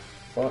really give a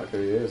fuck who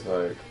he is.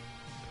 Like,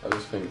 I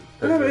just think.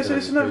 No, but it's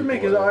enough for me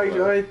because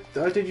like,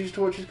 I did used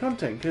to watch his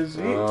content because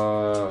he.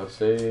 Oh,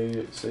 see,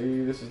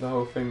 this is the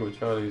whole thing with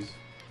Charlie's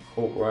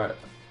Hawk Rat.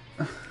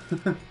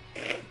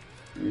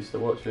 You used to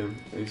watch him.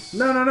 He's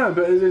No,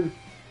 but as in,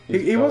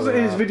 he's he wasn't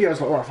in his going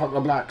videos like, oh, fuck the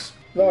blacks.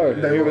 No, Yeah,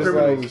 They he were was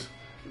criminals.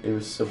 like, He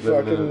was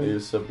subliminal. He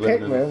was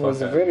subliminal. Pikmin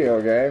was a video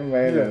game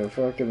made Yeah. in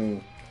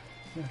fucking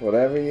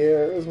whatever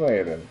year it was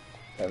made in,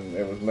 and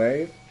it was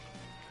made.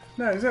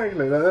 No,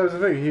 exactly. That was the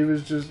thing.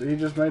 He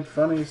just made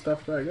funny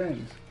stuff about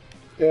games.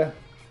 Yeah.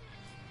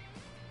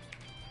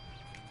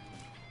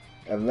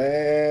 And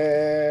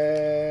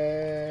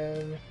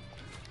then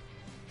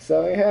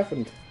something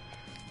happened.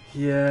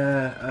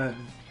 Yeah,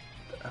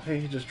 I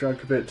think he just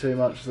drank a bit too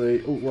much of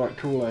the alt-right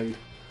Kool-Aid.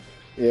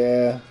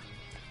 Yeah.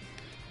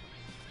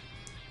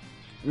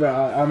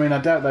 Well, I mean, I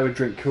doubt they would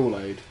drink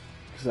Kool-Aid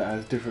because that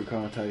has different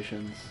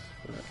connotations.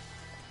 But...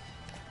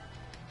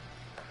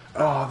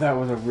 Oh, that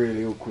was a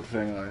really awkward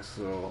thing I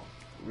saw,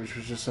 which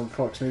was just some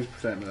Fox News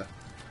presenter,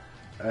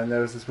 and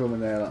there was this woman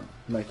there like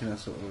making a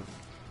sort of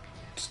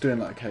just doing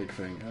like a cake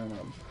thing,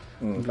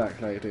 and black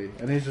lady,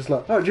 and he's just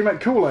like, "Oh, do you make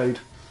Kool-Aid?"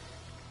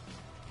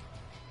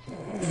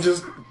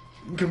 Just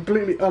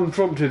completely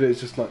unprompted.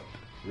 It's just like,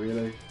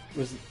 really,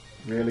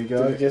 really, Did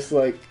guy. he just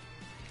like?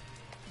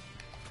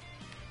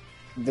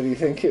 Did he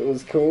think it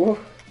was cool?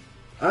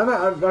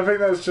 I think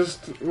that's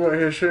just what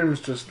he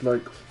assumes. Just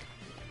like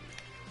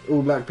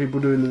all black people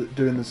do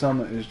in the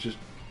summer is just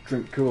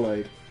drink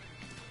Kool-Aid.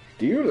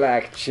 Do you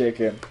like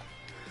chicken?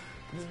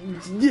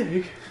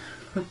 Yeah.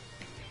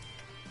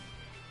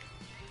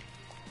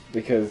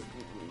 Because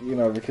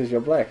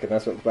you're black, and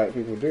that's what black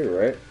people do,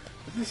 right?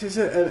 This is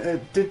it.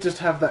 It did just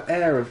have that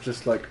air of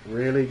just like,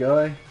 really,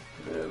 guy?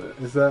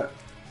 Yeah,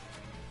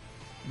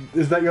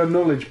 Is that your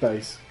knowledge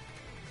base?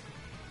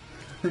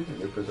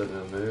 you're presenting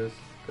on news.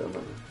 Come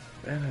on.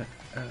 Yeah.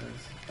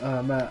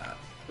 Oh man.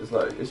 It's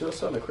like, is your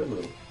son a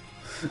criminal?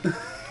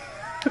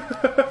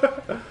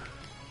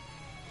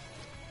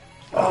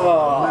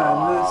 Oh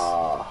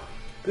man,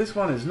 this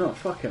one is not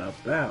fucking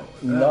about.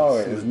 No,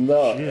 That's it is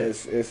not.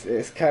 legit.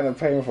 It's kind of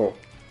painful.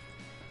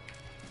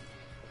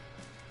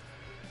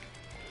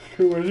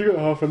 Cool, well, you got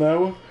half an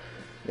hour.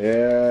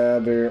 Yeah,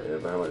 I do. Yeah,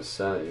 but how much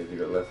sanity have you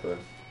got left there?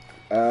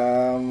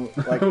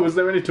 Like Was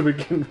there any to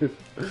begin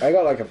with? I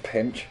got like a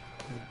pinch,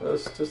 Well,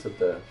 it's just a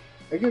death.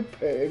 a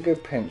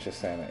good pinch of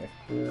sanity.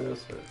 Yeah,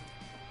 that's it.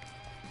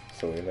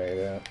 So we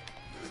laid out.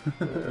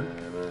 Yeah,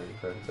 man, you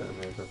can't tell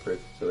me to preach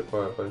to the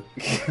choir, buddy.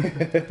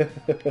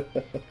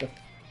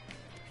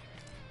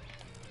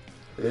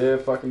 Yeah,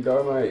 fucking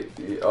go, mate.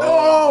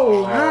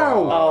 Oh,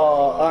 how?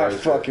 Oh, I Right.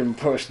 fucking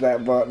pushed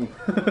that button.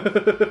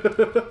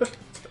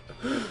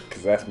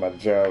 Because that's my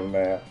job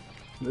now.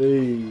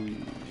 Hey,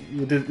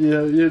 you did.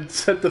 You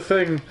said the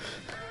thing.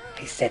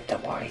 He said the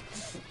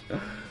whites.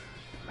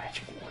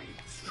 Magic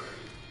words.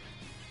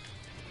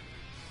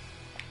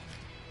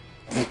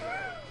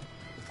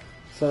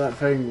 So that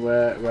thing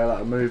where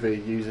like a movie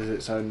uses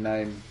its own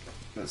name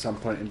at some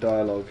point in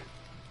dialogue.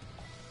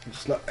 It's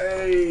just like,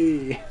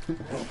 hey,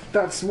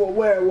 that's what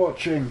we're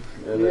watching.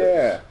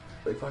 Yeah.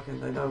 They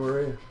know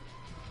we're here.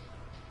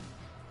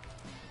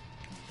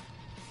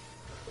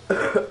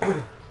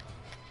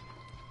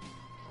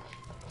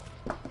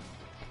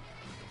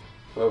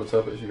 What other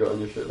topics you got on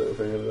your shit little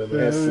thing over there,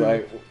 mate? It's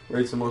like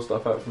Read some more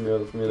stuff out from your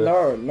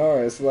there. no,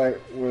 it's like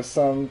we're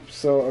some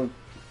sort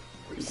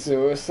of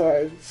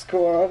Suicide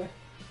Squad.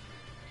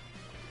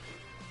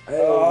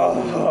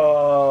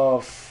 Oh,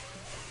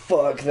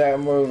 fuck that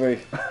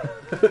movie.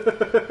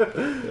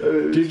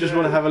 Do you just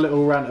want to have a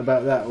little rant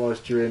about that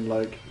whilst you're in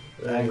like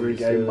angry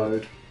game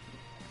mode?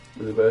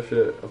 Was it bad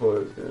shit? I thought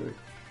it was gonna be.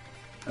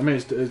 I mean,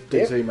 it's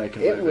DC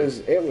making It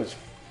movies. was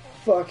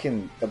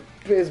fucking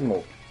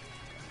abysmal.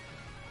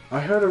 I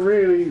heard a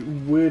really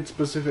weird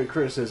specific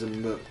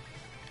criticism that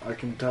I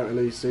can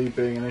totally see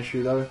being an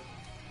issue though.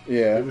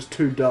 Yeah. It was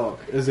too dark,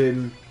 as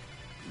in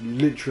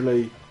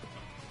literally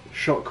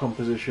shot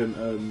composition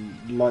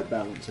and light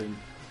balancing.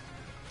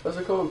 That's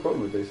a common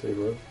problem with DC,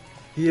 bro.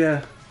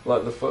 Yeah.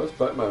 Like the first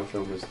Batman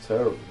film was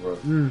terrible, bro.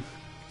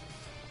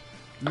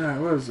 No, it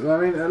was. I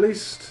mean, at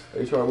least.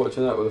 You try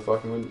watching that with a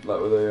fucking with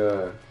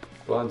the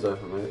blinds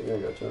open, mate. You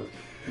ain't got a chance.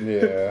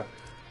 Yeah.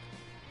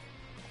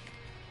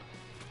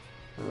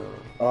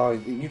 Oh,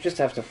 you just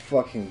have to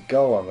fucking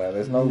go on there.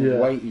 There's no Yeah.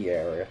 weighty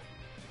area.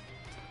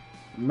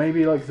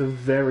 Maybe like the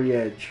very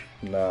edge.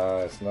 No,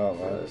 it's not,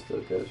 man. That still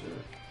gets you.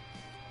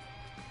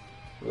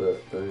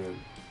 But damn.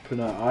 But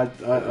no,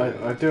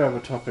 I do have a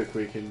topic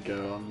we can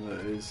go on that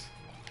is.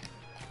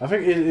 I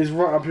think it is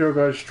right up your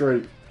guy's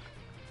street.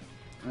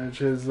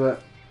 Which is that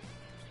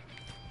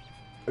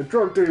a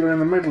drug dealer in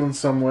the Midlands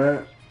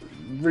somewhere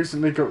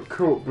recently got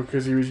caught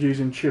because he was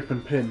using chip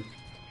and pin.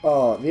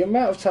 Oh, the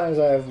amount of times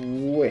I have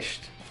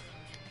wished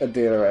a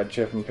dealer had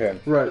chip and pin.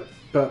 Right,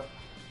 but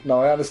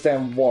No, I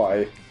understand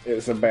why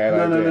it's a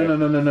bad no, idea.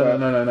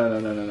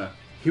 no.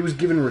 He was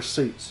given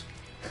receipts.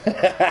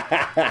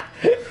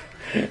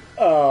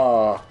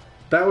 Oh,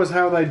 That was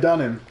how they done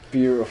him.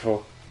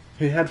 beautiful.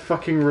 He had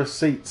fucking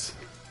receipts.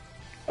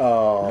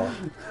 Oh,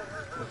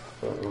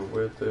 Fucking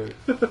weird dude.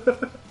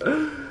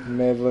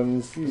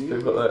 Midlands.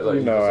 People like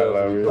you know I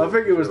love you. I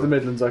think it was the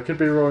Midlands. I could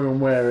be wrong on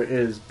where it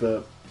is,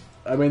 but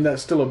I mean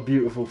that's still a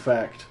beautiful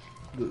fact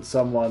that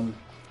someone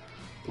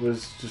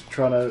was just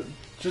trying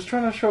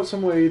to shot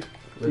some weed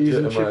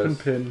using chip and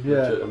pin.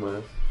 Yeah,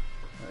 Legitimate.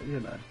 you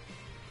know.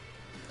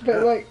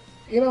 But like,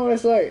 you know what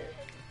it's like?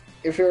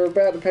 If you're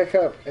about to pick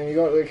up and you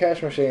go to the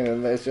cash machine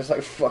and there's just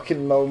like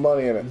fucking no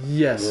money in it.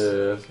 Yes.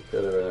 Yeah, that's a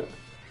killer, innit?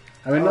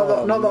 I mean, not that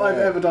I've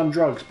man. ever done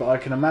drugs, but I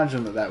can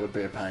imagine that would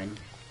be a pain.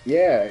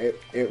 Yeah,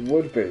 it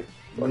would be.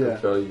 Like Yeah.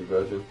 a Charlie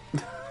version.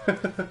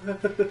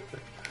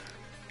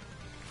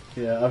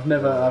 Yeah, I've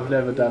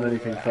never done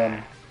anything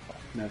fun.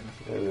 Never.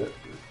 Yeah,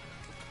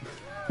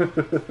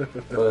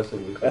 well,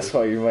 That's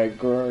why you make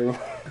groom.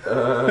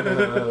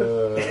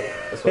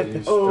 that's why you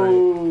stream.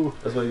 Oh.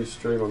 That's why you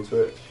stream on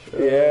Twitch.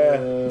 Yeah.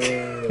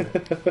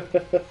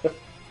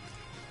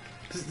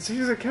 See,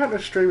 does it count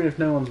as streaming if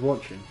no one's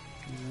watching?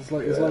 It's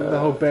like the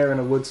whole bear in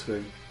the woods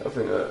thing. I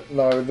think that.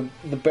 No,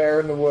 the bear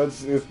in the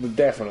woods is the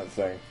definite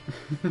thing.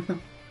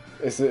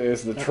 It's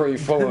the tree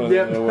falling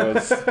Yep. in the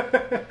woods.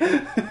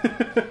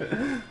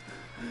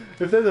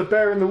 If there's a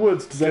bear in the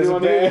woods, does There's a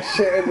anyone bear hear?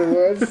 shit in the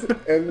woods,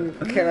 and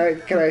can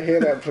I hear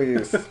that,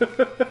 please?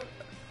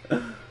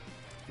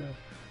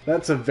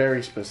 That's a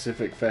very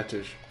specific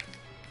fetish.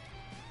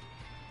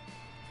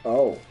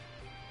 Oh,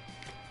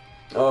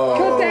 Oh.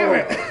 God damn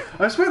it!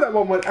 I swear that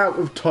one went out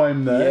of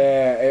time there.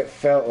 Yeah, it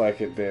felt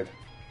like it did.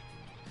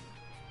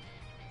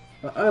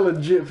 I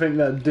legit think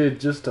that did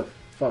just to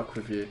fuck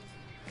with you.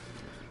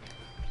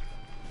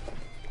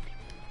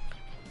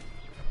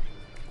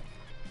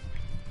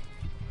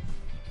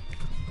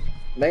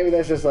 Maybe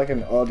there's just like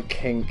an odd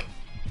kink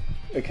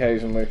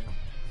occasionally.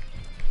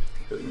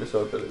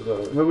 Missile bit as well.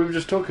 Well, we were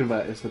just talking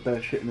about it's the bear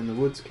shitting in the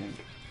woods kink.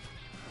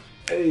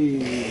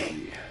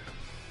 Hey.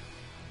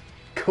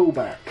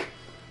 Callback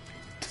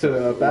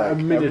to about Like,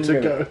 a minute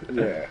ago.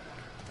 Yeah.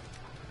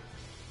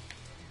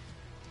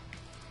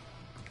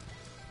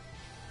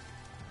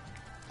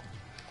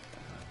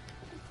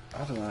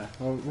 I don't know.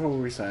 What were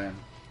we saying?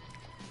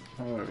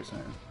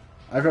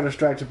 I got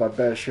distracted by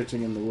bear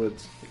shitting in the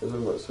woods. There's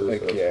something about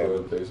Suicide Again. Squad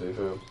and DC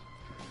films.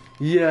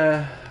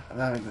 Yeah,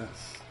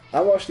 that's... I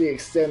watched the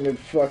extended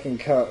fucking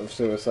cut of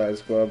Suicide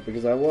Squad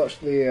because I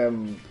watched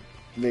the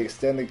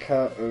extended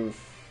cut of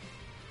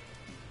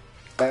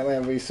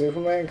Batman v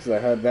Superman because I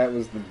heard that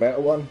was the better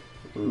one,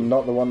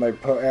 not the one they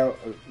put out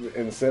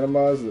in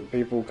cinemas that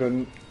people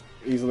couldn't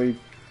easily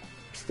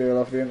steal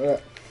off the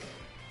internet.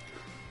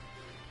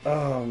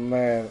 Oh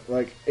man,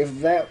 like if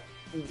that,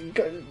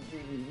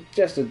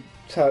 just to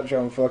touch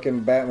on fucking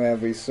Batman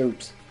v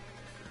Supes,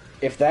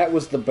 if that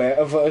was the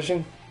better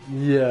version,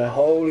 Yeah.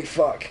 holy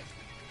fuck.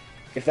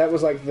 If that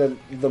was like the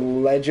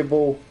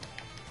legible,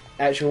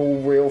 actual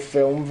real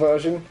film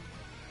version.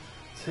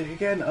 See,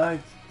 again,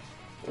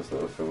 That's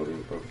not a film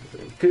you probably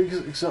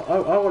see. Cause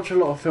I watch a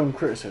lot of film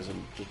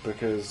criticism just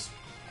because...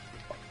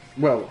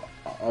 Well,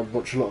 I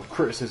watch a lot of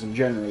criticism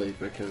generally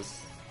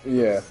because...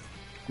 Yeah,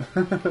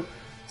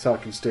 so I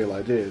can steal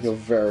ideas. you're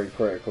very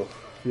critical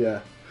Yeah.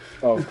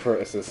 of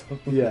criticism.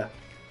 Yeah.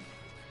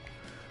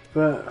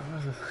 But...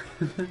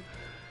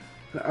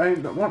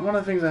 one of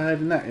the things I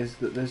heard in that is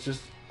that there's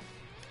just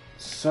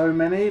so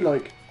many,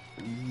 like,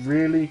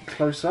 really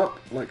close up,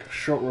 like,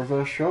 shot,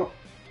 reverse shot.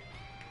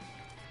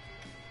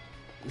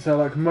 So,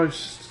 like,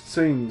 most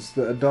scenes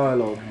that are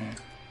dialogue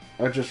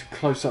are just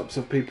close-ups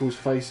of people's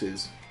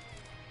faces.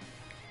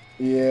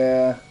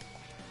 Yeah,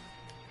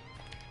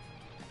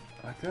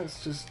 Like,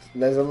 that's just...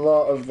 there's a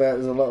lot of that.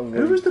 There's a lot of.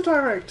 Who was the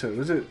director?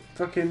 Was it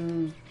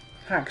fucking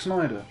Zack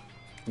Snyder?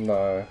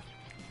 No,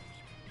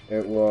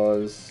 it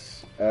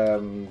was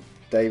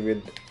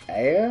David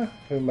Ayer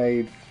who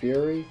made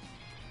Fury.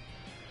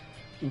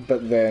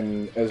 But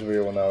then, as we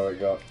all know, it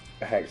got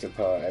hacked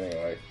apart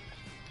anyway.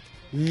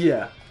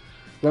 Yeah.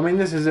 Well, I mean,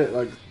 this is it.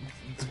 Like,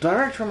 the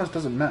director almost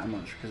doesn't matter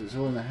much because it's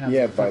all in the house.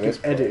 Yeah, It's by like this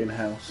an point. editing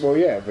house. Well,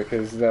 yeah,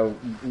 because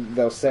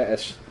they'll set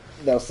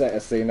a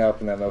scene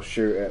up and then they'll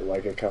shoot it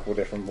like a couple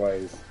different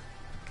ways.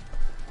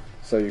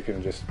 So you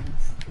can just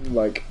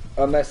like,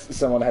 unless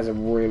someone has a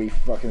really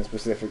fucking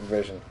specific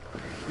vision.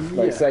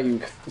 Like, Yeah.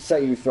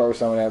 say you throw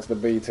someone out to the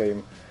B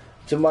team.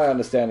 To my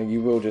understanding,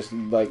 you will just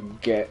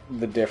like get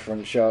the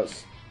different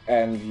shots,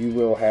 and you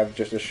will have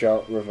just a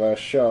shot, reverse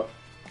shot,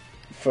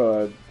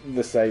 for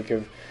the sake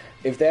of.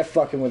 If they're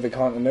fucking with the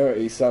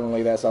continuity,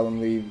 suddenly that's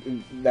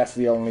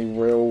the only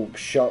real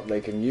shot they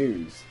can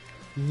use.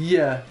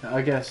 Yeah,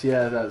 I guess,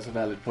 yeah, that's a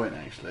valid point,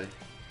 actually.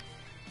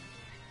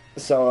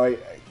 So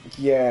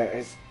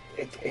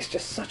it's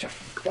just such a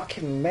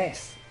fucking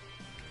mess.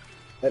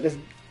 That there's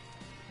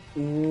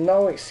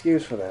no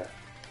excuse for that.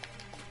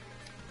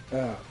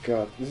 Oh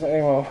god, is there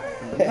any more?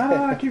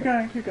 No, keep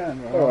going.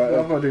 Right. Alright,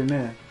 I've got to do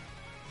near.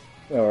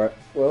 Alright,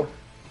 well.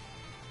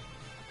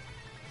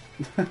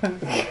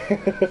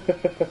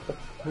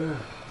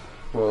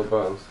 Well,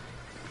 buttons.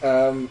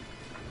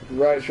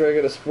 Right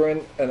trigger to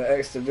sprint, and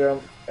X to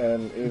jump,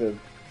 and either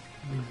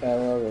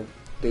arrow or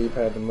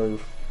D-pad to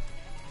move.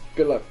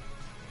 Good luck.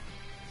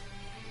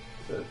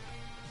 Yeah.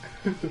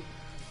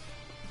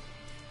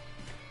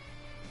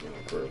 Oh,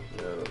 bro.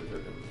 Yeah, that'd be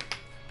good.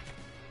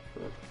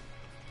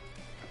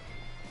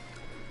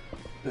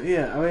 But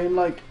yeah, I mean,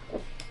 like,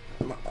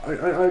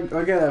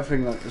 I get that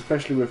thing, like,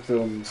 especially with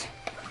films,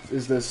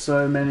 is there's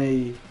so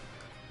many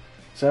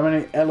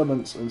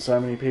elements and so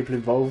many people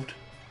involved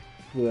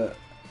that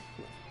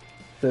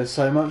there's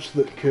so much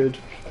that could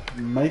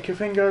make a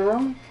thing go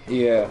wrong.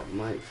 Yeah.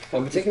 Mate, And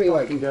fuck particularly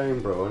this fucking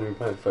game, bro. I only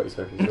played 30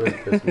 seconds. It really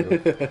pissed me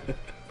off.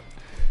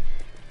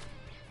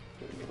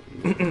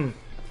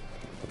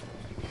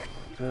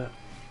 But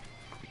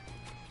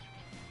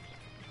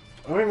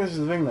I think this is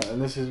the thing, though,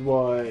 and this is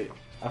why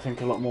I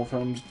think a lot more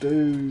films do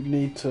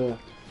need to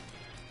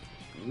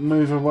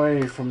move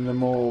away from the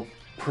more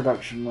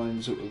production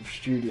line sort of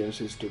studio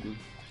system,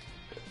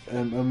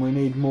 and we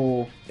need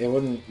more. It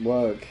wouldn't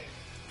work.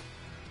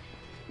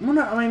 Well,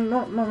 no, I mean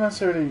not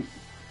necessarily,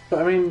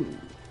 but I mean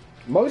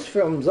Most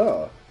films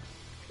are.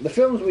 The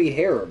films we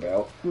hear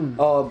about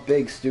are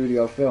big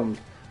studio films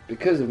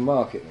because of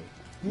marketing.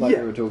 Like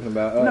Yeah. we were talking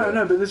about earlier.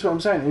 no, but this is what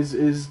I'm saying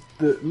is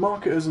that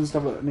marketers and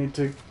stuff like that need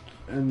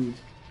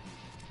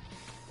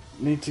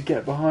to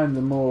get behind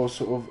the more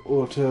sort of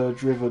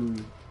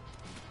auteur-driven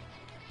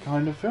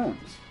kind of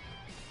films,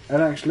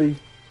 and actually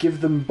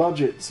give them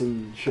budgets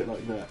and shit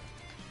like that,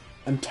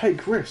 and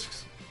take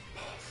risks.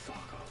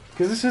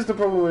 Because this is the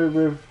problem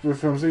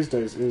with films these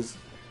days, is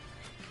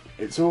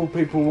it's all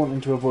people wanting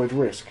to avoid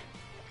risk.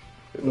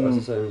 Yeah, but that's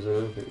the same as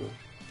anything,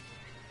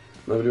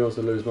 though. Nobody wants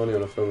to lose money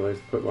on a film they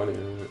put money in,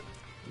 isn't it?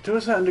 To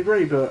a certain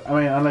degree, but I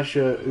mean, unless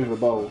you're Uwe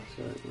Boll.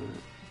 So,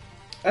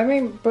 I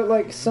mean, but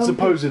like some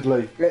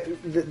Supposedly.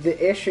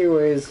 the issue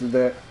is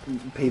that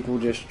people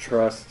just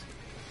trust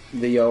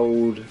the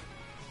old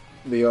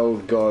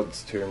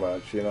gods too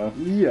much, you know.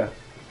 Yeah.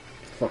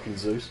 Fucking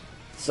Zeus.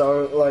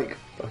 So like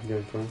fucking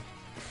going for him.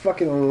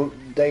 fucking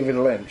David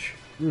Lynch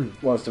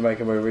wants to make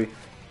a movie.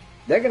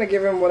 They're gonna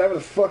give him whatever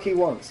the fuck he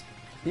wants,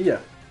 Yeah.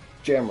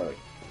 generally.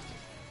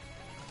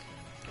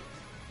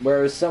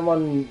 Whereas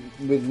someone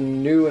with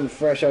new and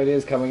fresh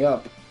ideas coming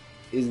up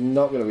is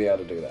not going to be able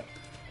to do that.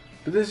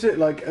 But this is it,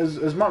 like,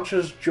 as much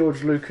as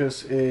George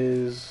Lucas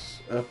is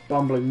a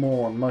bumbling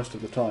moron most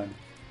of the time,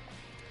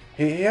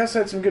 he has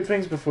said some good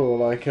things before,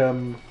 like,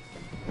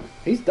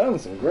 He's done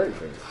some great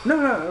things.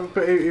 No,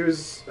 but he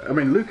was, I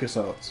mean,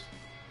 LucasArts.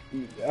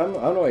 I'm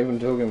not even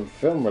talking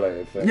film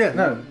related things. Yeah,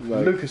 no,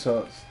 Like-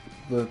 LucasArts,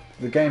 the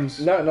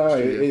games. No,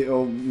 studio.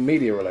 or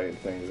media related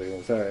things.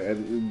 Even sorry,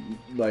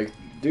 like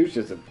dude's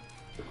just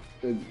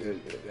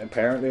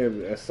apparently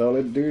a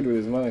solid dude with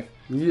his money.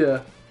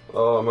 Yeah,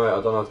 Oh, mate,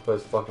 I don't have to play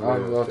this fucking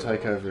game. I'll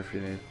take over if you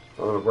need.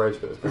 I'm gonna rage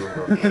quit this game,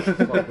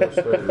 bro. Fucking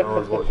stream, no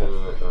one's watching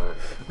it, right?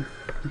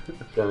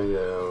 Gonna get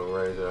a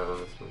rage out of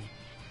this, man.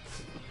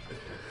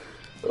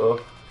 Oh.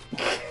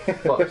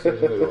 Fuck this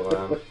noodle,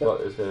 man. Fuck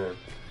this game.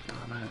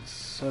 Oh man, it's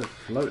so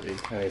floaty.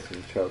 I need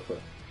some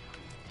chocolate.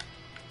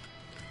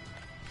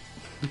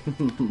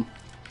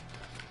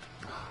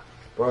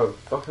 Bro,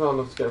 fucking hell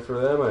enough to get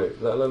through there,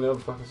 mate. Let alone the other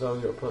fucking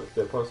sounds you got to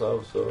get past out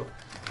of, so.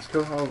 Let's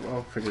go,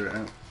 I'll figure it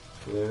out.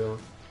 Yeah.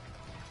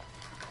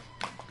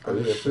 I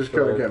just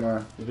gotta get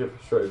my... You get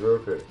frustrated real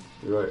quick.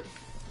 You're right.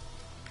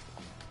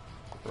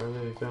 Oh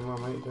yeah, you doing well,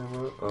 mate? You doing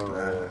well? Oh,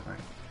 yeah. Right.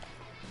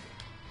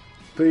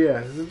 But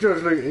yeah,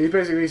 George Lucas, he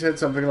basically said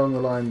something along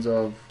the lines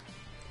of...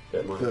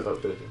 Get money, fuck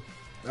bitches.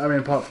 I mean,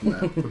 apart from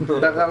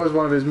that, that was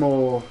one of his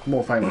more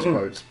famous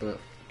quotes, but...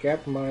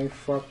 Get my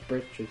fuck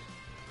bitches.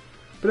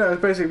 But no,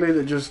 it's basically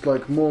that just,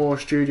 like, more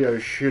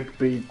studios should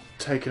be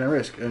taking a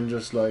risk and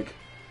just, like...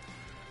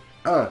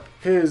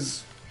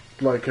 here's,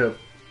 like, a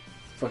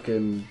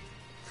fucking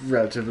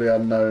relatively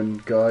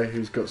unknown guy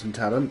who's got some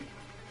talent.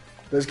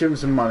 Let's give him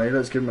some money,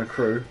 let's give him a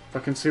crew.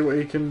 Fucking see what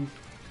he can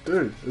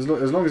do. As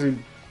long as he...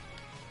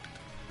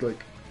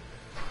 like...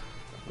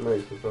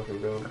 Makes the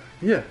fucking bill.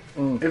 Yeah.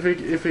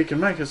 If he can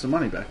make us some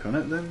money back on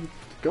it, then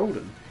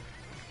golden.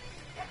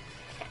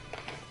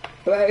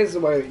 But that is the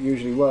way it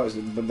usually works.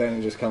 But then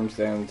it just comes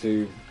down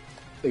to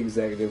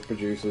executive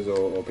producers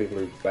or people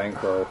who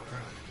bankroll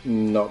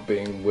not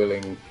being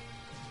willing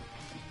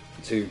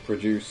to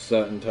produce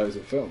certain types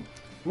of film.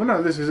 Well,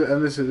 no, this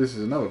is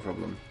another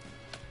problem.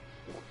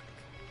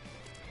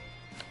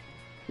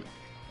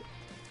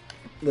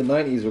 The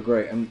 90s were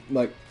great, and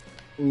like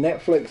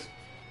Netflix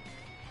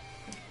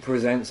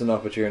presents an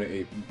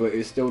opportunity, but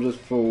it still does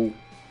fall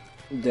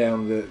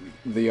down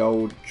the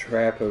old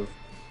trap of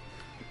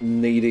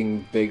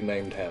needing big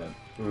name talent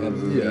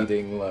and Yeah.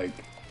 needing like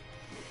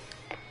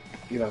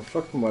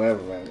fucking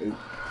whatever, man.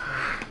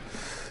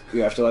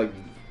 You have to like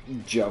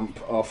jump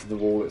off the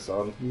wall it's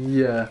on.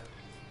 Yeah.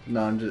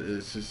 No,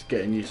 it's just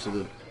getting used to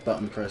the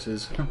button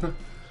presses.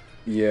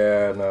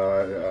 Yeah,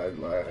 no, I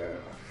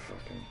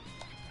fucking.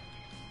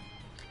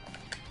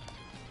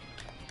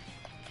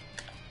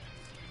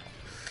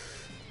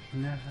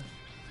 Never.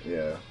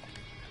 Yeah.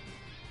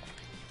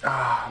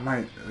 Ah,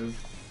 mate, I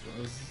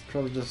was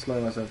trying to just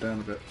slow myself down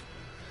a bit.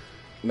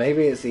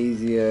 Maybe it's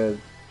easier.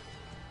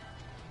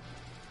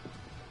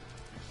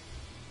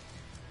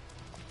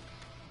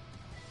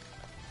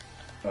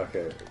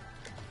 Okay.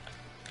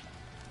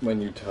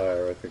 When you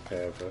tire, I think I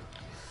have a.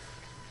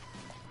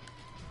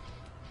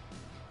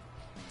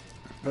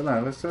 But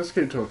no, let's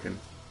keep talking.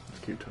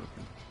 Let's keep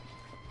talking.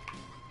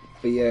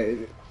 But yeah,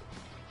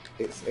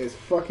 it's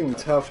fucking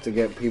tough to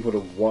get people to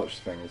watch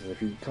things. And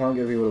if you can't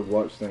get people to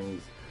watch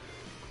things,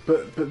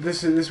 But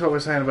this is what we're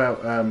saying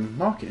about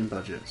marketing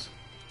budgets.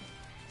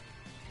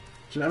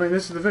 Do you know what I mean?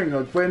 This is the thing.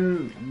 Like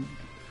when,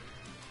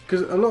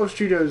 because a lot of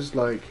studios,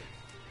 like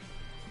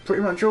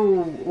pretty much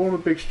all the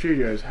big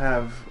studios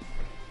have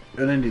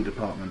an indie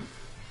department.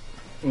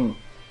 mm,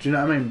 Do you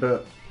know what I mean?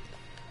 But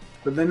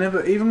they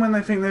never, even when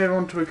they think they're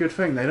onto a good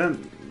thing, they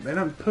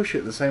don't push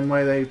it the same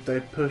way they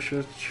push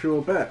a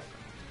sure bet,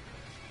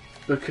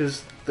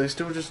 because they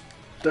still just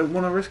don't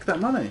want to risk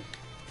that money.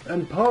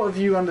 And part of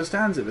you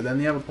understands it, but then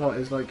the other part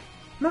is like,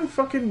 no,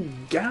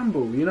 fucking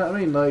gamble. You know what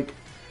I mean? Like,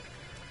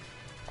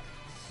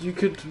 you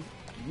could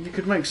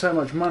make so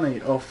much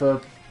money off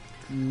a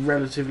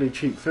relatively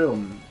cheap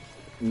film.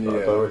 yeah. I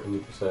don't reckon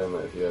you'd be saying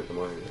that if you had the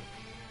money.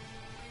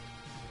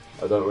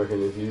 I don't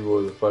reckon if you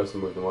were the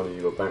person with the money,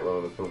 you got bankroll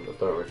on the film. I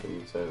don't reckon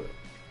you'd say that.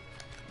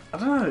 I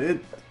don't know.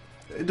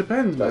 It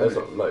depends. Like, man. that's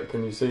not, like,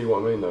 can you see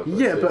what I mean though?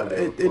 Yeah, but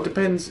it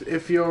depends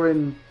if you're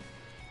in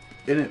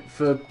it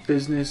for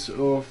business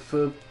or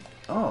for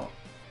art.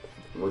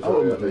 Majority of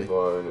ultimately. people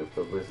are in it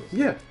for business.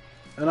 Yeah,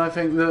 and I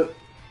think that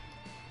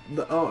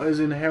the art is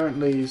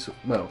inherently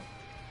well.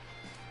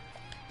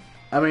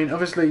 I mean,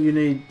 obviously, you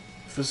need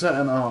for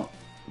certain art,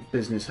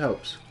 business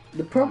helps.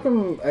 The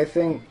problem, I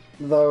think,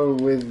 though,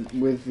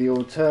 with the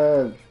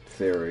auteur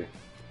theory,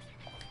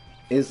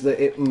 is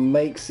that it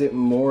makes it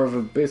more of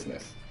a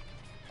business.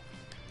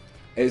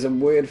 It's a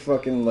weird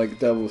fucking like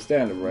double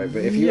standard, right?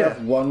 But if you Yeah.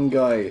 have one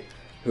guy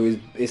who is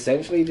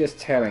essentially just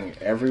telling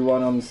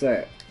everyone on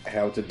set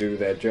how to do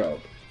their job,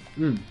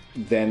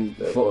 then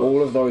Their for work.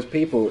 all of those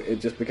people, it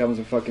just becomes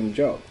a fucking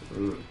job.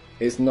 Mm.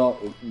 It's not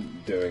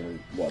doing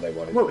what they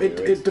wanted Well, to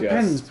do. It's it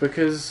depends just-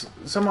 because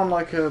someone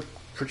like a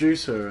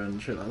producer and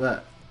shit like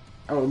that,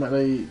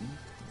 ultimately,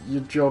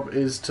 your job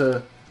is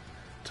to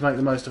make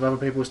the most of other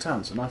people's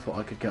talents. And I thought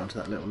I could get onto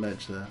that little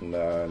ledge there.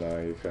 No,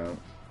 you can't.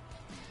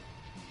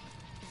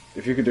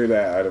 If you could do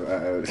that,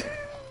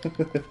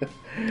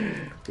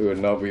 we would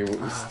not be still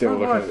How do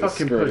looking I at the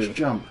fucking push screen.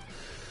 jump?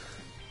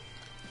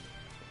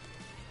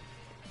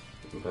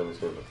 I'm playing this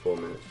game for 4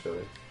 minutes,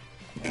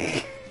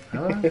 Joey.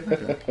 Hello?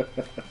 Okay.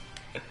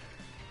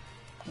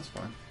 That's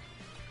fine.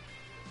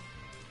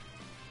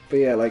 But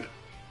yeah, like,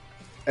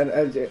 and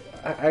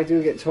I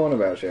do get torn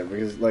about shit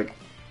because, like,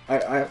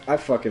 I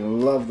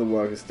fucking love the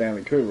work of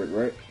Stanley Kubrick,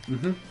 right?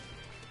 Mhm.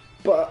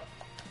 But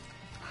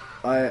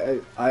I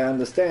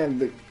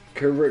understand that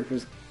Kubrick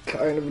was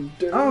kind of a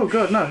douche. Oh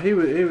god, no, he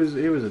was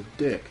a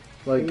dick.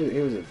 Like, He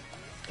was a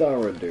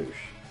thorough douche.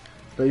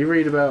 but you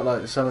read about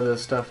like some of the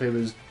stuff he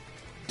was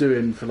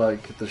doing for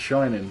like The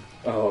Shining.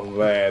 Oh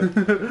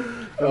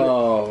man.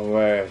 Oh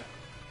man.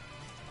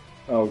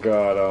 Oh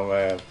god, oh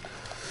man.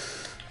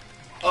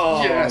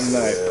 Oh Yes!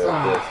 nice.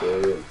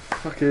 Yeah.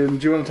 Fucking,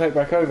 do you want to take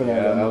back over now?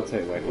 Yeah, then? I'll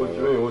take my What do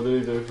you mean? What did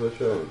he do for the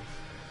show?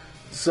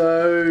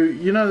 So,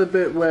 you know the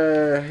bit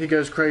where he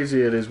goes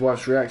crazy at his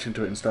wife's reaction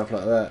to it and stuff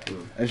like that,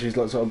 and she's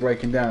like sort of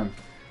breaking down.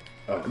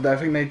 Oh, I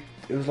think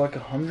it was like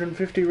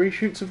 150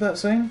 reshoots of that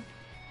scene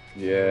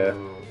yeah.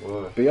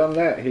 Oh, why? Beyond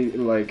that, he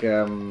like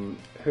who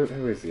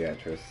is the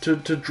actress? to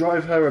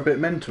drive her a bit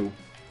mental.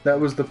 That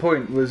was the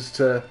point.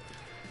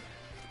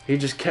 He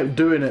just kept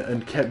doing it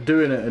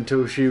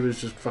until she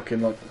was just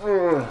fucking like.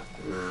 Ugh.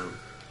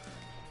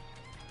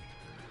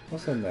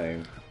 What's her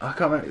name? I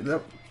can't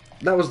remember.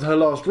 That was her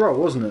last role,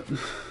 wasn't it?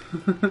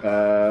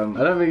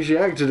 I don't think she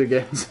acted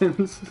again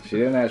since. She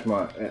didn't act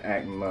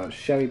much.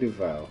 Shelley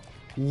Duvall.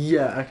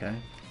 Yeah. Okay.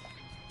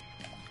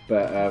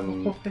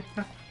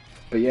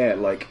 But yeah,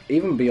 like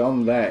even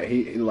beyond that,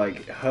 he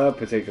like her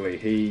particularly.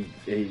 He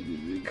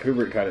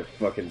Kubrick kind of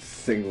fucking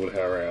singled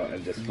her out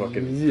and just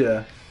fucking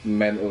Yeah.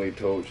 mentally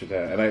tortured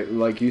her. And I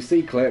like you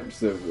see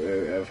clips of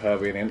her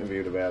being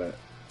interviewed about it,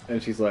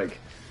 and she's like,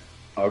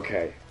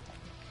 "Okay,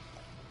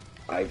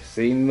 I've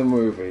seen the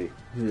movie.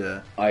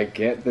 Yeah. I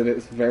get that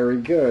it's very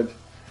good,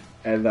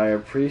 and I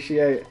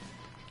appreciate,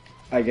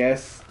 I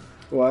guess,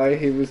 why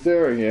he was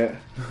doing it.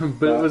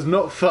 But it was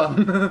not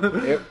fun.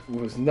 It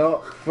was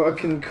not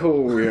fucking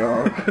cool,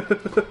 yo."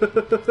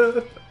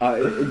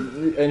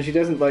 And she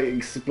doesn't like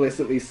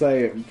explicitly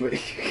say it, but you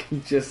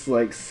can just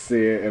like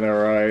see it in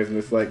her eyes, and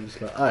it's like,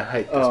 I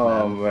hate this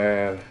oh man.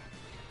 man,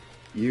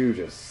 you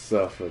just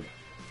suffered.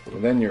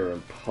 And then you're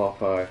in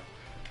Popeye,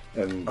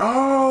 and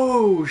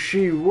Oh,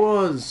 she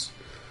was.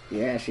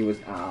 yeah, she was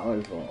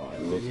olive You oil.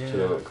 need to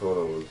chill in that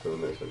corner until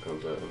the next one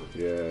comes out.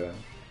 Yeah.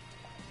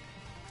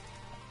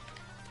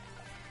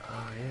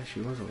 Oh yeah, she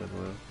was olive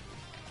oil.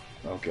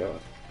 Oh god.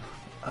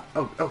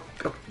 Oh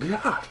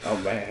God! Oh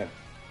man.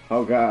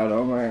 Oh god,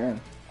 oh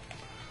man.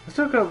 I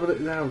still can't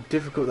believe how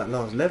difficult that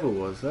last level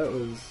was. That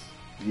was...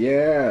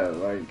 Yeah,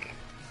 like...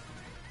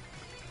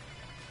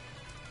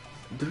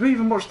 Did we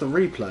even watch the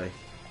replay?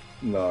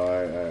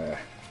 No,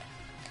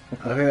 I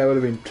think that would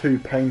have been too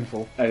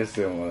painful. I just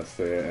didn't want to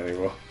see it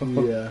anymore.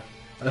 Yeah.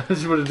 I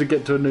just wanted to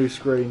get to a new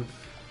screen.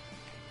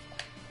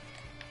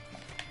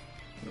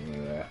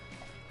 Yeah.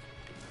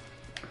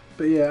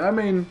 But yeah, I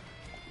mean...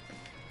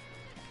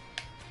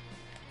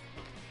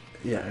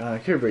 Yeah,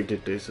 Kubrick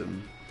did do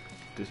some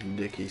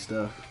dicky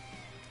stuff.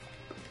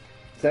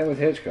 Same with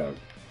Hitchcock.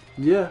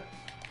 Yeah.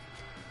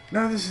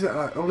 No, this is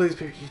like all these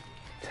people.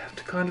 You have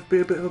to kind of be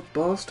a bit of a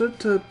bastard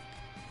to,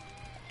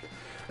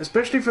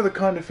 especially for the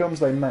kind of films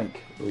they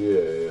make.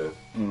 Yeah.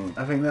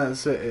 I think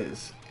that's it.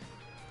 Is.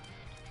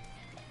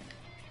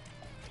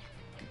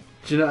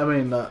 Do you know what I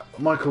mean? Like,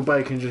 Michael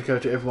Bay can just go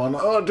to everyone.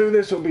 Oh, do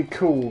this. It'll be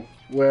cool.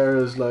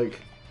 Whereas like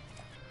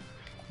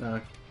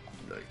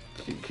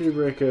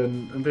Kubrick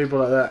and people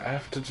like that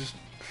have to just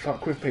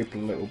fuck with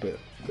people a little bit.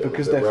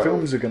 Because their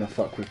films are going to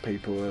fuck with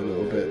people a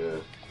little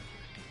bit.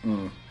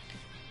 Yeah.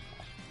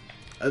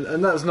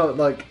 And that's not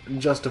like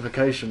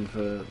justification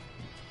for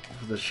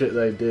the shit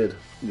they did.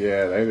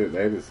 Yeah, they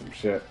did some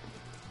shit.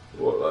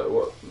 What, I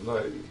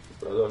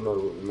don't know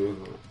what you mean.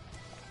 Like,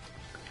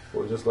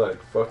 or just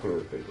like fucking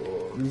with people.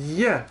 Or...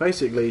 Yeah,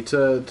 basically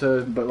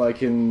to but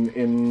like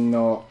in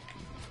not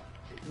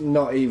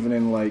even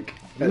in like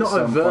at not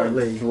some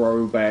overtly point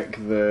throw back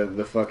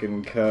the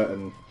fucking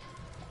curtain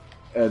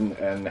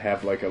and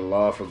have like a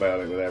laugh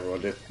about it with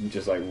everyone,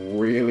 just like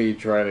really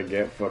try to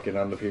get fucking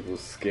under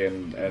people's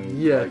skin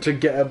and like, to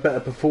get a better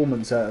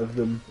performance out of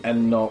them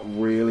and not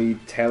really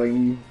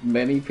telling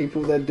many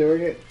people they're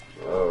doing it.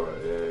 Oh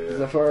right,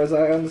 yeah. As far as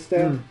I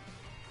understand,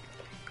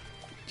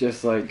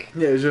 just like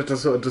it's just a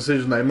sort of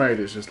decision they made.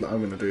 It's just like I'm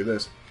going to do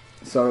this.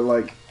 so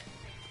like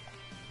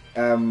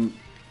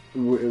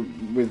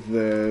with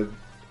the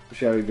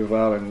Shelley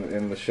Duvall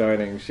in The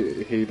Shining,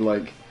 he'd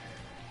like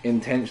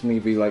intentionally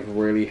be like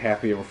really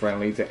happy and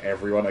friendly to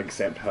everyone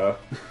except her.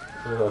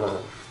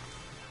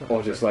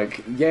 Or just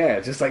like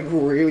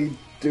really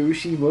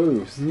douchey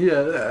moves.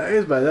 Yeah, that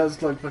is bad.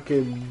 That's like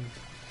fucking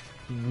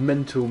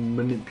mental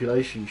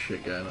manipulation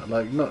shit going on.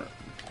 Like, not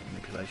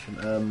manipulation,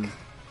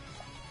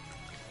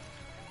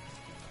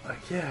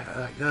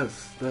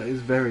 that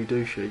is very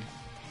douchey.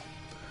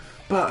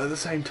 But at the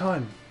same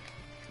time,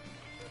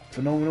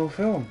 phenomenal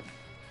film.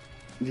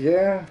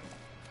 Yeah.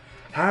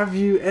 Have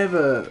you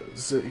ever...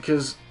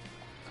 Because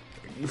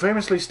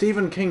famously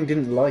Stephen King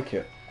didn't like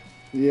it.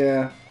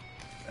 Yeah.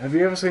 Have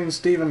you ever seen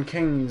Stephen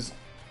King's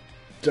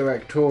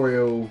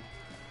directorial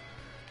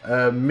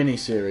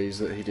miniseries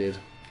that he did?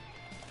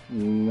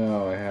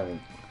 No, I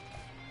haven't.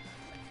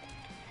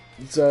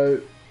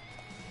 So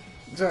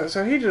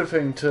he did a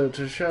thing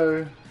to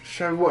show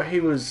what he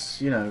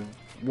was,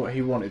 what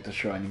he wanted The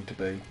Shining to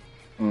be.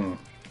 Mm.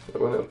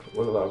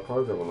 Wasn't that a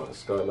program on like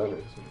Sky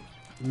Lennox?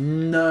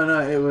 No,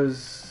 it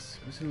was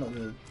in like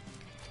the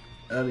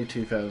early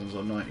 2000s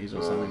or 90s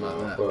or something like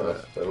that.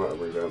 But they might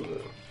have revamped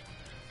it.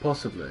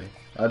 Possibly.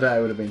 I doubt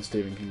it would have been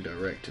Stephen King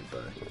directed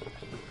though.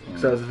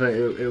 So that's the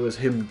thing. It was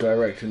him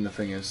directing the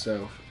thing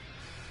himself.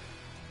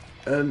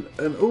 And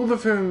all the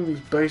films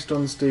based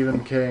on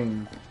Stephen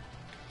King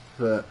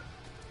that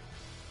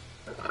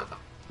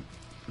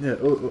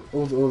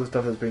all the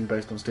stuff that's been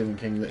based on Stephen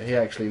King that he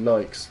actually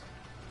likes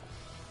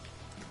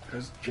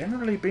has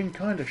generally been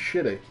kind of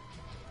shitty.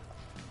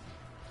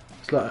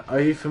 It's like, are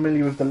you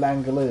familiar with the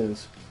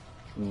Langoliers?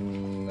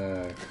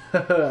 No.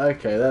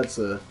 Okay, that's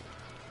a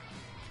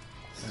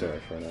Story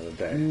for another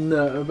day.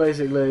 no.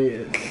 Basically,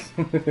 it's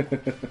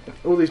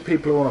all these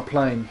people are on a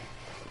plane,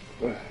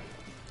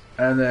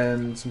 and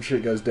then some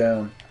shit goes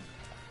down,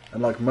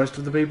 and like most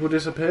of the people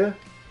disappear,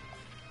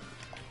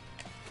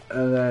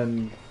 and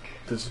then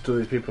there's all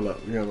these people like,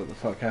 what the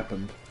fuck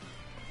happened?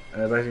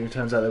 And basically, it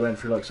turns out they went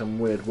through like some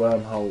weird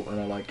wormhole and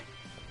are like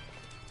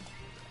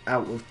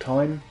out of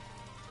time.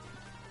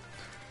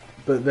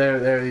 But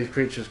there are these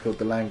creatures called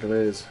the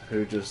Langoliers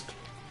who just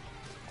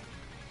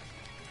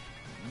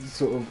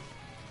sort of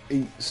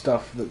eat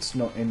stuff that's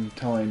not in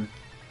time.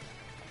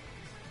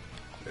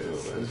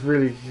 It's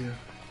really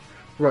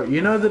right.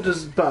 You know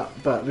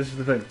but this is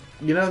the thing.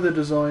 You know the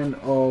design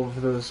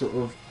of the sort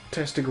of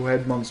testicle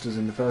head monsters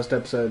in the first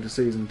episode of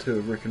season 2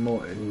 of Rick and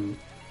Morty.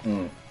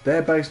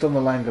 They're based on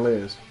the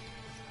Langoliers.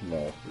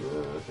 No.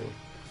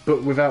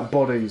 But without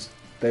bodies.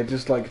 They're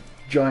just like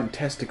giant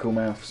testicle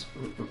mouths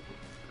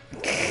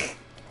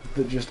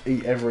that just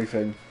eat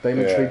everything. They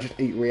literally just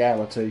eat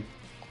reality.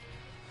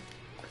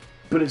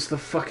 But it's the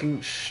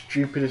fucking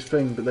stupidest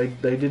thing. But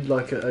they did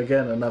like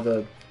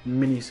another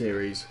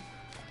mini-series.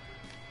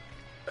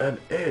 And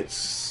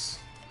it's...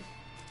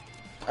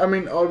 I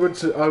mean, I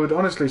would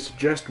honestly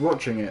suggest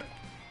watching it.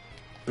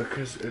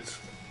 Because it's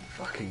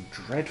fucking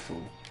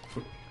dreadful.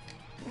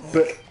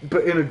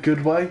 But in a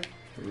good way.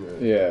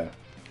 Yeah.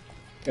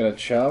 In a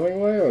charming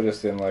way, or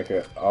just in like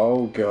a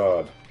oh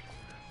god?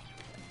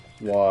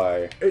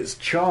 Why? It's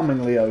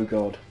charmingly oh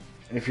god,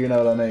 if you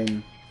know what I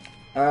mean.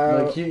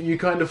 Like you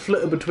kind of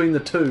flitter between the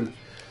two.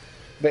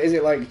 But is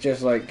it like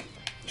just like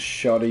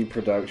shoddy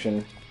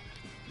production,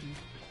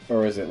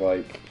 or is it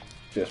like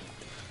just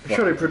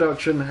Shoddy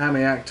production,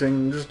 hammy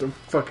acting, just a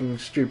fucking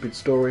stupid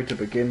story to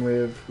begin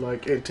with.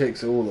 Like, it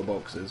ticks all the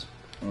boxes.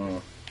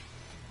 Mm.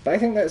 But I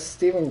think that's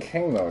Stephen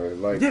King though.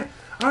 Like, Yeah,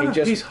 I know,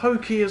 he's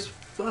hokey as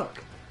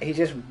fuck. He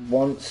just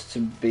wants to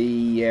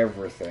be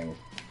everything.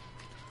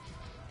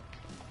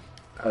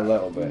 A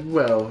little bit.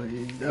 Well, I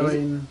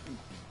mean...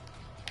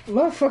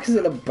 Motherfucker's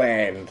in a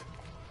band.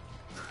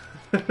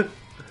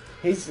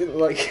 He's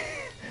like...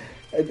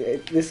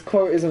 this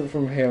quote isn't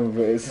from him,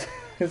 but it's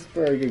a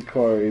very good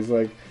quote. He's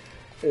like...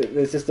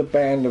 There's just a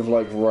band of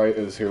like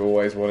writers who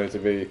always wanted to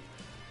be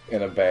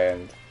in a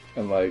band.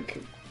 And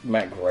like...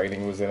 Matt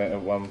Groening was in it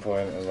at one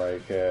point, and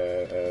like...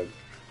 a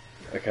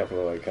couple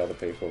of like other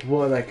people.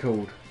 What are they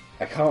called?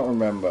 I can't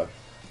remember.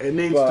 It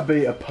needs to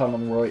be a pun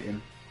on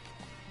writing.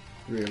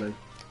 Really.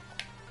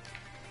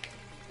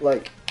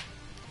 Like...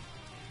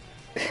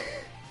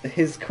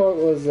 His quote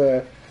was,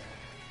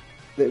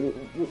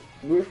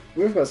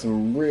 we've got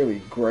some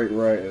really great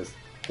writers,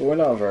 but we're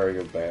not a very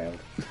good band.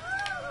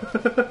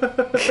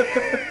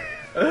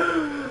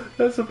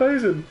 That's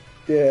amazing.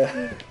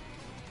 Yeah.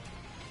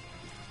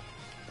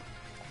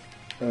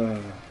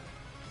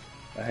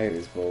 I hate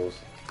these balls.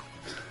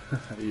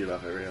 You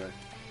love it, really.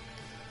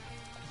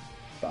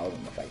 Balls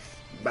in the face.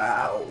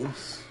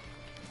 Balls.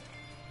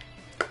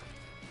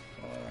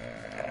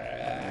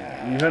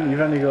 You've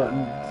only got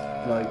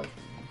like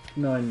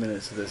 9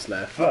 minutes of this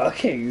left.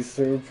 Fucking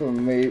Super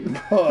Meat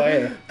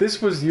Boy.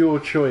 This was your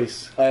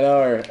choice. I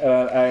know,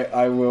 and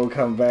I will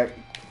come back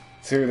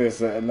to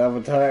this at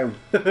another time.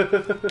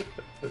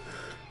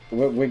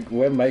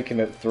 we're making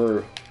it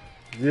through.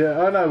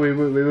 Yeah, I know, we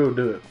will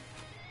do it.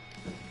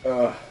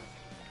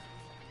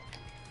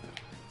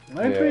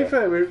 And to be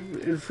fair,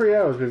 in 3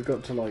 hours we've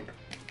got to like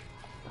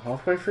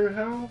halfway through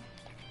hell.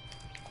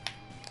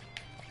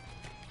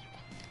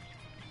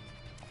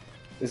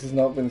 This has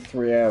not been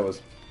 3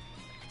 hours.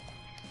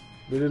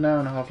 We did an hour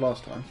and a half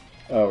last time.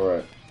 Oh,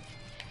 right.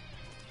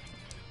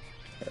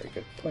 Very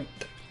good point.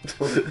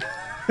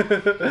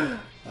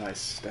 I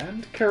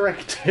stand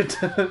corrected.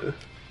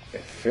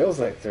 It feels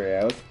like 3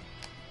 hours,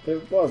 but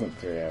it wasn't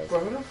 3 hours.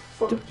 Bro, how the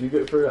fuck do you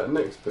get through that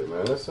next bit,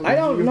 man? That's I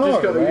don't know,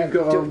 You've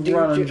got to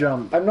run and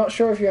jump. I'm not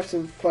sure if you have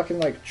to fucking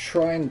like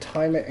try and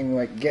time it and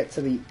like get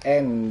to the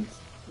end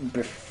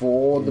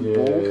before the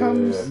ball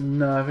comes.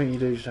 No, I think you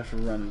do just have to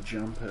run and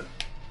jump it.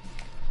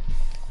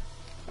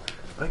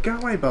 Like, go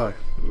away, Bo.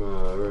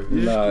 No,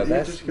 You're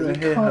just going to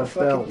hear her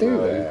bell. Do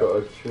that. You've got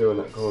to chill in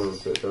that corner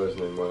until it goes,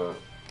 and then why not?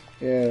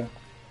 Yeah.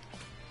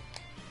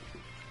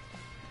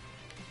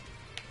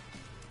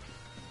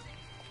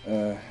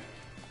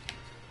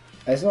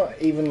 It's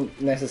not even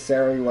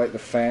necessarily like the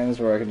fans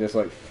where I can just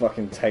like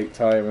fucking take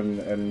time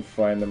and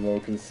find them more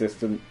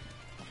consistent.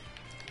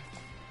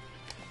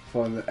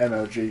 Find the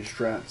MLG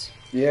strats.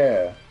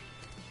 Yeah.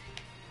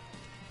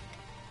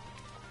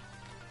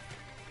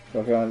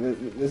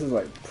 Fucking, this is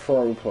like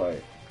pro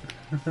play.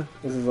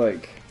 This is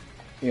like,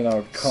 you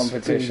know,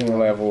 competition Speed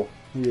level.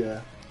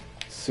 Yeah.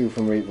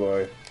 Super Meat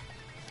Boy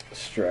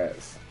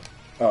strats.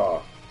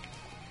 Oh.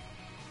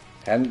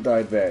 Hadn't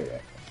died there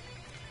yet.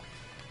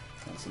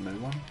 That's a new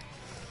one.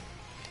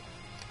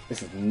 This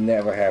has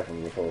never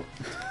happened before.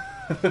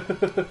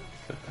 But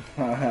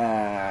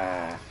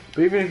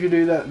even if you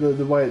do that,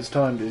 the way it's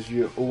timed is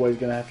you're always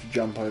going to have to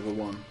jump over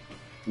one.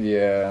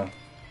 Yeah.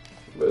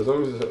 But as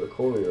long as it's at the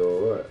corner, you're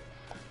alright.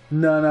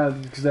 No,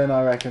 because then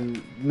I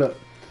reckon, look,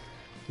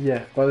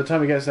 yeah, by the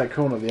time it gets to that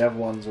corner, the other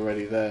one's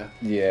already there.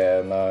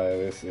 Yeah, no,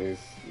 this is...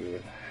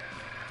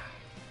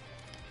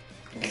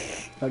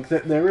 Like,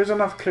 there is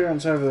enough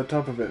clearance over the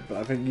top of it, but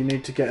I think you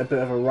need to get a bit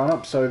of a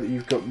run-up so that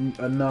you've got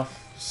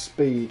enough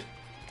speed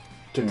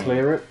to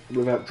clear it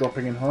without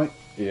dropping in height.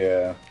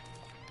 Yeah.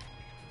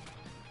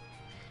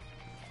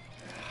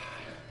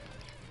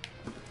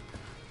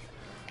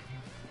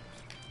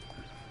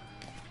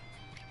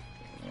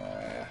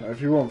 If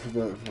you want I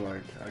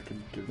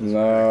can do this.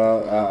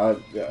 No,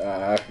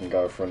 I can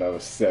go for another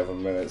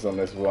 7 minutes on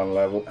this one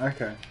level.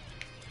 Okay.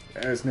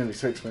 It's nearly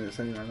 6 minutes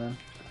anyway, man.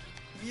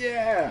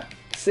 Yeah!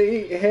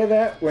 See, you hear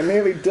that? We're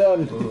nearly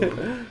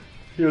done.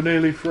 You're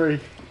nearly free.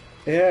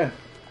 Yeah.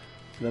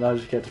 Then I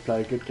just get to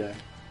play a good game.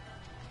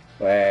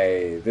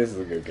 Hey, this is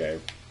a good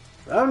game.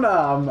 Oh no,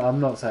 I'm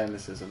not saying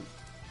this isn't.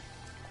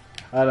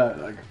 I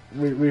don't like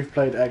we've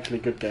played actually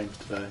good games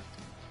today.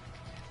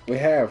 We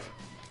have.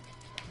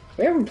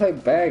 We haven't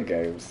played bad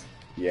games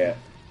yet.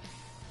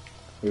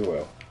 We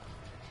will.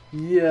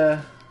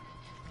 Yeah.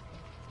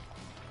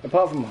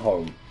 Apart from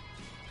Home.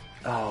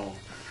 Oh,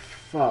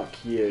 fuck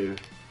you.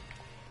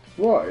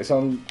 What? It's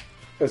on,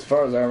 as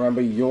far as I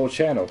remember, your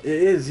channel. It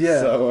is,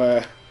 yeah.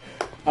 So,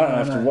 I don't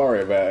have to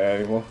worry about it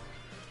anymore.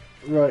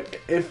 Right,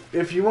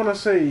 if you want to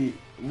see,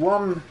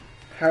 1,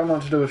 how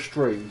not to do a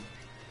stream,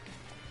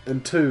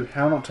 and 2,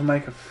 how not to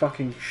make a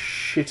fucking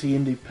shitty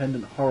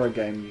independent horror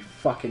game, you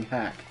fucking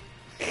hack.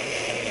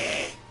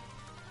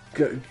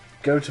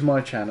 go to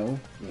my channel.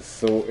 The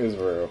salt is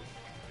real.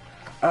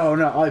 Oh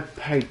no, I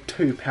paid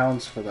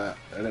 £2 for that,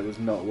 and it was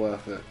not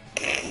worth it.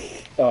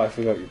 Oh, I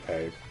forgot you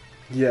paid.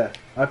 Yeah,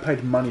 I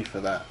paid money for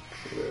that.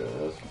 Yeah,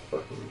 that's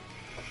fucking.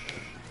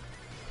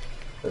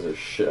 There's a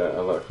shit out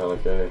of that kind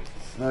of game.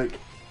 Like,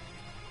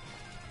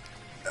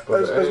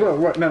 But as well,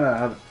 right?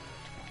 No.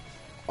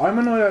 I'm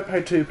annoyed I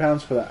paid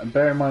 £2 for that, and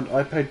bear in mind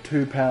I paid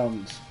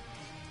 £2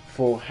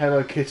 for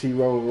Hello Kitty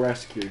Roll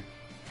Rescue.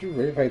 Did you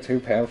really pay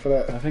 £2 for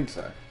that? I think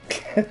so.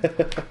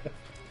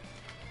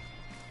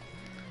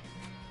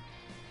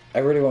 I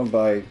really want to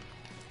buy.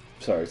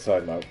 Sorry,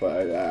 side note, but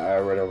I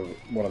really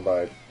want to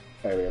buy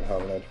Alien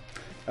Homeland.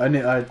 I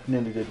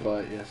nearly did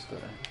buy it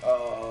yesterday.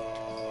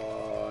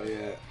 Oh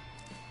yeah.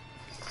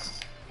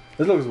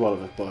 As long as one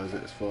of us buys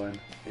it, it's fine.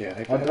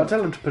 Yeah, I'll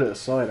tell them to put it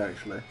aside,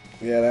 actually.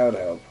 Yeah, that would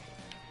help.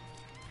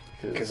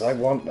 Because I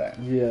want that.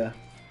 Yeah.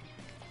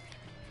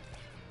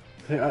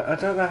 I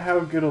don't know how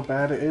good or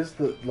bad it is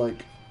that,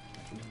 like,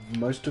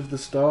 most of the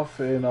staff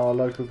in our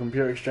local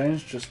computer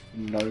exchange just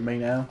know me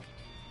now.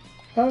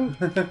 I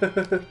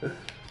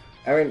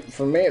mean,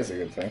 for me, it's a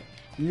good thing.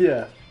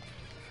 Yeah.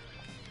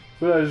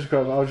 Well, I'll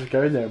just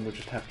go in there and we'll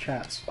just have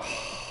chats.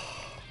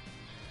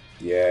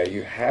 Yeah,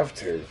 you have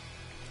to.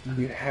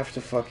 You have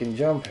to fucking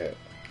jump it.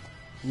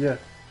 Yeah.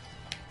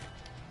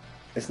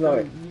 It's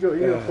not.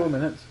 You got 4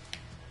 minutes.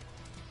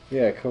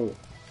 Yeah, cool.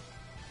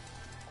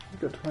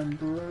 You got time,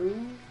 bro.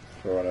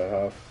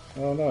 4.5.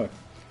 Oh no.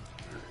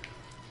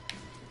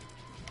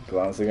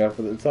 Glancing up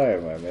at the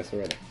time, I miss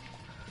already.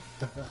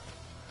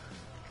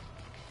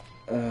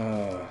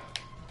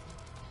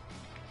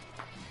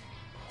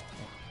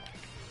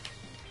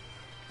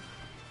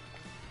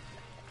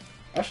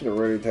 I should have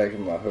really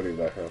taken my hoodie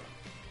back off.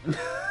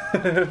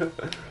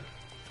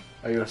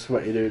 Are you a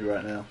sweaty dude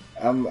right now?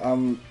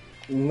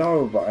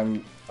 No, but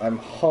I'm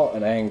hot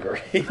and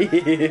angry.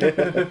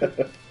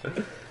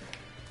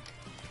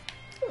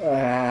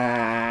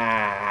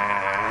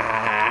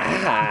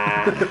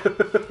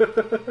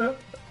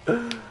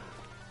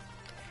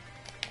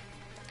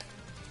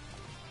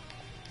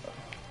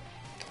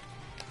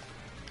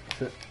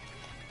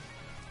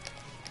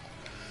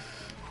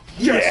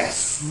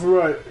 Yes!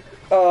 Right.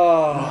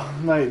 Oh,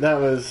 Mate, that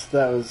was.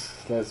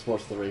 Let's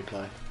watch the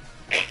replay.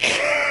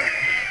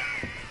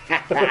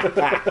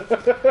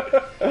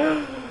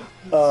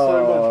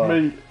 So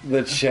much meat.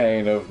 the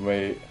chain of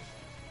meat.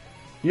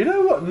 You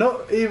know what?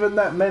 Not even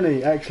that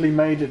many actually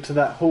made it to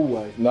that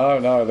hallway. No,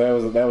 there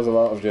was a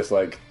lot of just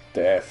like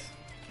death.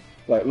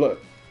 Like,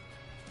 look.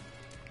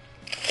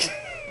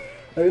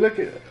 Hey, look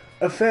at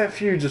a fair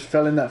few just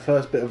fell in that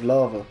first bit of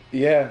lava.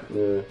 Yeah,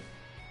 Yeah.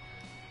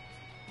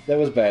 there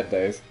was bad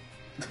days.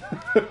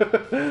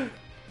 There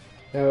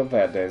were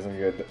bad days and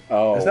good.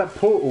 Oh, Is that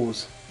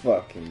portals?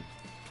 fucking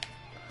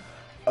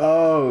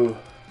Oh.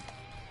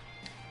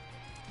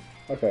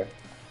 okay.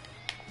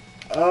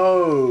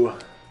 Oh.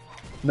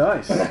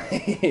 Nice.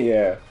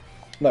 Yeah.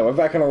 No, we're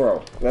back on a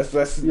roll. Let's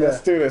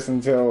do this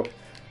until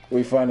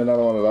we find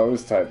another one of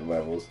those type of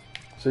levels.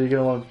 So you're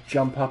gonna want to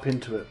jump up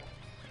into it.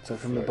 So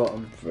from the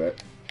bottom.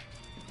 Fit.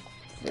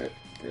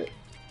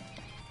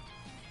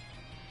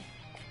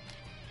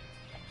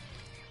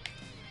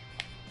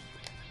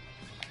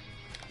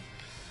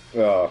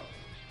 Oh.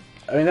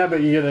 I mean, that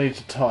bit you're gonna need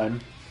to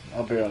time.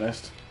 I'll be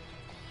honest.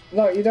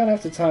 No, you don't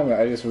have to time it.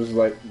 I just was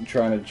like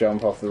trying to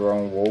jump off the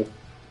wrong wall.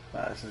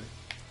 I see.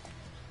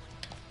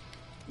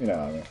 You know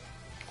what I mean?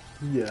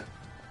 Yeah.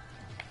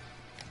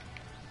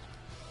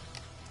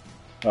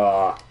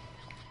 Ah.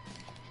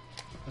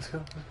 Let's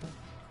go.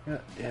 Yeah,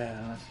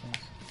 that's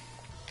nice.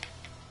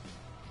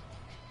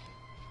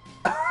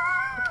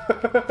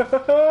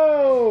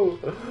 Oh,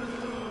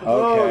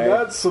 Okay.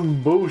 that's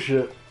some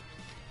bullshit.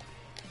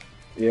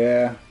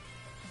 Yeah.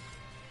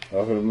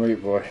 Welcome to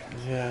Meat Boy.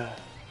 Yeah,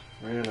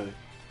 really.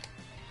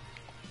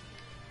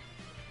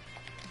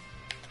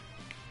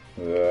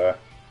 Yeah.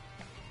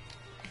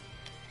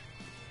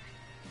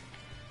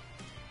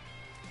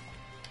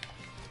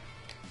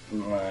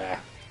 Nah.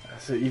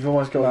 So you've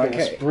almost got No, a bit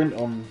of okay. sprint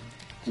on.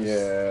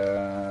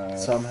 Yeah.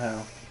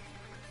 Somehow.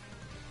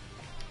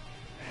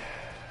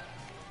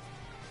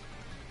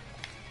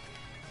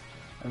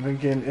 I'm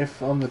thinking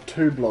if on the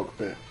 2 block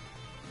bit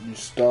you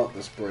start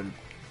the sprint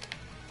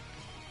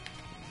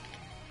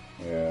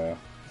Yeah.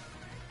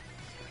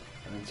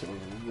 and then sort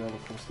of roll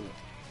across it.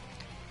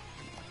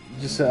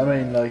 Just, I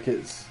mean, like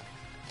it's.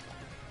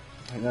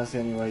 I think that's the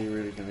only way you're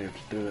really going to be able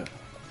to do it.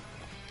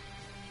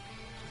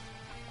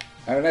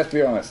 I mean, let's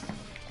be honest.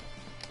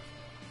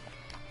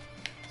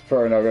 It's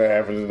probably not going to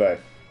happen today.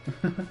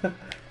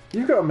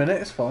 You've got a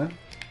minute, it's fine.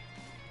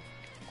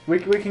 We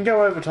can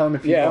go overtime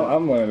if you Yeah, want.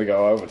 I'm willing to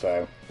go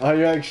overtime. Are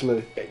you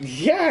actually?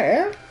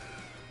 Yeah.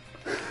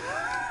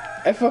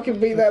 I fucking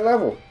beat that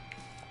level.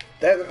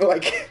 That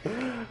like,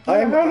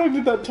 How long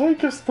did that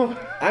take us though?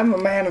 I'm a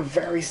man of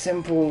very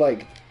simple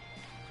like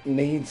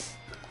needs.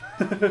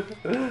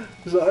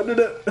 He's like, I did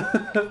it.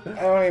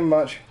 I don't need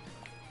much.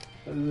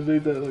 I just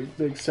need that like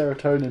big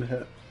serotonin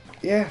hit.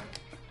 Yeah.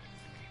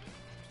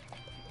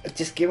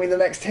 Just give me the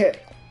next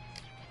hit.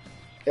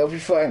 It'll be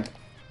fine.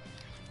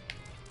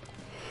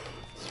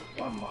 Just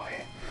one more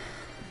hit.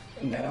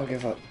 And then I'll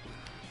give up.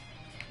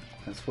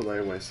 That's what they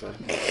always say.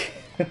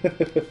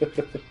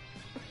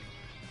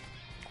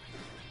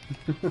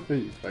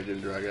 You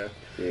fucking drugger.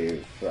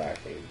 You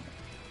fucking...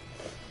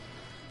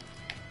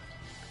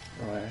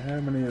 Right, how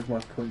many of my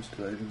points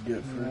do I even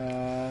get through?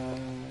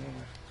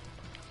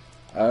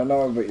 I don't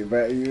know, but you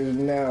better use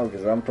them now,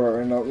 because I'm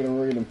probably not going to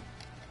read them.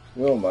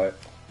 Will, mate.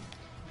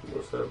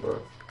 What's that,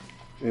 bro?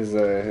 His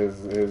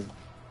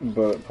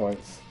bullet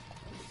points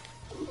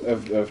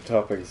of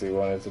topics he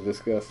wanted to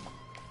discuss.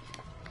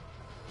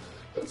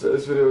 That's it,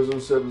 this video's all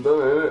said and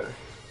done, ain't it?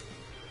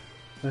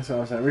 That's what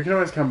I'm saying. We can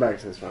always come back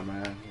to this one,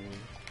 man.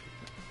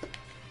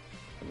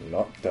 I'm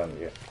not done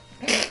yet.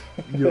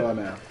 You are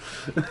now.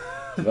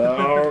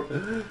 No!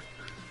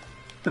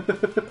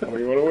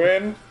 We want to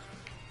win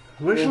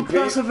We shall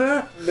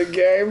persevere. the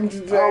game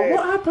today. Oh,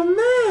 what happened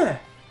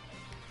there?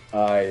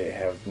 I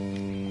have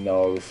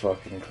no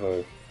fucking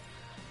clue.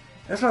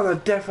 It's like the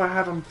death I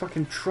had on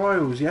fucking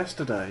Trials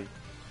yesterday.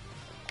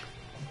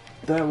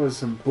 That was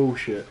some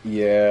bullshit.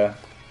 Yeah.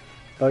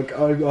 Like,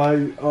 I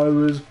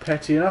was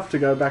petty enough to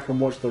go back and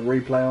watch the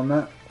replay on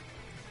that.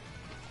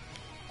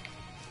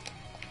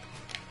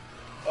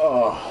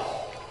 Oh.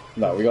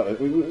 No, we got it.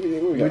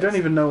 We don't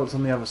even know what's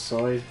on the other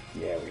side.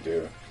 Yeah, we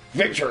do.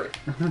 Victory!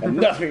 And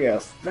nothing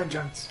else.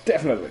 Vengeance.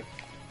 Definitely.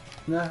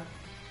 No.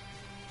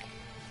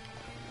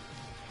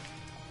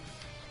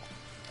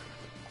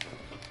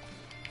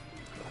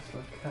 That's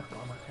like a cap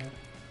on my head.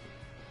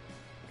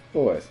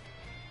 Always.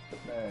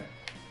 No.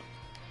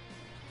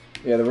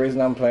 Yeah, the reason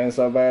I'm playing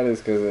so bad is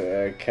because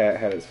a cat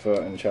had its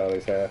foot in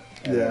Charlie's hair.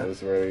 And Yeah. it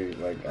was really,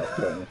 like,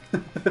 off-putting.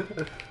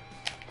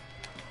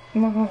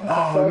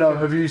 Oh no,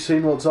 have you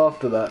seen what's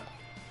after that?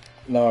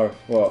 No,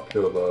 what?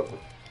 Kill love.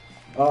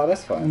 Oh,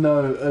 that's fine.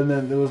 No, and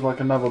then there was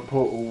like another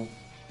portal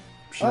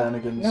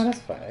shenanigans. No, that's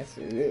fine.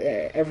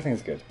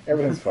 Everything's good.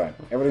 Everything's fine.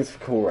 Everything's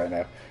cool right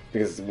now.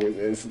 Because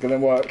it's going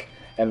to work,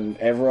 and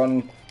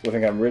everyone will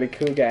think I'm a really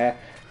cool guy,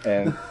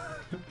 and...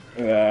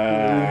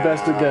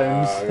 best at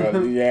games.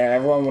 Yeah,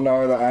 everyone will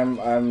know that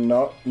I'm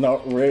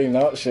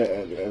not shit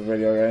at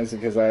video games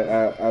because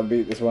I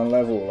beat this one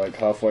level like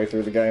halfway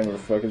through the game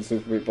with fucking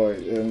Super Meat Boy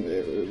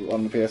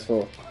on the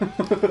PS4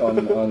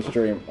 on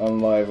stream, on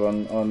live,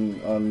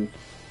 on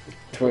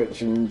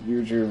Twitch and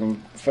YouTube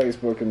and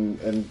Facebook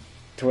and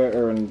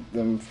Twitter and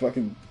then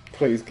fucking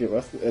please give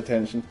us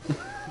attention.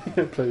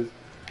 Yeah, please.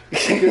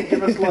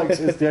 Give us likes.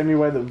 It's the only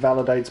way that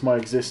validates my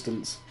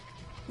existence.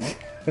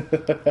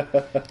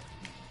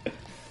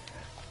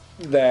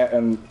 That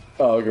and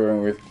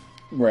arguing with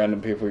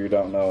random people you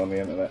don't know on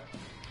the internet.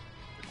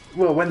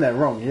 Well, when they're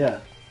wrong, yeah.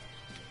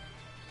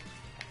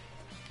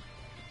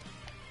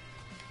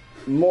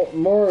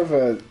 More of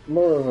a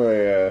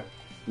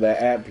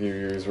the app you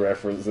use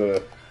reference.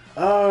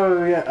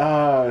 Oh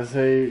yeah.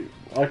 See,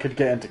 I could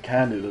get into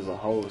Candid as a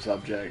whole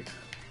subject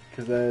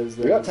because there's.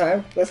 We got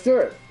time. Let's do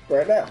it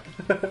right now.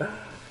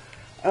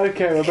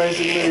 Okay, well,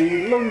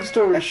 basically, long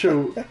story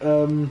short,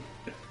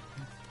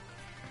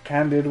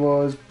 Candid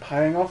was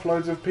paying off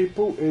loads of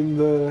people in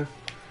the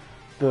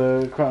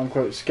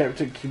quote-unquote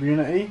skeptic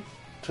community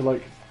to,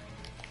 like,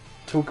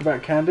 talk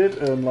about Candid,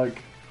 and,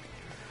 like,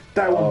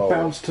 that one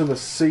bounced to the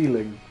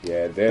ceiling.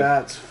 Yeah, it did.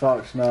 That's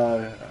fucked.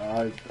 No,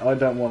 I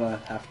don't want to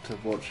have to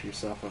watch you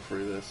suffer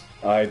through this.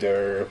 I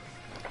do.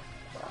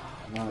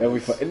 No, It'll be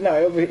fine.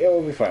 No,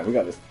 it'll be fine. We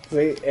got this.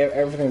 See,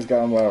 everything's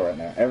going well right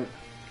now.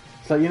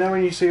 It's like, you know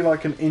when you see,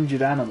 like, an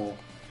injured animal?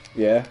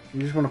 Yeah.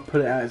 You just want to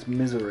put it out its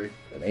misery.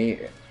 And eat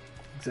it.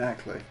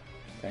 Exactly.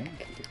 Thank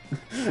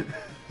you.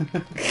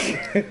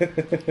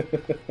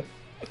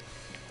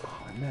 Oh,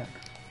 my neck.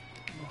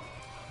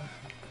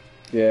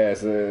 Yeah,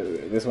 so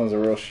this one's a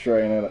real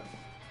strain, isn't it?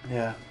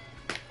 Yeah.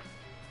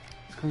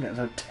 It's gonna get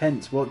so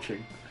tense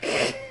watching.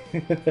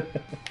 But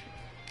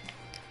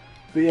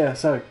yeah,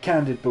 so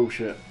Candid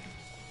bullshit.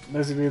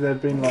 Basically,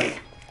 they'd been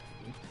like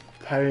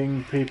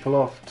paying people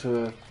off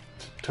to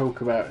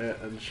talk about it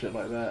and shit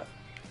like that,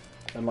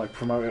 and like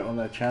promote it on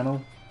their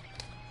channel.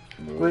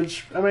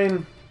 Which, I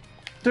mean,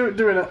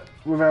 doing it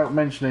without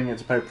mentioning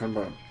it's a paid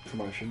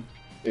promotion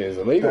Is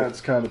illegal.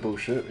 that's kind of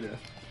bullshit. Yeah.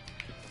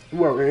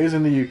 Well, it is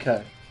in the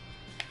UK.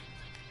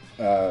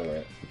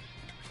 Right.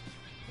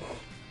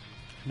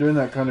 Doing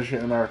that kind of shit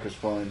in America's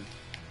fine.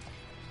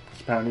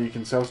 'Cause apparently you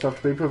can sell stuff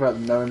to people without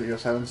them knowing that you're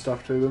selling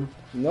stuff to them.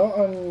 Not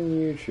on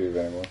YouTube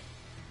anymore.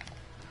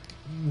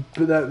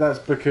 But that's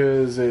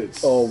because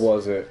it's... Or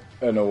was it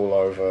an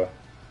all-over,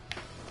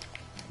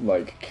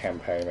 like,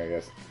 campaign, I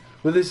guess?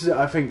 Well, this is it.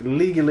 I think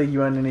legally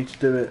you only need to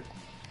do it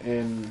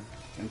in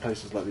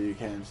places like the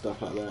UK and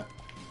stuff like that.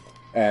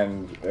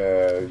 And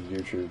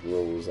YouTube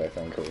rules, I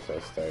think, also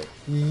state.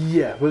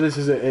 Yeah, well, this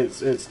is it.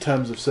 It's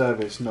terms of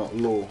service, not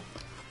law.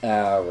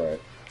 Right.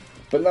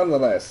 But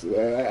nonetheless,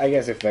 I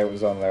guess if they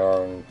was on their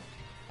own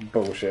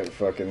bullshit,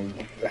 fucking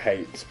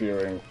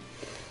hate-spewing,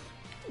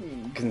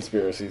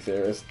 conspiracy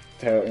theorist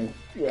touting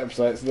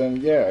websites, then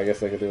yeah, I guess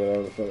they could do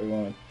whatever the fuck they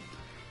wanted.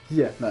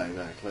 Yeah, no,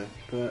 exactly.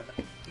 But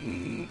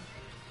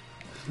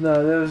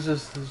No, there's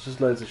just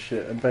loads of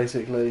shit, and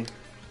basically,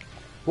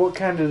 what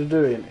Candid are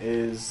doing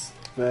is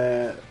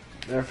they're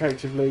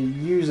effectively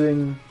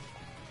using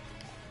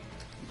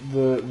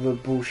the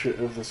bullshit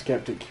of the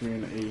skeptic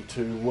community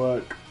to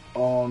work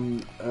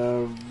on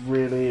a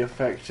really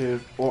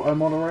effective auto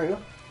moderator,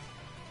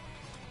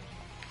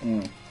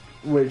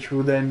 which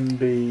will then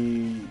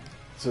be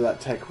that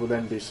tech will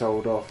then be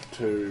sold off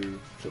to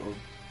sort of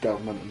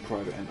government and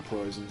private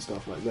enterprise and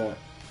stuff like that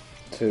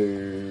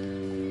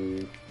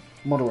To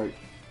moderate.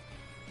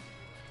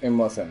 in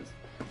what sense?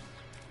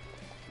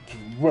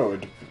 Well,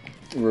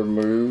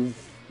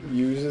 Remove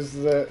users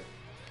that.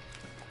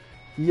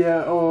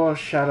 yeah, or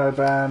shadow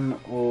ban,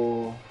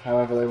 or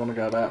however they want to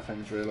go about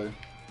things, really.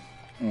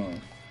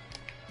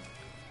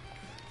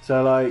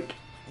 So, like,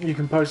 you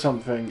can post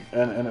something,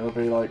 and it'll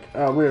be like,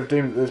 oh, we have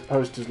deemed that this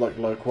post is like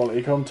low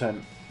quality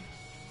content.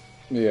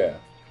 Yeah.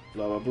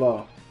 Blah blah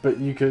blah. But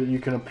you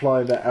can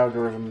apply that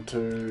algorithm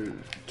to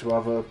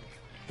other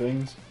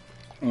things.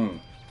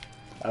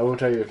 I will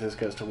tell you if this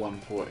gets to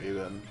 140,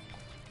 then.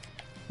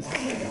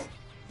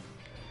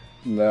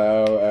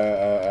 No.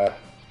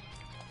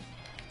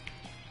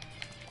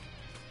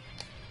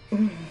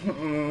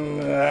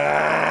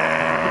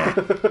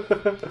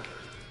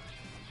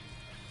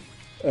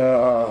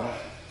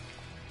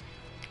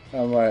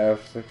 I might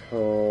have to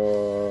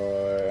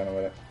call in a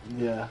minute.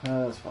 Yeah,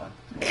 no, that's fine.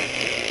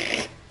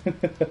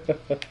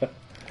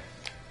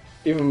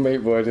 Even Meat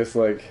Boy just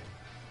like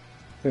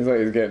seems like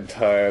he's getting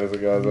tired as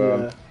it goes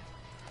on.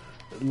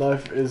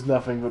 Life is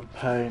nothing but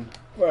pain.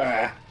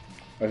 I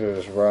should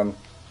just run.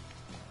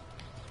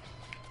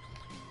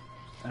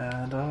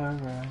 And I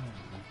ran.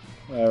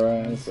 I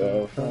ran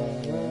so far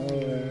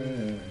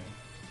away.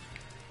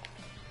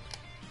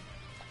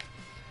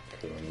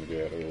 Couldn't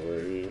get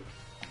away.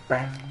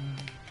 Bang.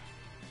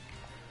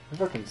 The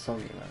fucking song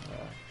you went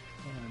there.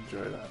 I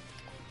enjoy that.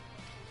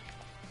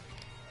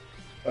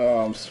 Oh,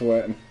 I'm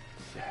sweating.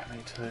 Yeah,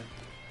 me too.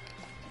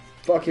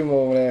 Fucking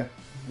warm in here.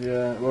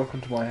 Yeah, welcome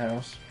to my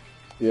house.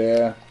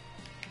 Yeah.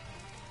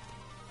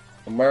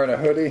 I'm wearing a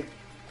hoodie.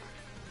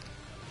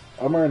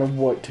 I'm wearing a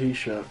white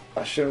t-shirt.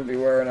 I shouldn't be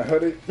wearing a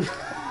hoodie.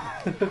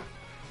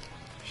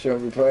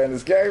 Shouldn't be playing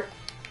this game.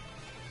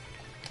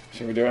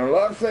 Should be doing a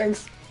lot of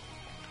things.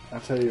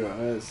 I'll tell you what,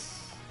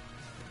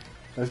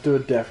 let's do a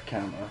death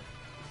counter.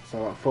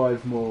 So like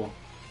 5 more,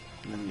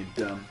 and then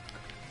you're done.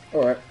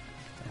 Alright.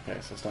 Okay,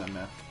 so starting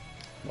now.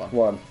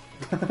 1.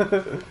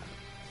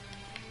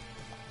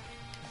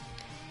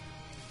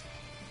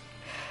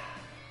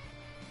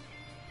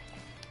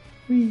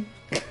 Wee.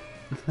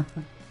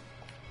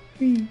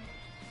 Wee.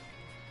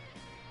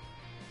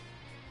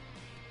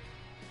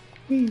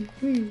 Wee.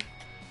 Wee.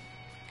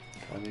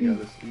 Come on, you got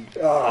this.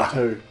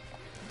 2.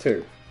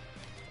 2.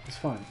 It's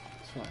fine.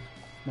 It's fine.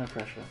 No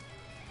pressure.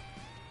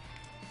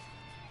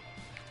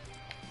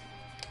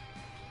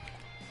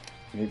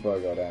 Meat Boy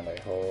got down a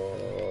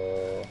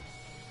hole.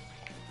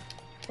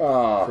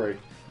 Ah. 3.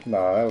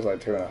 No, that was like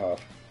 2.5.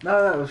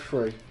 No, that was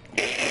 3.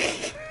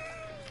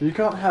 You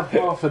can't have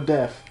half a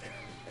death.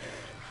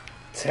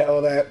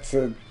 Tell that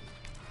to.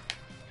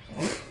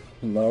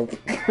 Nope.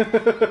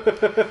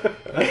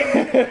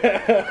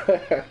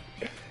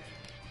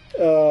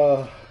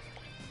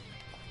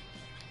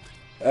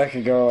 That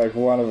could go like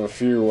one of a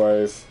few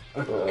ways.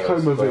 A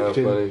coma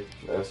victim. Buddy.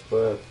 That's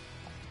bad.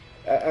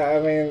 I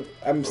mean,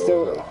 I'm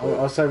still.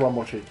 I'll say one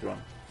more cheeky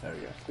one. There we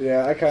go.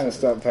 Yeah, I kind of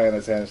stopped paying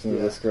attention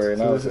to the screen.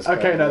 So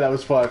okay, no, that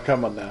was 5.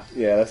 Come on now.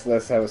 Yeah,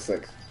 let's have a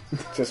 6,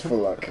 just for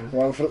luck.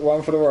 One for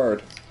the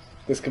road.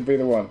 This could be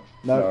the one.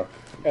 No.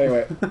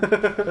 Anyway,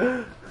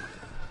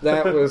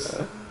 that was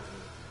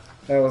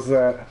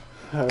that.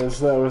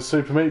 That was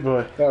Super Meat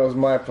Boy. That was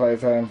my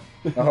playtime.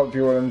 I hope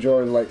you all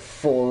enjoyed like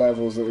 4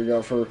 levels that we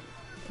got through.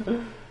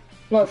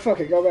 No, fuck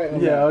it, go back.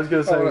 Yeah, I was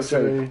gonna wanna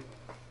say.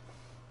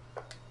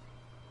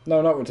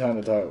 No, not return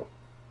the title.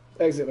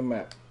 Exit the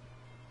map.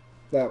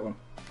 That one.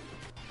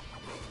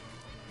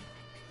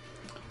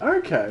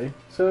 Okay,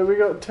 so we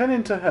got 10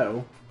 into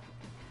hell,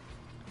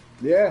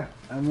 Yeah,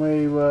 and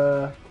we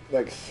were.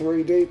 like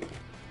 3 deep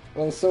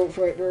on Salt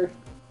Factory.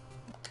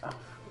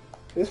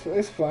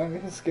 It's fine, you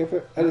can skip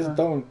it. I just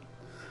don't.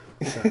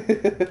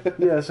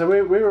 Yeah, so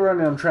we were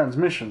running on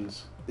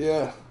transmissions,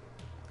 Yeah.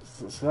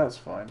 so that's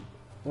fine.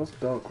 What's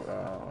dog?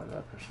 Oh, why did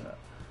I push that?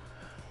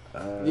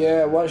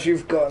 Yeah, once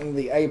you've gotten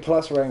the A+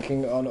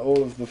 ranking on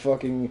all of the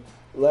fucking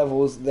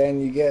levels,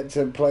 then you get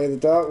to play the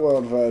Dark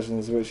World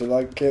versions, which are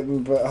like getting a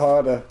bit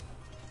harder.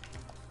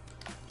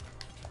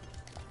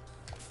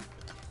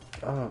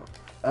 Oh,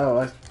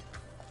 I.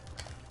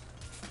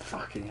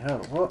 Fucking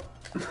hell! What?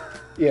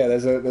 Yeah,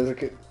 there's a.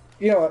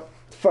 You know what?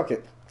 Fuck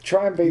it.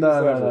 Try and beat this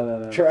level.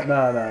 No. Try.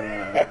 No.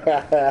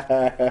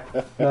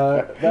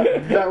 No,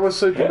 that was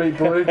Super Meat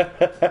Boy.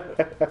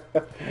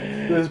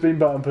 There's been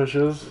button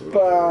pushers.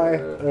 Bye.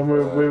 And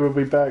we will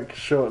be back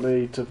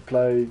shortly to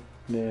play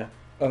Nier.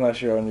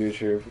 Unless you're on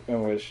YouTube,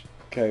 in which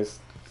case...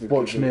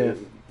 Watch Nier.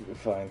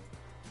 Fine.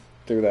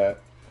 Do that.